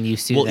if thing and you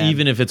sue them.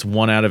 even if it's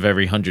 1 out of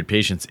every 100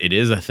 patients, it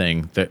is a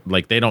thing that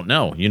like they don't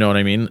know. You know what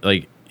I mean?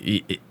 Like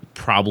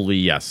probably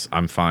yes,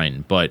 I'm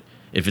fine. But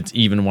if it's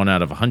even 1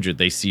 out of 100,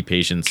 they see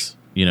patients.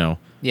 You know,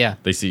 Yeah.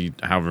 they see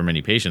however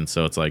many patients.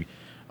 So it's like,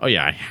 oh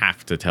yeah, I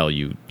have to tell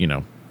you. You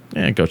know,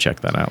 go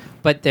check that out.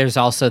 But there's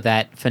also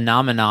that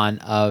phenomenon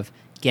of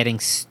getting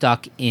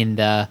stuck in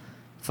the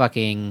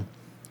fucking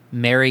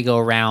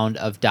merry-go-round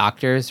of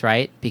doctors,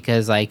 right?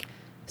 Because like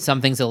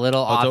something's a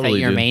little off totally, at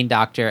your dude. main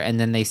doctor, and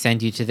then they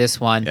send you to this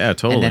one, Yeah,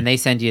 totally. and then they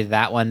send you to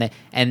that one,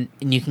 and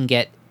you can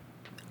get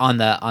on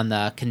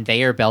the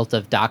conveyor belt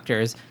of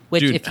doctors.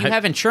 Which, Dude, if you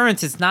have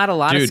insurance, it's not a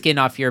lot of Dude. skin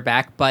off your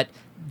back, but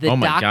the Oh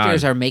my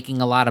doctors God. are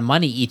making a lot of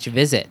money each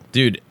visit.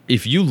 Dude,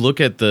 if you look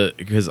at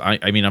because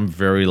I mean, I'm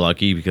very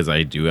lucky because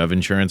I do have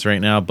insurance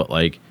right now, but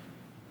like,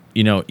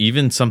 you know,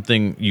 even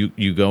something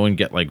you go and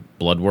get like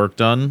blood work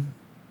done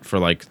for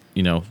like,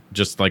 you know,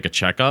 just like a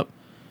checkup.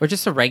 Or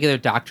just a regular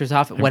doctor's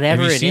office,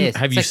 whatever it is.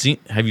 Have It's you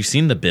like have you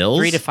seen the bills?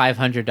 $300 to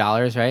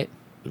 $500, right?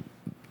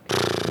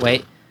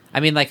 Wait, I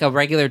mean, like a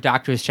regular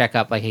doctor's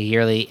checkup, like a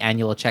yearly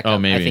annual checkup. Oh,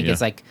 maybe, I think yeah.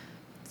 it's like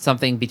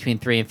something between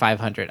 $300 and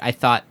 $500. I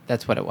thought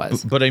that's what it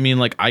was. But I mean,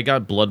 like, I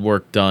got blood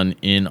work done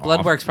in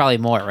Blood work's probably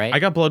more, right? I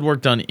got blood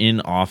work done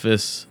in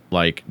office,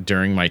 like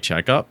during my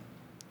checkup.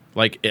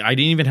 Like, I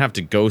didn't even have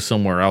to go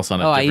somewhere else on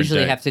a different I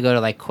usually day. have to go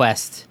to like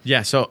Quest.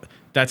 Yeah, so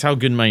that's how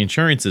good my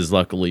insurance is.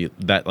 Luckily,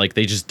 that like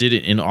they just did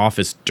it in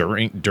office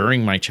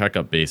during my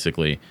checkup.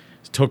 Basically, it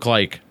took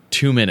like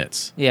 2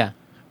 minutes, Yeah,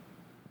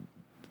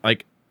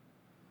 like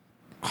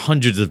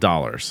hundreds of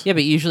dollars. yeah,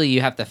 but usually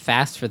you have to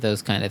fast for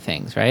those kind of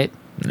things, right?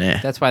 Nah,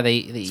 That's why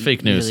they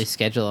fake news. usually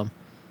schedule them.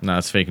 no,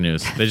 it's fake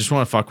news. They just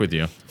want to fuck with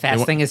you. They wa-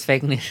 Fasting is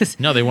fake news.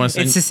 No, they want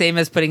to. It's the same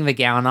as putting the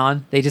gown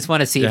on. They just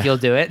want to see if Yeah. you'll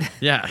do it.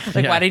 Yeah,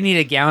 Like, yeah. why do you need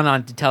a gown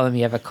on to tell them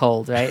you have a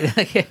cold, right?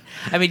 Like,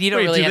 I mean, you don't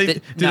Wait, really do have they, to.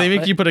 do they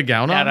make you put a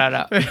gown No, on?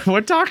 no.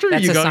 What doctor are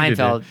That's you a going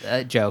Seinfeld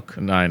to? joke.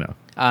 No, I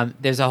know.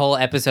 There's a whole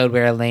episode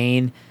where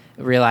Elaine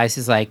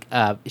realizes like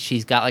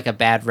she's got like a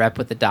bad rep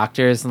with the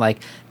doctors, and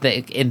like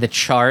in the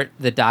chart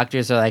the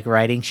doctors are like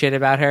writing shit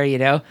about her, you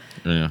know.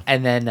 Yeah.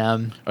 And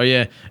then Oh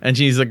yeah, and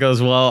she's like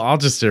goes, well, I'll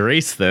just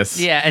erase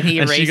this. yeah, and he she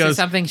erases goes,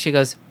 something. She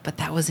goes, but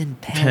that was in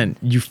pen. Pen,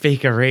 you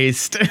fake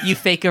erased. You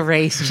fake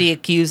erase. She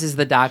accuses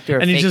the doctor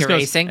of and he fake just goes,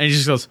 erasing. and he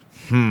just goes,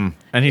 and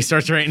he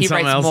starts writing He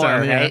something writes else more,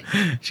 down. right?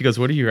 Yeah. She goes,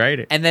 what are you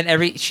writing? And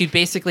then she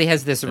basically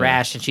has this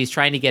rash, and she's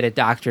trying to get a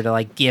doctor to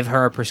like give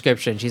her a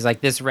prescription. She's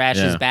like, this rash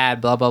is Yeah.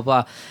 bad, blah blah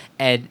blah,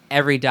 and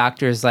every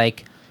doctor's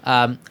like,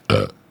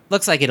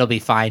 looks like it'll be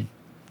fine.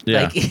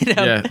 Yeah, Like, you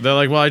know? yeah. They're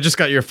like, well, I just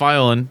got your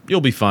file, and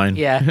you'll be fine.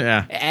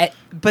 Yeah. yeah.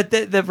 But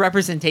the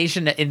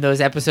representation in those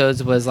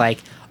episodes was like,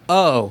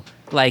 oh,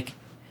 like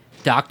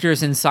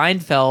doctors in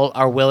Seinfeld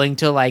are willing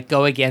to like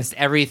go against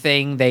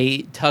everything they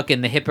took in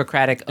the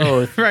Hippocratic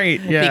Oath.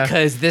 Right. Yeah.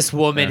 Because this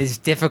woman Yeah. is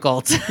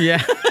difficult.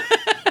 yeah.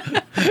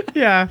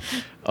 yeah.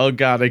 Oh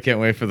God, I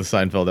can't wait for the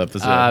Seinfeld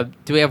episode.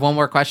 Do we have one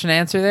more question to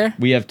answer there?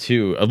 We have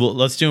two. Well,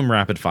 let's do them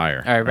rapid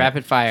fire. All right,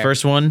 rapid fire.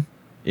 First one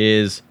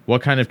is,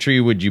 what kind of tree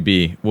would you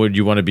be? Would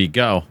you want to be?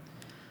 Go.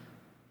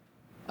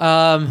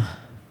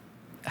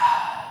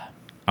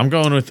 I'm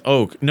going with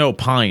oak. No,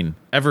 pine.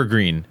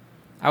 Evergreen.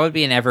 I would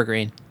be an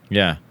evergreen.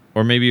 Yeah.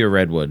 Or maybe a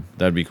redwood.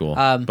 That'd be cool.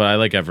 But I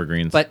like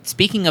evergreens. But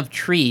speaking of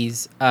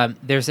trees,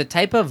 there's a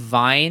type of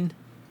vine.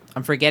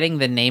 I'm forgetting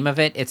the name of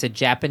it. It's a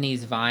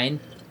Japanese vine.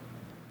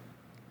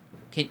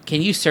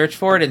 Can you search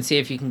for it and see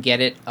if you can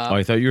get it up? Oh,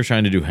 I thought you were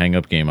trying to do hang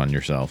up game on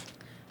yourself.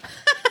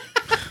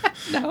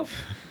 No.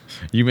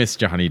 You miss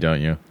Johnny,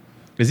 don't you?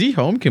 Is he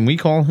home? Can we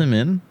call him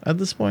in at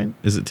this point?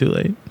 Is it too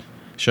late?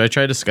 Should I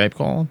try to Skype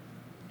call him?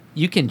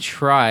 You can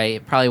try.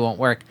 It probably won't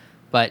work,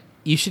 but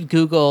you should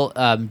Google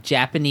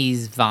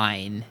Japanese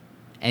vine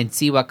and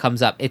see what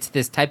comes up. It's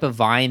this type of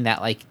vine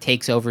that like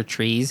takes over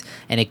trees,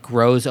 and it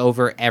grows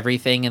over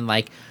everything and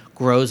like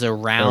grows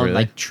around really?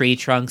 like tree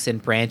trunks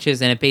and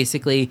branches, and it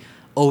basically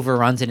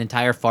overruns an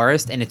entire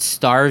forest, and it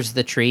starves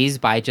the trees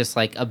by just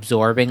like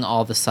absorbing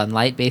all the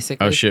sunlight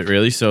basically. Oh shit,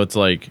 really? So it's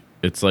like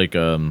it's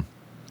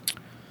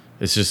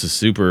just a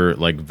super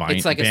like vine,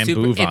 It's like bamboo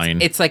a super,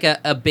 vine. It's like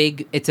a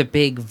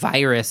big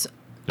virus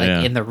like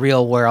Yeah. in the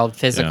real world,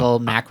 physical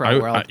Yeah.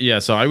 macro world. yeah,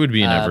 so I would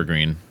be an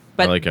evergreen.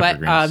 I like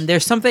evergreens.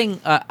 There's something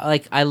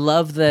like I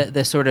love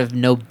the sort of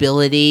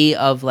nobility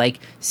of like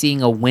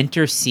seeing a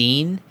winter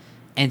scene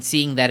and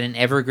seeing that an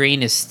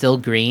evergreen is still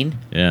green.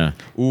 Yeah.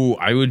 Ooh,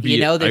 I would be. You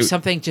know, there's I,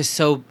 something just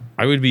so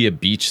I would be a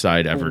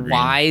beachside evergreen.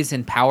 wise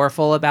and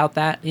powerful about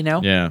that. You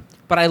know. Yeah.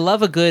 But I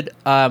love a good.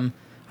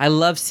 I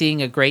love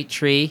seeing a great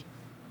tree.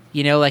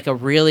 You know, like a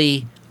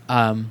really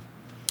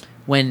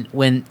when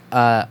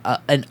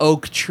an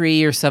oak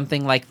tree or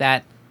something like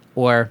that,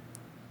 or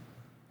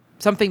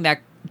something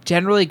that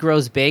generally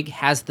grows big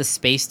has the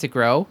space to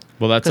grow.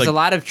 Well, that's because like a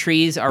lot of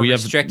trees are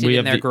restricted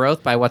in their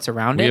growth by what's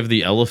around it. We have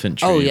the elephant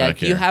tree. Oh yeah, back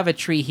here. you have a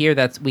tree here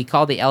we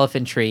call the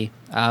elephant tree.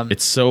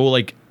 It's so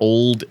like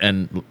old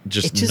and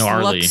just it just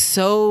gnarly. looks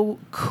so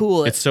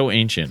cool. It's so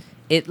ancient.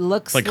 It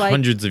looks It's like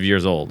hundreds of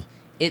years old.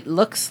 It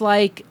looks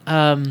like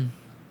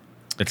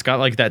it's got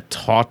like that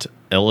taut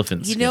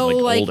elephant skin,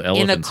 like old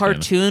elephant in a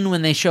cartoon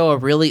when they show a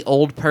really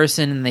old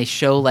person and they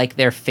show like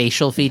their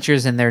facial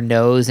features and their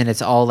nose and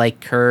it's all like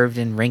curved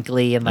and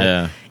wrinkly and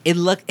like it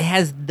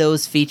has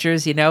those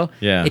features, Yeah.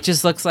 It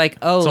just looks like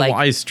it's a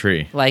wise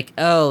tree. Like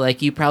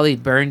like you probably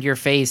burned your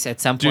face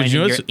at some point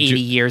in your 80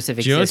 years of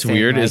existence. Do you know what's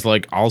weird is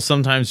like I'll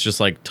sometimes just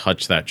like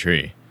touch that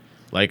tree.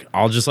 Like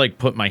I'll just like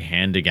put my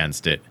hand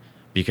against it.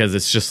 Because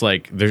it's just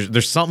like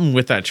there's something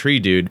with that tree,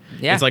 dude.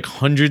 Yeah. It's like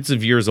hundreds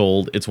of years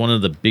old. It's one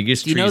of the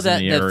biggest trees in the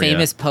area. You know the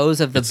famous pose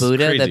of the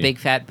Buddha, crazy. the big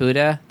fat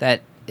Buddha,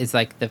 that is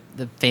like the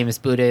famous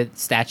Buddha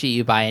statue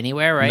you buy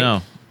anywhere, right?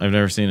 No, I've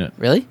never seen it.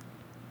 Really?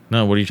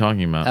 No, what are you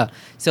talking about? Oh,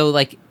 so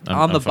like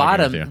on the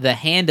fucking with you. bottom, the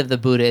hand of the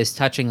Buddha is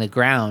touching the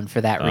ground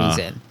for that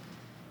reason.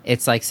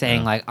 It's like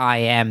saying like I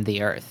am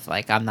the earth,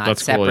 like I'm not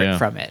That's separate cool,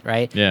 from it,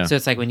 right? Yeah. So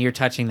it's like when you're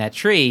touching that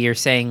tree, you're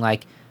saying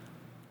like,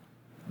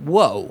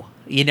 whoa.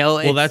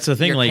 Well, that's the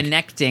thing. You're like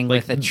connecting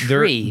with a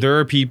tree. There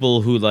are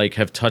people who like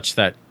have touched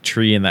that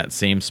tree in that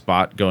same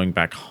spot going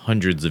back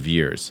hundreds of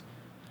years.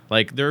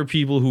 Like there are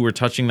people who were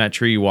touching that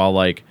tree while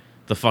like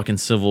the fucking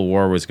Civil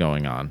War was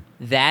going on.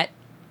 That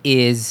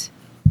is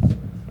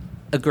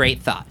a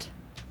great thought.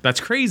 That's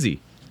crazy.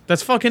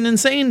 That's fucking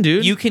insane,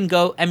 dude. You can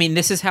go. I mean,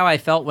 this is how I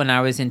felt when I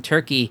was in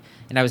Turkey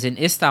and I was in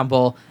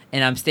Istanbul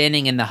and I'm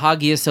standing in the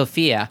Hagia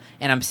Sophia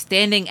and I'm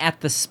standing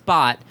at the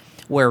spot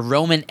where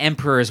Roman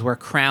emperors were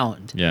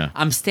crowned. Yeah.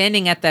 I'm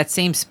standing at that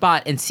same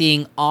spot and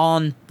seeing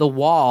on the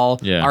wall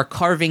Yeah. are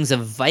carvings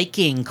of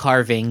Viking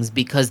carvings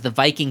because the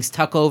Vikings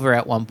took over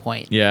at one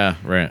point. Yeah,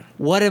 right.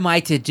 What am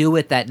I to do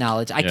with that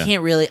knowledge? I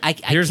can't really, I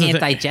can't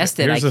digest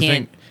it. Here's the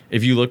thing.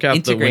 If you look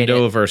out the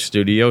window of our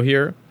studio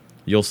here,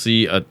 you'll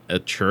see a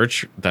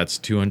church that's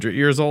 200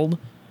 years old.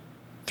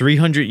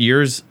 300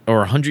 years or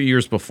 100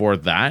 years before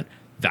that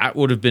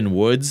would have been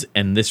woods,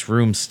 and this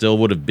room still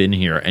would have been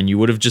here, and you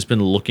would have just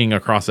been looking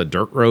across a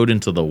dirt road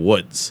into the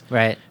woods.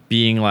 Right.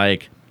 Being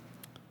like,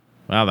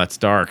 wow, that's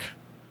dark.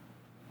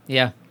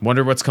 Yeah.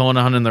 Wonder what's going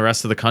on in the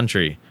rest of the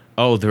country.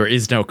 Oh, there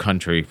is no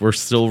country. We're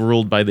still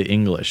ruled by the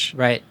English.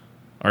 Right.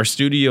 Our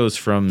studio's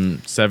from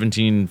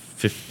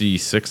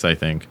 1756, I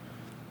think.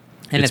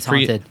 And it's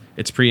haunted.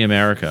 It's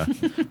pre-America.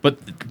 But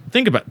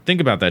think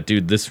about that,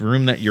 dude. This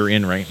room that you're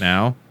in right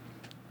now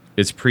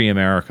is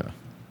pre-America.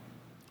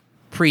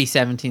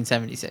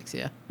 Pre-1776,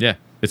 yeah. Yeah,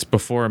 it's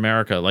before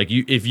America. Like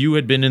if you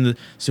had been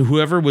so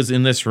whoever was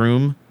in this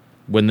room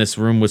when this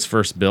room was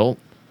first built,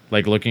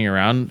 like looking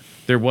around,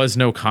 there was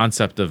no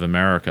concept of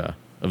America,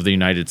 of the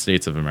United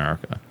States of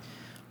America.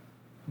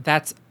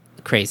 That's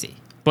crazy.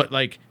 But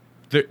like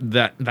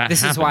that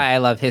this happened. is why I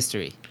love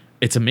history.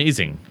 It's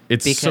amazing.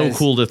 It's Because so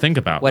cool to think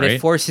about. What right?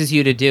 it forces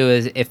you to do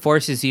is it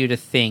forces you to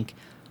think,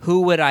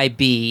 who would I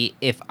be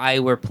if I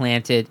were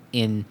planted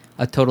in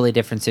a totally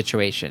different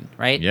situation,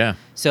 right? Yeah.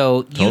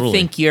 So Totally. you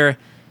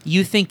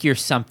think you're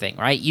something,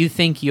 right? You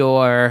think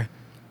you're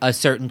a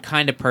certain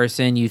kind of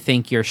person. You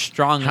think you're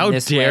strong How in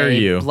this dare way.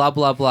 you. Blah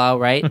blah blah.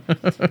 Right?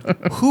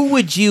 Who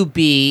would you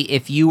be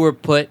if you were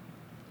put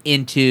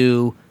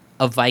into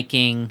a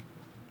Viking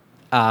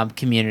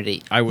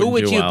community? I wouldn't Who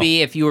would do you well.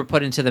 be if you were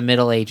put into the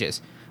Middle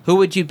Ages? Who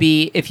would you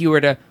be if you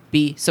were to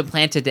be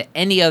supplanted to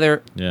any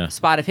other Yeah.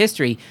 spot of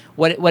history?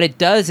 What it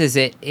does is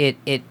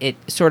it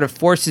sort of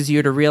forces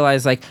you to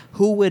realize, like,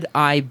 who would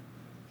I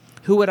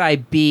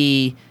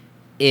be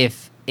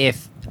if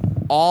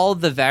all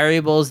the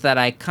variables that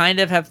I kind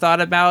of have thought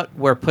about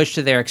were pushed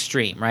to their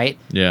extreme, right?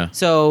 Yeah.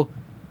 So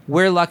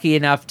we're lucky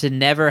enough to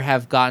never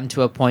have gotten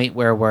to a point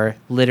where we're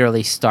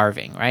literally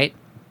starving, right?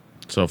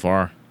 So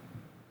far.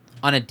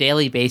 On a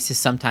daily basis,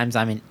 sometimes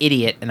I'm an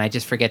idiot and I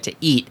just forget to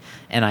eat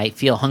and I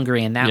feel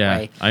hungry in that Yeah.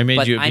 way. I made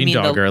But you a bean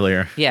dog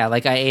earlier. Yeah,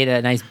 like I ate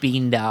a nice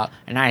bean dog.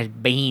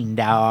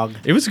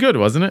 It was good,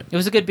 wasn't it? It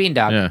was a good bean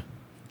dog. Yeah.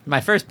 My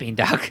first bean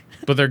dog.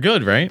 But they're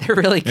good, right? They're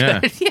really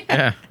Yeah. good. Yeah.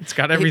 Yeah. It's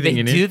got everything they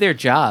you need. do their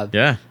job.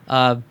 Yeah.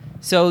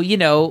 So,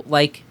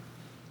 what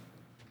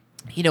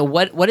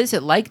is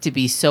it like to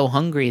be so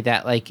hungry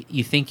that like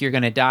you think you're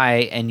going to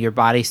die and your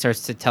body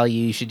starts to tell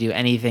you should do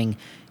anything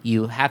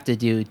you have to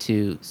do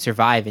to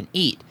survive and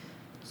eat?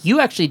 You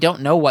actually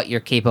don't know what you're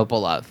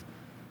capable of.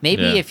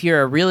 Maybe Yeah. if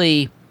you're a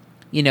really,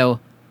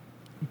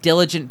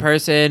 diligent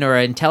person or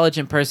an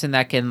intelligent person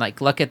that can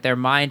like look at their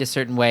mind a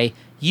certain way,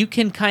 you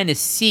can kind of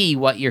see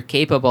what you're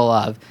capable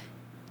of.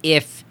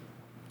 If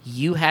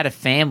you had a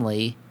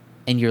family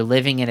and you're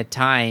living in a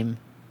time,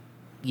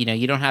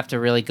 you don't have to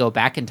really go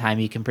back in time.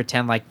 You can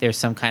pretend like there's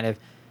some kind of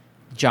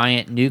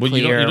giant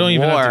nuclear you don't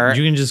even war, have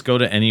to, you can just go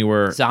to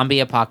anywhere. zombie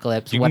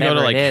apocalypse, You can whatever go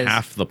to like it is.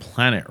 half the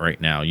planet right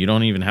now. You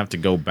don't even have to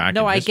go back.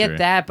 No, in I history. get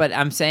that, but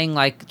I'm saying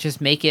like just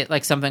make it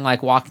like something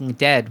like Walking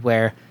Dead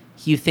where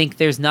you think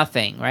there's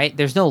nothing, right?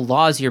 There's no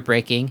laws you're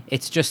breaking.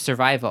 It's just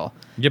survival.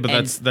 Yeah, but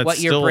And that's what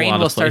still your a brain lot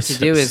will of start to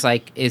do places.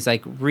 is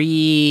like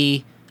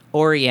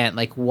reorient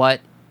like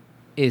what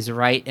is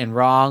right and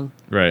wrong.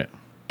 Right.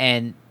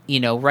 And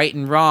right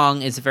and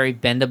wrong is a very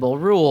bendable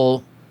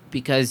rule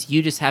because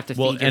you just have to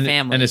feed your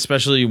family. And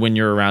especially when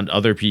you're around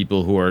other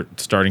people who are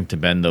starting to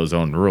bend those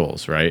own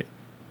rules, right?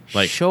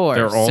 Like, sure.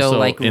 they're also so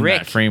like in Rick,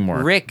 that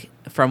framework. Rick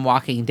from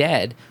Walking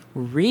Dead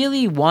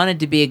really wanted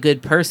to be a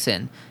good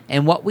person,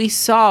 and what we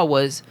saw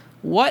was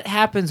what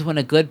happens when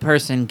a good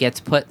person gets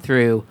put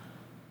through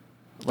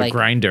The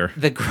grinder.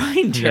 the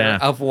grinder Yeah.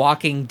 of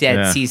Walking Dead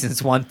Yeah.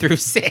 seasons 1 through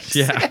 6.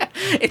 Yeah.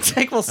 It's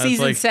like, well,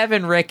 season like-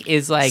 7, Rick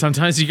is like,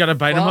 Sometimes you got to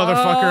bite a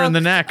motherfucker in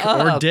the neck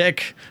fucked or up.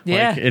 dick.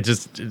 Yeah. Like, it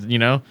just,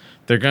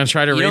 they're going to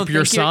try to you don't rape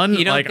your think you're- son.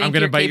 you don't Like, think I'm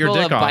going to you're bite your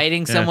capable dick of off.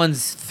 biting Yeah.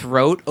 someone's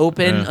throat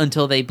open Yeah.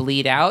 until they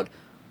bleed out.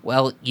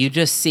 Well, you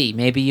just see.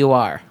 Maybe you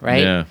are,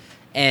 right? Yeah.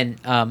 And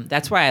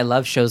that's why I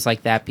love shows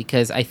like that,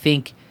 because I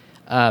think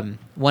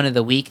one of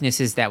the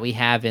weaknesses that we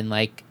have in,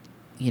 like,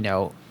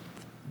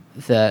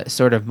 the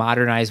sort of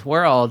modernized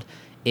world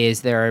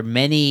is there are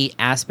many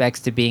aspects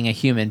to being a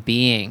human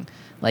being,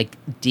 like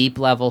deep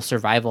level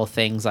survival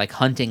things like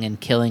hunting and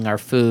killing our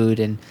food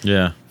and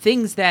Yeah.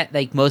 things that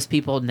like most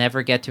people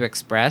never get to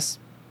express.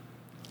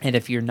 And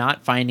if you're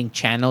not finding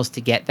channels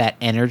to get that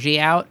energy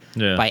out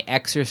Yeah. by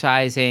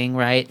exercising,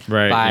 right?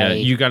 Right. By, Yeah.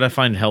 You got to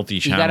find healthy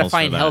you channels. got to for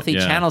find that. healthy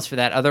Yeah. channels for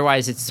that.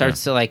 Otherwise, it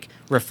starts to like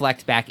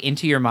reflect back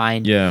into your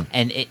mind. Yeah.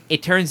 And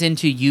it turns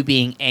into you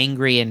being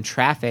angry in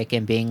traffic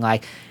and being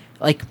like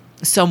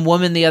some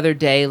woman the other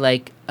day,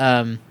 like,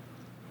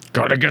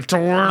 Gotta get to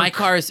work.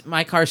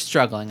 my car's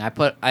struggling. I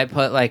put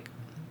like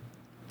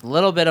a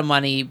little bit of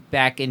money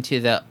back into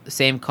the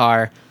same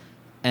car,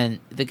 and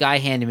the guy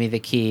handed me the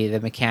key, the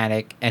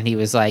mechanic, and he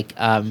was like,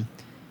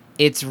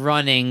 it's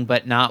running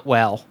but not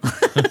well.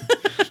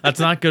 That's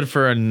not good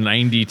for a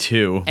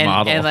 92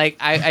 model. And like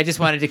I just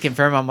wanted to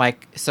confirm, I'm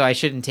like, so I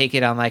shouldn't take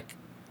it on like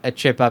a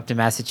trip up to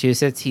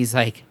Massachusetts? He's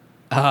like,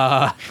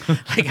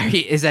 like,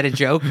 is that a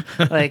joke?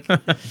 Like,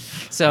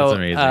 so,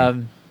 That's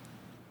amazing.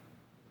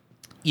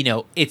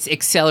 It's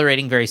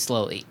accelerating very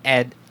slowly.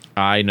 And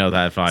I know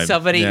that vibe.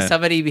 Yeah.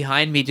 somebody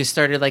behind me just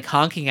started like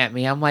honking at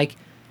me. I'm like,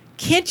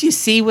 can't you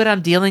see what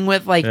I'm dealing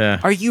with? Like, Yeah.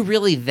 are you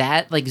really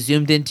that like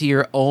zoomed into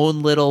your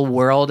own little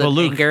world Well, of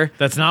Luke, anger?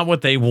 that's not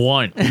what they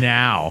want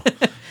now.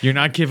 You're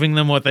not giving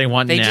them what they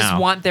want They now. just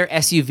want their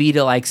SUV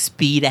to like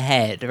speed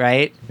ahead,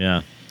 right?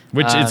 Yeah.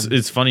 Which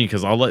it's funny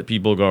because I'll let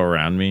people go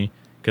around me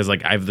because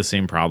like I have the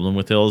same problem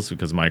with hills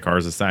because my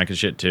car's a sack of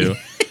shit too.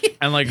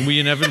 And like we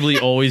inevitably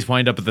always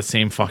wind up at the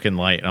same fucking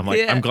light. And I'm like,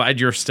 Yeah. I'm glad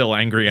you're still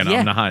angry and Yeah.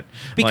 I'm not.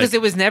 Because Like,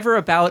 it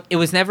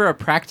was never a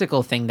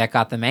practical thing that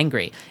got them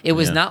angry. It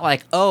was Yeah. not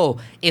like, oh,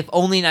 if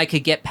only I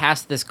could get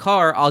past this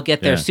car, I'll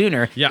get there yeah.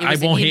 sooner. Yeah, It I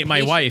was an won't hate my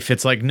impatient- wife.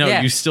 It's like, no,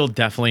 Yeah. you still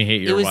definitely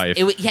hate your wife.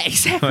 Yeah,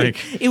 exactly.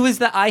 Like- it was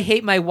the I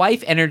hate my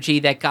wife energy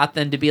that got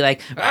them to be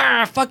like,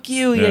 fuck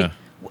you. Yeah.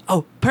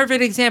 Oh,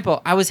 perfect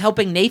example. I was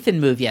helping Nathan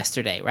move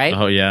yesterday, right?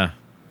 Oh yeah.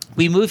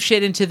 We moved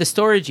shit into the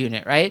storage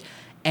unit, right?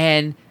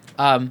 And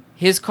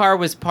his car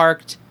was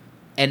parked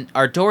and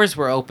our doors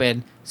were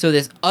open. So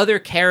this other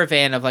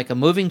caravan of like a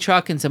moving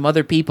truck and some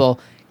other people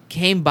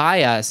came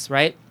by us,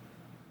 right?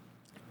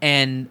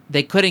 And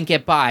they couldn't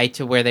get by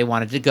to where they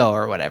wanted to go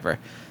or whatever.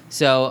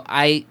 So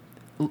I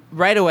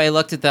right away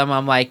looked at them.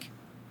 I'm like,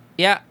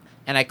 yeah.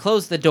 And I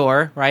closed the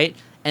door, right?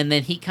 And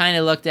then he kind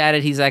of looked at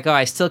it. He's like, oh,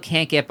 I still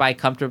can't get by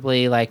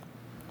comfortably like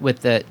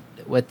with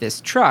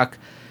this truck.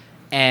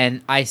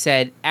 And I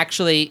said,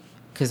 actually,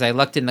 because I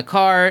looked in the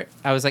car,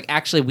 I was like,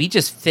 actually, we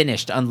just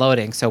finished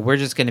unloading, so we're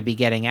just going to be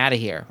getting out of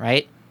here,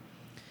 right?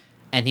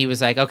 And he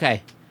was like,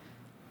 okay.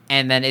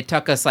 And then it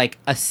took us like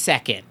a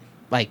second,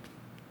 like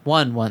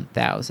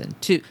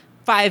 1,000, 2,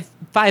 5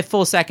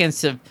 full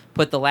seconds to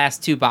put the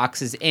last 2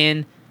 boxes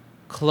in,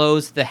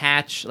 close the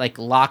hatch, like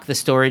lock the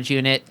storage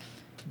unit,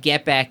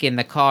 get back in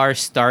the car,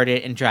 start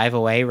it, and drive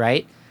away,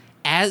 right?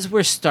 As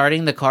we're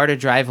starting the car to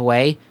drive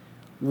away,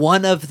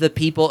 one of the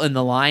people in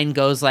the line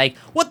goes like,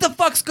 what the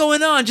fuck's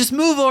going on? Just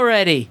move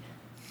already.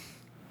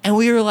 And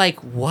we were like,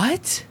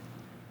 what?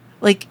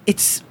 Like,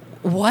 it's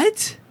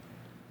what?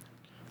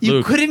 You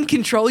Luke. couldn't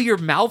control your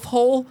mouth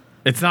hole?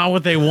 It's not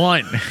what they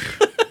want.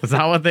 It's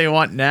not what they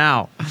want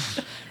now.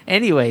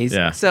 Anyways,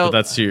 Yeah, so but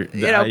that's your-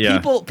 yeah.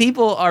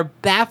 people are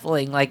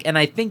baffling, like, and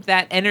I think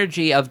that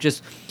energy of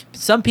just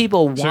some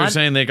people want. So you're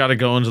saying they got to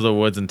go into the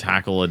woods and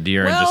tackle a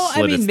deer and well, just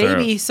slit its throat?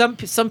 maybe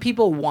some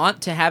people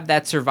want to have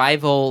that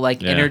survival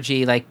like Yeah.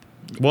 energy, like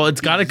Well,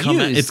 it's got to come.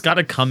 used. It's got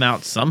to come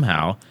out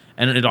somehow,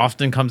 and it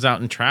often comes out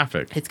in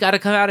traffic. it's got to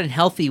come out in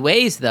healthy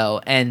ways,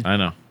 though, and I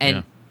know. and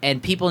yeah.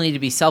 and people need to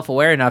be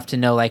self-aware enough to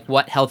know like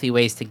what healthy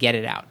ways to get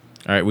it out.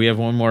 All right, we have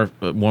one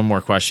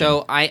more question.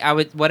 So I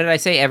would, what did I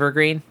say?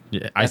 Evergreen.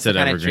 Yeah, I That's said the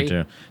kinda evergreen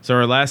tree? too. So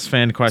our last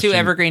fan question 2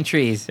 evergreen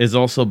trees. is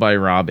also by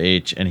Rob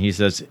H, and he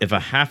says, if a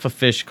half a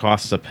fish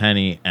costs a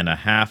penny and a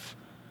half,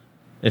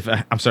 if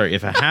a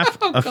half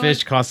a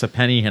fish costs a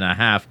penny and a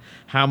half,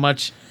 how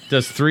much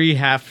does 3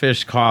 half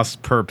fish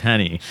cost per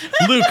penny?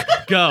 Luke,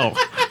 go.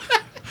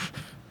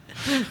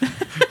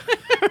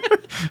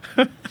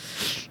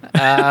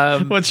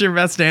 What's your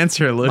best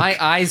answer, Luke? My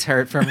eyes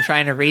hurt from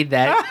trying to read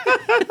that.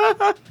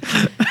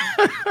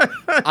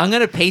 I'm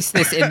gonna paste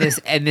this in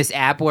this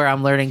app where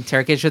I'm learning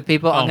Turkish with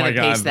people. I'm oh my gonna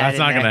god, paste that that's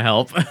not going to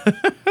help.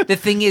 The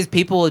thing is,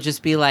 people will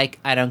just be like,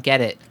 "I don't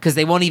get it," because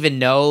they won't even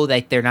know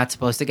like they're not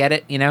supposed to get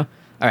it. You know?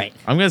 All right.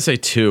 I'm going to say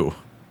 2.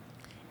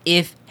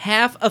 If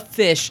half a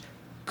fish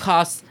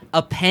costs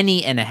a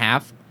penny and a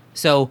half,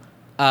 so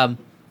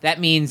that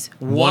means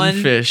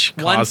One fish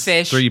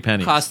costs 3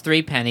 pennies. Costs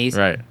 3 pennies.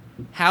 Right.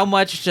 How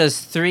much does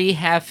 3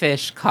 half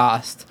fish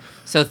cost?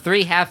 So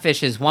 3 half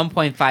fish is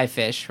 1.5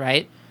 fish,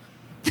 right?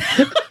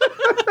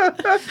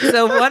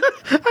 So one.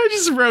 I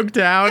just broke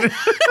down.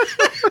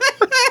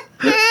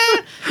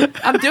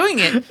 I'm doing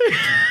it.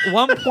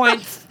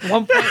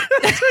 1.1.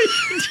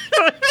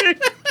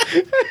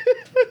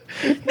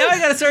 Now I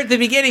gotta start at the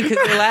beginning because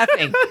you're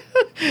laughing.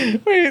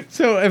 Wait,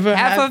 so if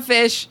Half a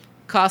fish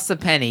costs a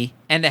penny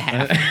and a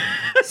half.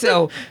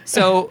 So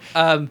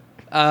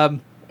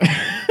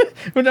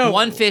no,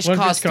 one fish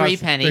costs 3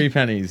 pennies. 3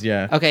 pennies,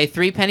 yeah. Okay,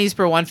 3 pennies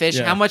per one fish.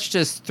 Yeah. How much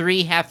does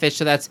 3 half fish?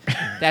 So that's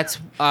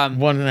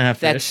 1.5 fish.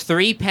 That's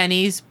 3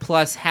 pennies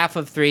plus half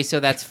of 3, so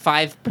that's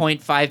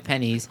 5.5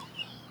 pennies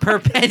per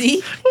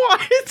penny.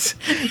 What?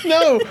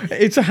 No,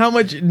 it's how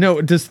much? No,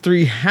 it does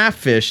 3 half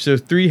fish. So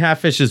 3 half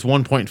fish is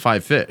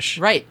 1.5 fish.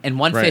 Right, and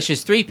one Right. fish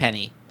is 3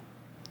 penny.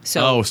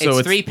 So, Oh, so it's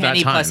it's 3 that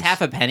penny plus times.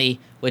 half a penny,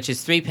 which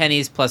is 3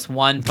 pennies plus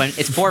 1 point.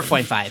 It's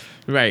 4.5.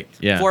 Right.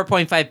 Yeah.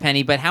 4.5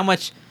 penny. But how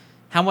much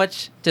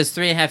does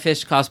 3.5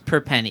 fish cost per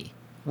penny?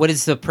 What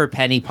does the per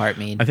penny part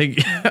mean? I think.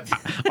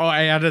 Oh,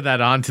 I added that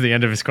on to the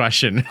end of his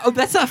question. Oh,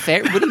 that's not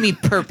fair. What do you mean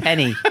per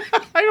penny?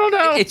 I don't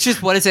know. It's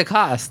just what does it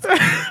cost?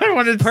 I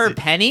wanted to Per see-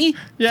 penny?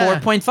 Yeah.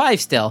 4.5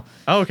 still.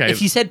 Oh, okay.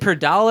 If you said per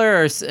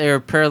dollar or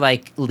per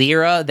like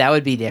lira, that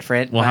would be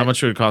different. Well, how but,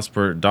 much would it cost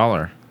per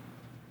dollar?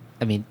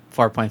 I mean,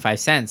 4.5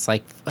 cents,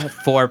 like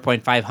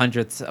 4.5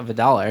 hundredths of a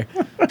dollar.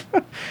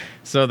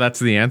 So that's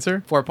the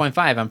answer?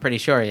 4.5, I'm pretty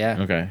sure, yeah.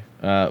 Okay.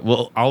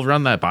 Well, I'll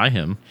run that by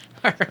him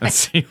All and right.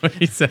 see what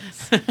he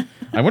says.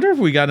 I wonder if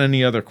we got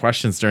any other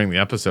questions during the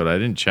episode. I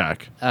didn't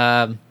check.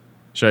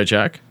 Should I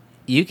check?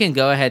 You can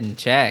go ahead and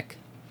check.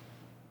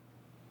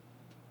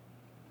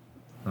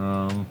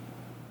 I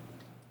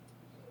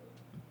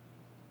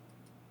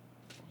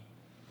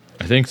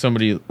think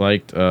somebody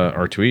liked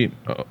our tweet.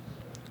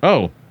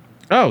 Oh,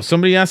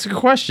 somebody asked a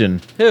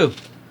question. Who?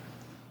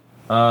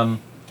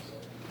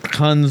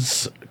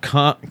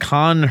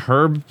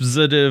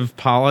 Conherbative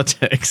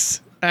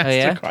politics asked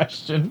yeah? a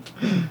question.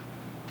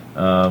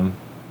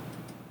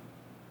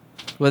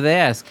 What they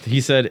ask?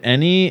 He said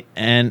any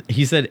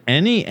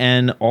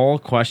and all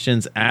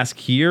questions ask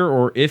here,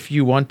 or if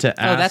you want to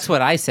ask. Oh, that's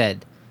what I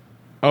said.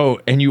 Oh,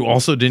 and you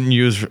also didn't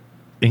use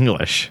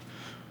English.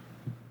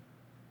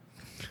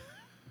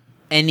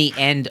 Any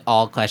and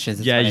all questions.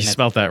 is Yeah, what I you meant.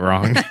 spelled that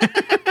wrong.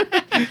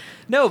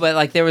 No, but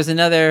like there was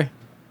another.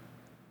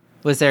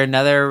 Was there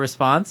another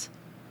response?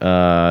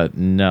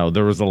 No,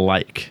 there was a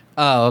like.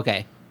 Oh,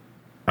 okay.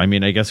 I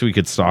mean, I guess we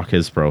could stalk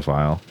his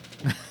profile.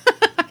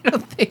 I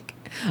don't think.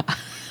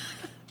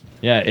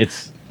 Yeah,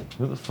 it's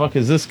who the fuck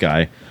is this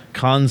guy?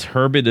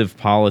 Conservative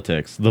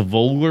Politics, the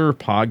vulgar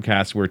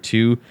podcast where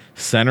 2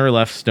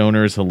 center-left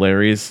stoners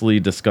hilariously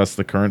discuss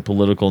the current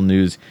political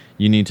news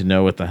you need to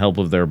know with the help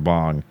of their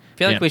bong. I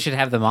feel like we should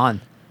have them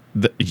on.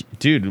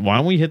 Dude, why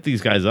don't we hit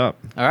these guys up?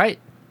 All right.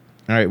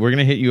 All right, we're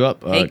gonna hit you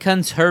up. Hey,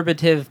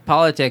 conservative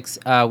politics.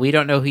 We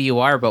don't know who you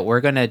are, but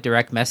we're gonna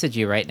direct message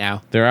you right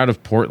now. They're out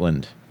of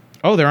Portland.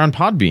 Oh, they're on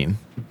Podbean.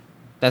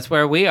 That's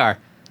where we are.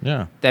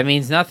 Yeah. That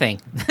means nothing.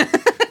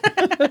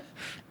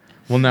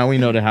 Well, now we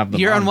know to have them.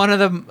 You're on one of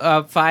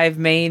the 5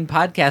 main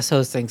podcast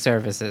hosting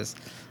services.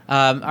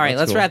 All right, That's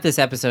let's cool. wrap this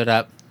episode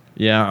up.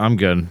 Yeah, I'm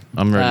good.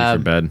 I'm ready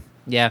for bed.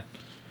 Yeah.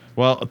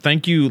 Well,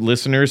 thank you,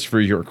 listeners, for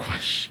your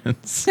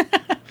questions.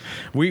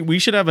 we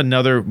should have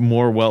another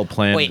more well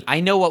planned. Wait,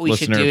 I know what we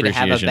should listener do to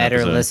have a appreciation better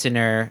episode.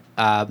 listener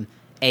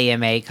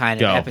AMA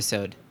kind of Go.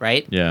 episode,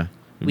 right? Yeah.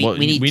 We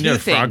need need 2 a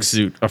frog things,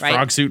 suit. A right?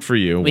 frog suit for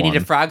you. We need a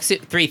one. frog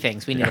suit. 3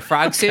 things. We need a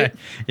frog suit.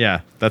 Yeah,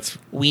 that's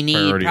We need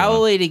priority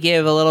probably to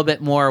give a little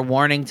bit more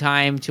warning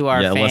time to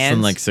our one. fans. Less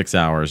than like 6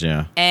 hours.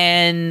 Yeah.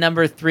 And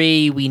number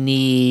 3, we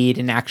need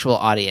an actual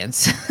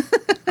audience.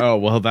 Oh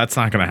well, that's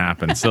not going to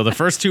happen. So the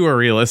first 2 are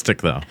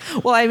realistic, though.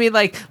 Well, I mean,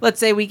 like, let's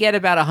say we get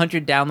about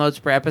 100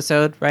 downloads per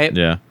episode, right?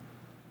 Yeah.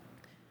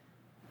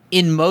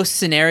 In most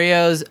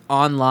scenarios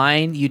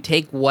online, you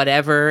take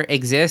whatever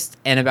exists,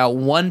 and about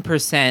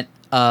 1%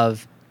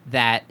 of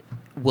that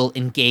will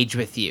engage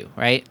with you,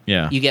 right?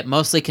 Yeah. You get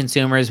mostly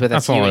consumers with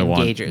That's a few all I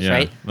want. engagers, Yeah,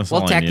 right? that's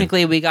Well, all I need.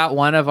 technically, we got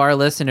one of our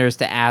listeners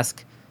to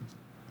ask.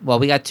 Well,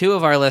 we got 2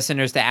 of our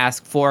listeners to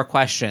ask 4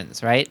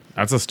 questions, right?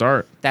 That's a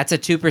start. That's a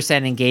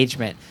 2%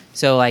 engagement.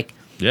 So, like,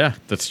 Yeah,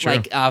 that's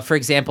true. for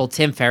example,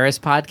 Tim Ferriss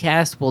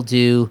podcast will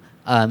do.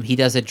 He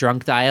does a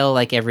drunk dial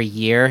like every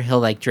year. He'll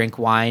like drink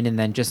wine and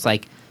then just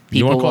like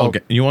you people. want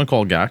to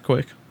call Gat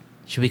quick?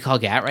 Should we call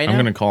Gat right I'm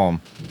now? going to call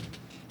him.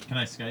 Can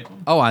I Skype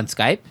him? Oh, on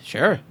Skype,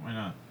 sure. Why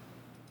not?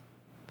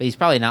 But he's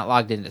probably not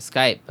logged into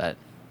Skype. But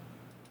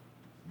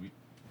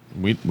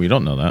We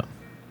don't know that.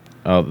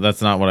 Oh,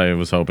 that's not what I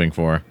was hoping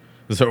for.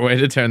 Is there a way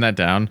to turn that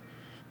down?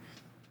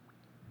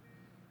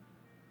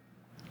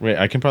 Wait,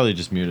 I can probably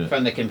just mute it.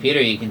 From the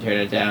computer, you can turn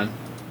it down.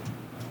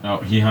 Oh,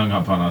 he hung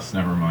up on us.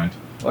 Never mind.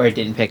 Or it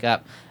didn't pick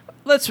up.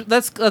 Let's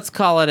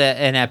call it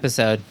an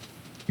episode.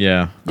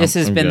 Yeah. This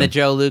has I'm been good. the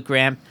Joe Luke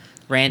rant.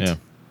 Yeah,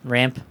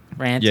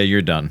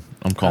 you're done.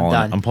 I'm calling.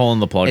 done. I'm pulling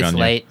the plug It's on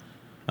late. you.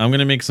 I'm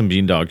gonna make some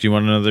bean-dog. Do you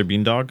want another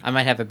bean-dog? I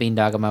might have a bean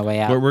dog on my way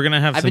out. We're gonna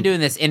have. I've been doing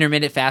this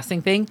intermittent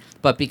fasting thing,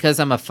 but because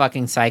I'm a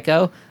fucking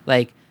psycho,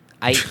 like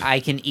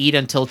I can eat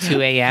until 2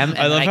 a.m. and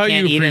I love I how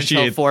can't you eat appreciate.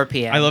 until 4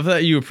 p.m. I love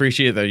that you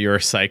appreciate that you're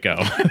a psycho,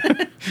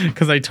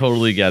 because I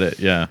totally get it.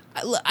 Yeah.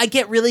 I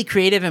get really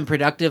creative and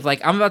productive.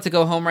 Like I'm about to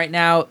go home right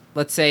now.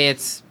 Let's say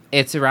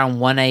it's around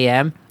 1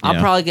 a.m. I'm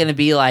Yeah. probably gonna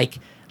be like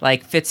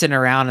fitzing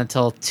around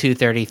until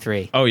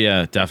 2:33. Oh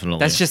yeah, definitely.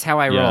 That's just how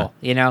I Yeah. roll,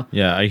 you know.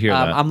 Yeah, I hear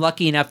that. I'm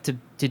lucky enough to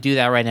do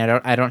that right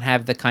now. I don't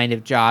have the kind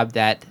of job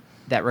that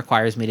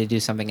requires me to do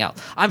something else.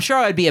 I'm sure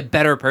I'd be a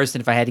better person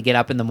if I had to get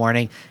up in the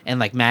morning and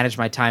like manage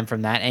my time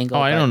from that angle.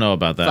 Oh, I but don't know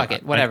about that. Fuck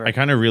it, whatever. I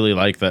kind of really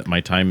like that my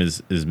time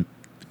is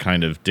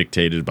kind of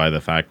dictated by the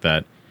fact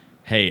that,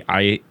 hey,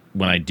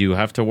 when I do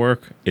have to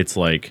work, it's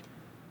like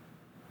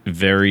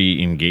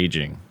very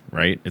engaging,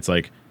 right? It's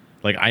like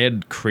I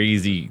had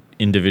crazy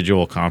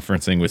individual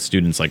conferencing with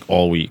students like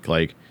all week.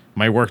 Like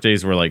my work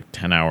days were like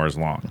 10 hours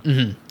long,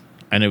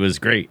 and it was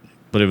great,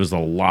 but it was a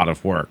lot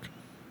of work.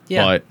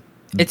 Yeah. But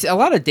It's a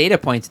lot of data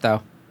points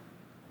though.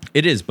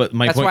 it is. But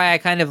my That's point. why I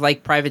kind of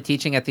like private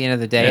teaching at the end of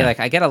the day. Yeah. Like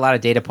I get a lot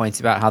of data points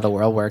about how the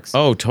world works.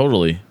 Oh,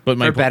 totally. But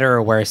my for better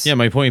or worse. Yeah,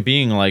 my point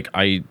being, like,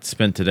 I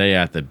spent today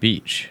at the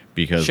beach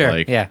because, Sure,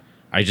 like, yeah.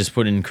 I just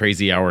put in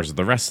crazy hours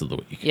the rest of the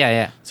week.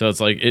 Yeah. So it's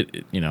like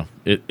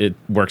it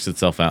works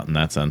itself out in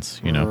that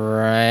sense, you know.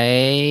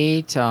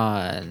 Right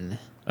on.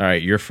 All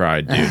right, you're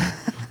fried,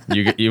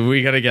 dude.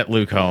 We got to get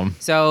Luke home.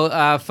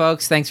 So,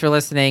 folks, thanks for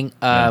listening.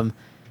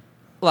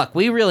 Look,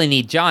 we really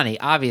need Johnny,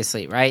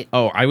 obviously, right?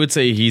 Oh, I would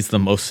say he's the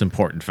most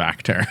important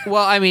factor.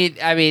 Well, I mean,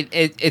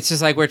 it's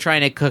just like we're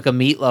trying to cook a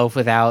meatloaf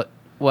without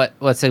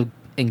what's an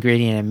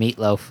ingredient in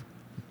meatloaf?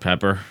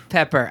 Pepper,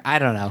 Pepper. I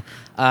don't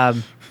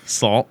know.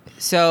 salt.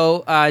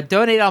 So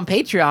donate on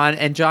Patreon,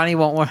 and Johnny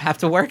won't have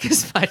to work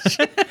as much.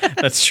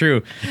 That's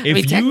true. If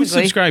you technically-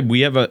 subscribe, we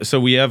have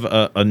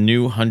a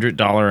new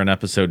 $100 an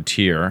episode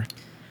tier.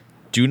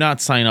 Do not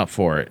sign up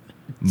for it.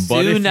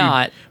 But Do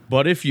not.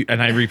 But if you,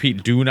 and I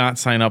repeat, do not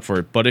sign up for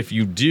it. But if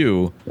you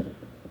do,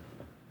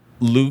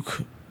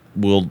 Luke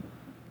will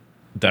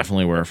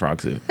definitely wear a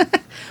frog suit.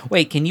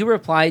 Wait, can you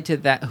reply to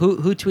that? Who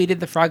tweeted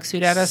the frog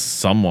suit at us?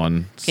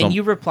 Someone. Can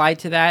you reply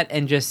to that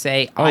and just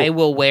say, I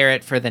will wear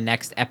it for the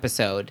next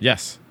episode?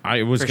 Yes,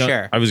 I was. For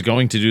sure. I was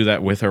going to do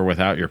that with or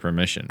without your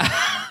permission.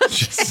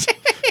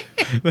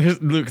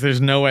 Luke,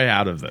 there's no way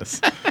out of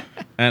this,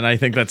 and I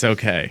think that's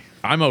okay.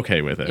 I'm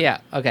okay with it. Yeah.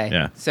 Okay.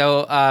 Yeah.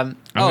 So, I'm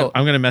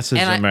gonna message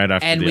and him right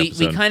after and the we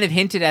episode. kind of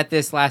hinted at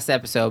this last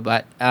episode,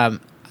 but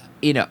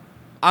you know,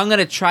 I'm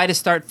gonna try to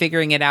start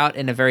figuring it out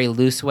in a very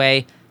loose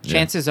way. Yeah.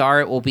 Chances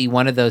are it will be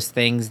one of those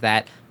things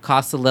that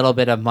costs a little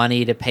bit of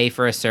money to pay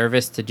for a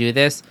service to do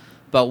this,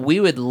 but we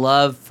would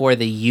love for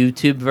the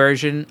YouTube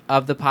version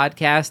of the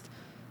podcast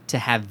to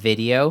have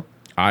video,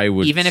 I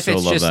would, even if so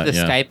it's love just that, the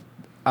yeah.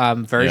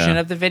 Skype version Yeah.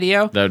 of the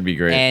video. That would be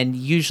great. And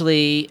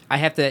usually, I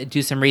have to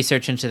do some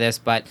research into this,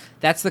 but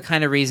that's the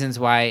kind of reasons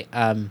why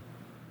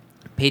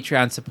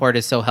Patreon support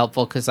is so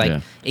helpful, because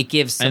Yeah. it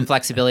gives some And-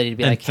 flexibility to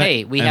be and like,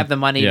 hey, we and- have the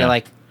money yeah. to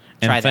like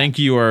try And thank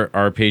you, our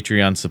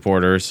Patreon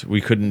supporters.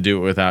 We couldn't do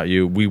it without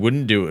you. We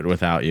wouldn't do it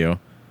without you.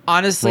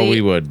 Honestly, Well,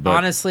 we would, but-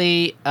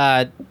 honestly,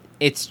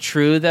 it's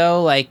true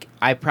though. Like,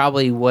 I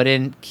probably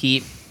wouldn't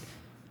keep.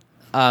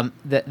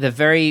 The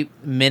very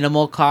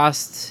minimal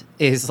cost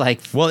is like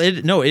Well,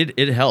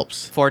 it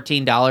helps.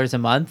 $14 a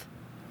month.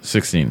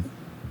 16.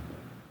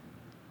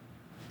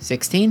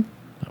 16?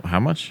 How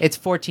much? It's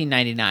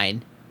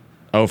 $14.99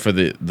 Oh, for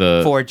the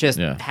for just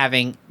yeah.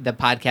 having the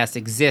podcast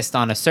exist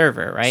on a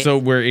server, right? So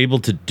we're able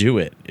to do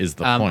it. Is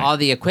the point? all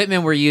the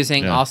equipment we're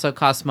using Yeah. also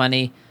costs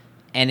money,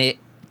 and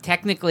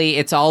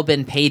it's all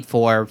been paid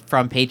for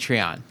from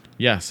Patreon.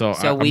 Yeah. So,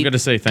 So I'm going to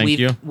say thank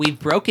you. We've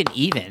broken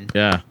even,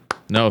 Yeah.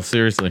 No,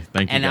 seriously,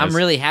 thank you. and guys. I'm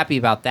really happy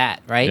about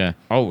that. Right? Yeah.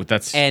 Oh,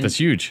 that's And-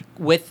 huge.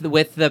 With the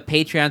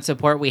Patreon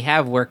support we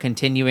have, we're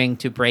continuing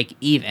to break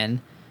even,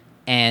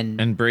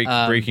 and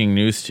Breaking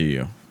news to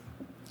you.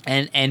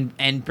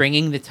 and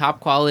bringing the top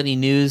quality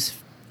news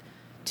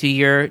to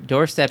your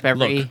doorstep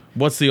Look,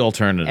 what's the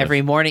alternative?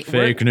 every morning.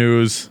 Fake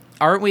news.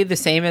 Aren't we the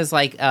same as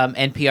like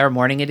NPR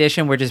Morning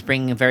Edition? We're just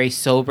bringing a very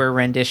sober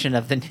rendition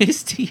of the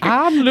news to you.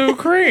 I'm Luke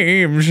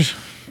Creams.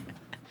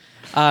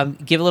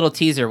 Give a little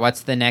teaser.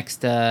 What's the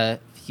next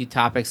few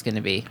topics going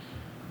to be?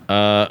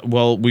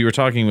 Well, we were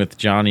talking with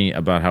Johnny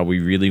about how we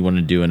really want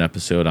to do an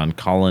episode on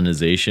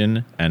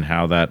colonization and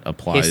how that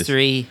applies.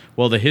 History.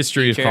 Well, the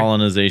history Future. of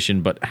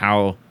colonization, but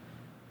how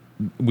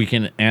we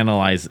can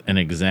analyze and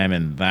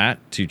examine that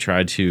to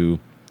try to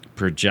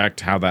project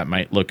how that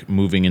might look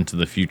moving into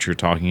the future,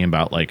 talking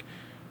about like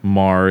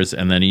Mars,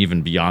 and then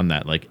even beyond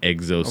that, like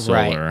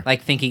exosolar. Right.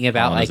 Like thinking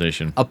about like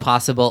colonization. a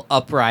possible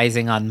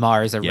uprising on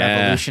Mars, a Yeah.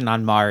 revolution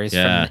on Mars.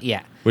 Yeah.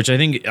 Yeah. Which I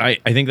think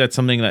that's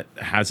something that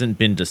hasn't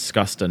been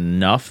discussed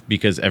enough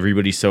because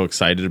everybody's so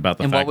excited about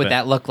the And fact what would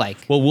that look like?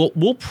 Well,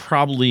 we'll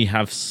probably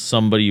have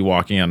somebody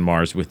walking on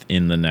Mars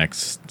within the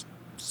next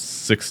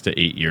 6 to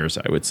 8 years,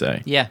 I would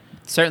say. Yeah.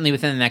 Certainly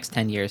within the next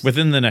 10 years.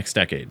 Within the next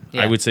decade,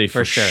 Yeah, I would say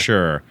for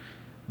sure.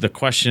 The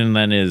question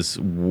then is,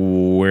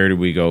 where do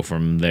we go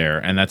from there?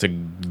 And that's a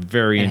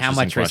very and interesting how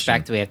much question.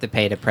 respect do we have to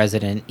pay to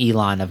President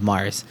Elon of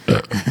Mars?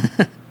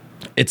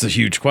 It's a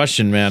huge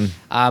question, man.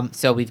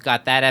 So we've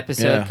got that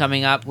episode Yeah.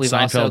 coming up. We've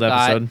also Seinfeld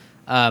got episode.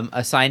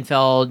 a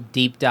Seinfeld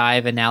deep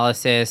dive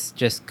analysis,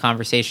 just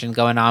conversation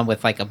going on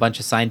with like a bunch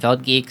of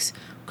Seinfeld geeks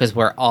because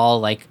we're all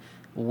like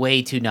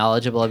way too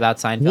knowledgeable about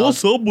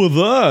Seinfeld. up with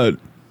that?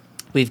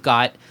 We've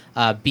got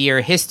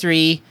beer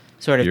history,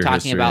 sort of Beer talking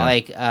history, about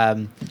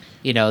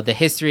yeah. like the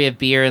history of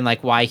beer and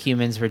like why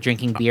humans were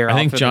drinking beer I all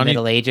think through Johnny- the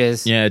Middle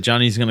Ages. Yeah,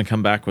 Johnny's going to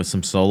come back with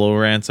some solo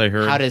rants, I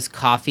heard. How does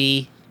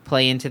coffee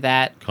play into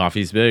that?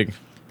 Coffee's big.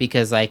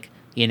 Because like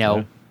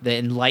Yeah. the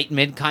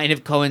Enlightenment kind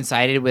of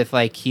coincided with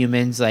like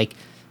humans like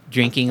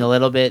drinking a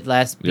little bit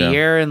less Yeah.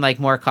 beer and like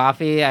more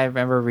coffee. I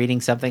remember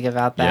reading something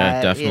about that.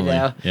 Yeah,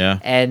 definitely. Yeah.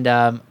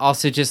 And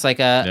also just like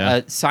Yeah.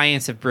 a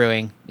science of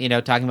brewing.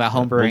 Talking about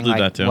home brewing, do that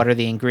like too. what are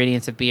the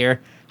ingredients of beer?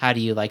 How do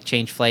you like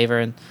change flavor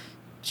and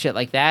shit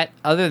like that?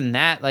 Other than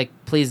that, like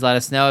please let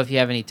us know if you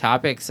have any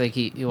topics like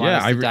you want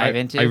us to dive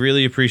into. I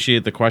really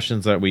appreciate the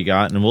questions that we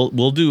got, and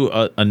we'll do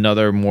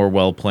another more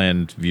well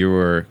planned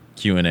viewer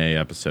Q&A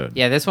episode.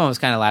 Yeah, this one was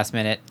kind of last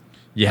minute.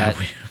 Yeah,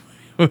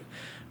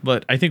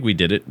 but I think we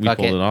did it. We Fuck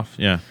pulled it. it off.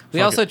 Yeah. We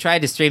Fuck also it.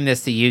 tried to stream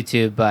this to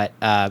YouTube, but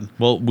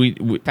Well, we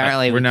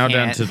Apparently we're we now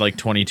down can't. to like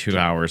 22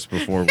 hours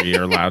before we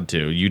are allowed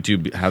to.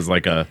 YouTube has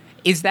like a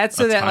is that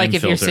so a that like time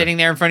if you're filter. sitting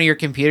there in front of your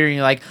computer and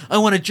you're like, I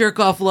want to jerk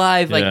off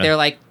live, like Yeah. they're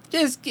like,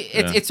 Yeah.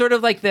 it's sort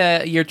of like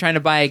you're trying to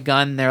buy a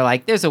gun. They're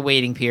like, there's a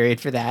waiting period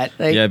for that.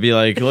 Like, yeah, be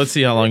like, let's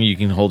see how long you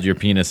can hold your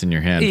penis in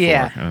your hand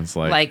yeah. for. And it's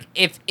like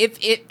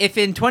if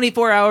in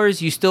 24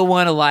 hours you still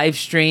want to live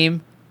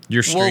stream,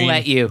 your stream. we'll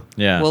let you.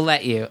 Yeah. We'll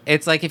let you.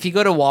 It's like if you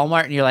go to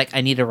Walmart and you're like,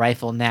 I need a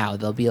rifle now,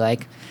 they'll be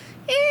like,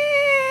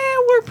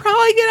 we're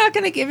probably not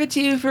going to give it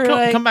to you for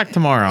come back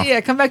tomorrow.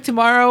 Yeah, come back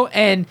tomorrow.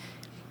 And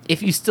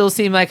if you still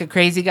seem like a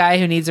crazy guy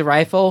who needs a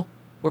rifle,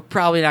 we're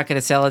probably not going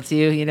to sell it to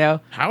you,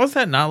 How is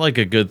that not like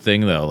a good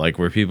thing though? Like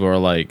where people are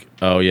like,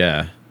 oh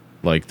yeah,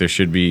 like there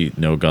should be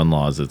no gun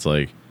laws. It's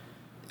like,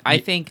 I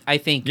think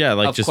Yeah,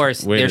 like, of just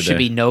course wait there a should day.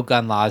 be no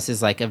gun laws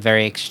is like a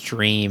very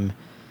extreme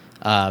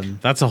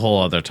that's a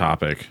whole other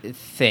topic.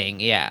 thing.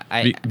 Yeah.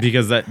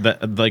 Because that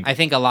like I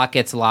think a lot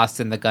gets lost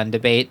in the gun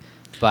debate,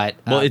 but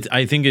well,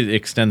 I think it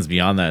extends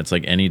beyond that. It's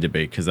like any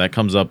debate because that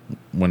comes up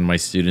when my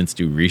students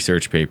do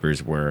research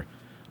papers where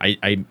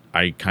I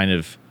kind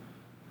of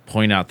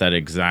point out that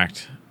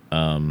exact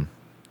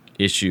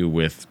issue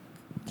with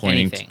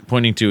Anything.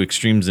 pointing to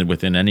extremes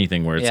within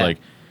anything where it's Yeah. like,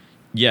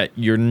 yeah,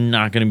 you're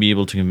not going to be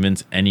able to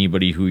convince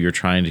anybody who you're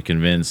trying to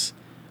convince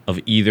of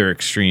either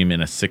extreme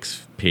in a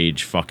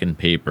 6-page fucking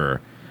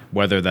paper,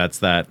 whether that's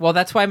that. well,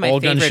 that's why my all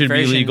favorite guns should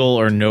version, be legal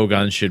or no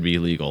guns should be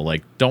legal.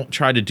 Like, don't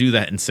try to do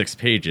that in 6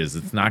 pages.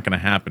 It's not going to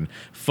happen.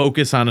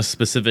 Focus on a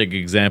specific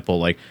example.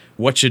 Like,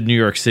 what should New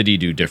York City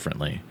do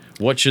differently?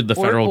 What should the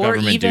federal or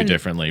government do even-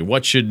 differently?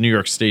 What should New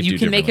York State You do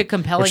can differently? make a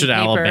compelling What should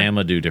paper.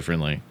 Alabama do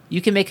differently?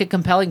 You can make a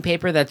compelling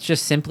paper that's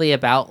just simply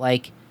about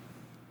like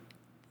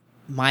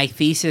my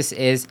thesis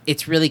is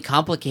it's really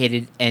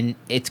complicated and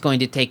it's going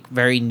to take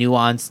very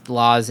nuanced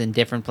laws in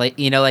different places.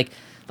 Like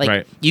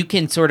Right. you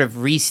can sort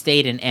of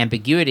restate an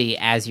ambiguity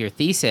as your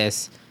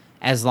thesis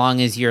as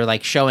long as you're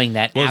like showing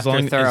that Well,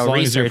 after thorough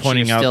research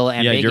you're still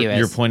ambiguous.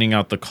 you're pointing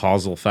out the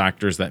causal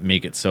factors that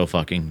make it so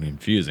fucking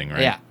confusing,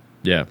 right? Yeah.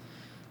 Yeah.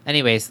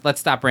 Anyways, let's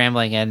stop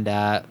rambling and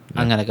I'm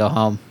gonna go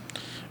home.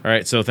 All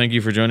right. So thank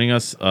you for joining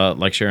us.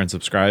 Like, share, and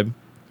subscribe.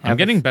 I'm Have a-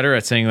 getting better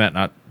at saying that,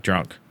 not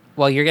drunk.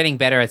 Well, you're getting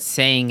better at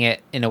saying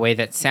it in a way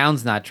that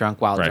sounds not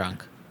drunk while Right.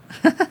 drunk.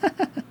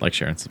 Like,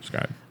 share, and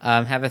subscribe.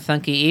 Have a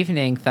thunky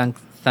evening,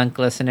 thunk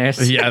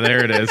listeners. Yeah,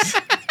 there it is.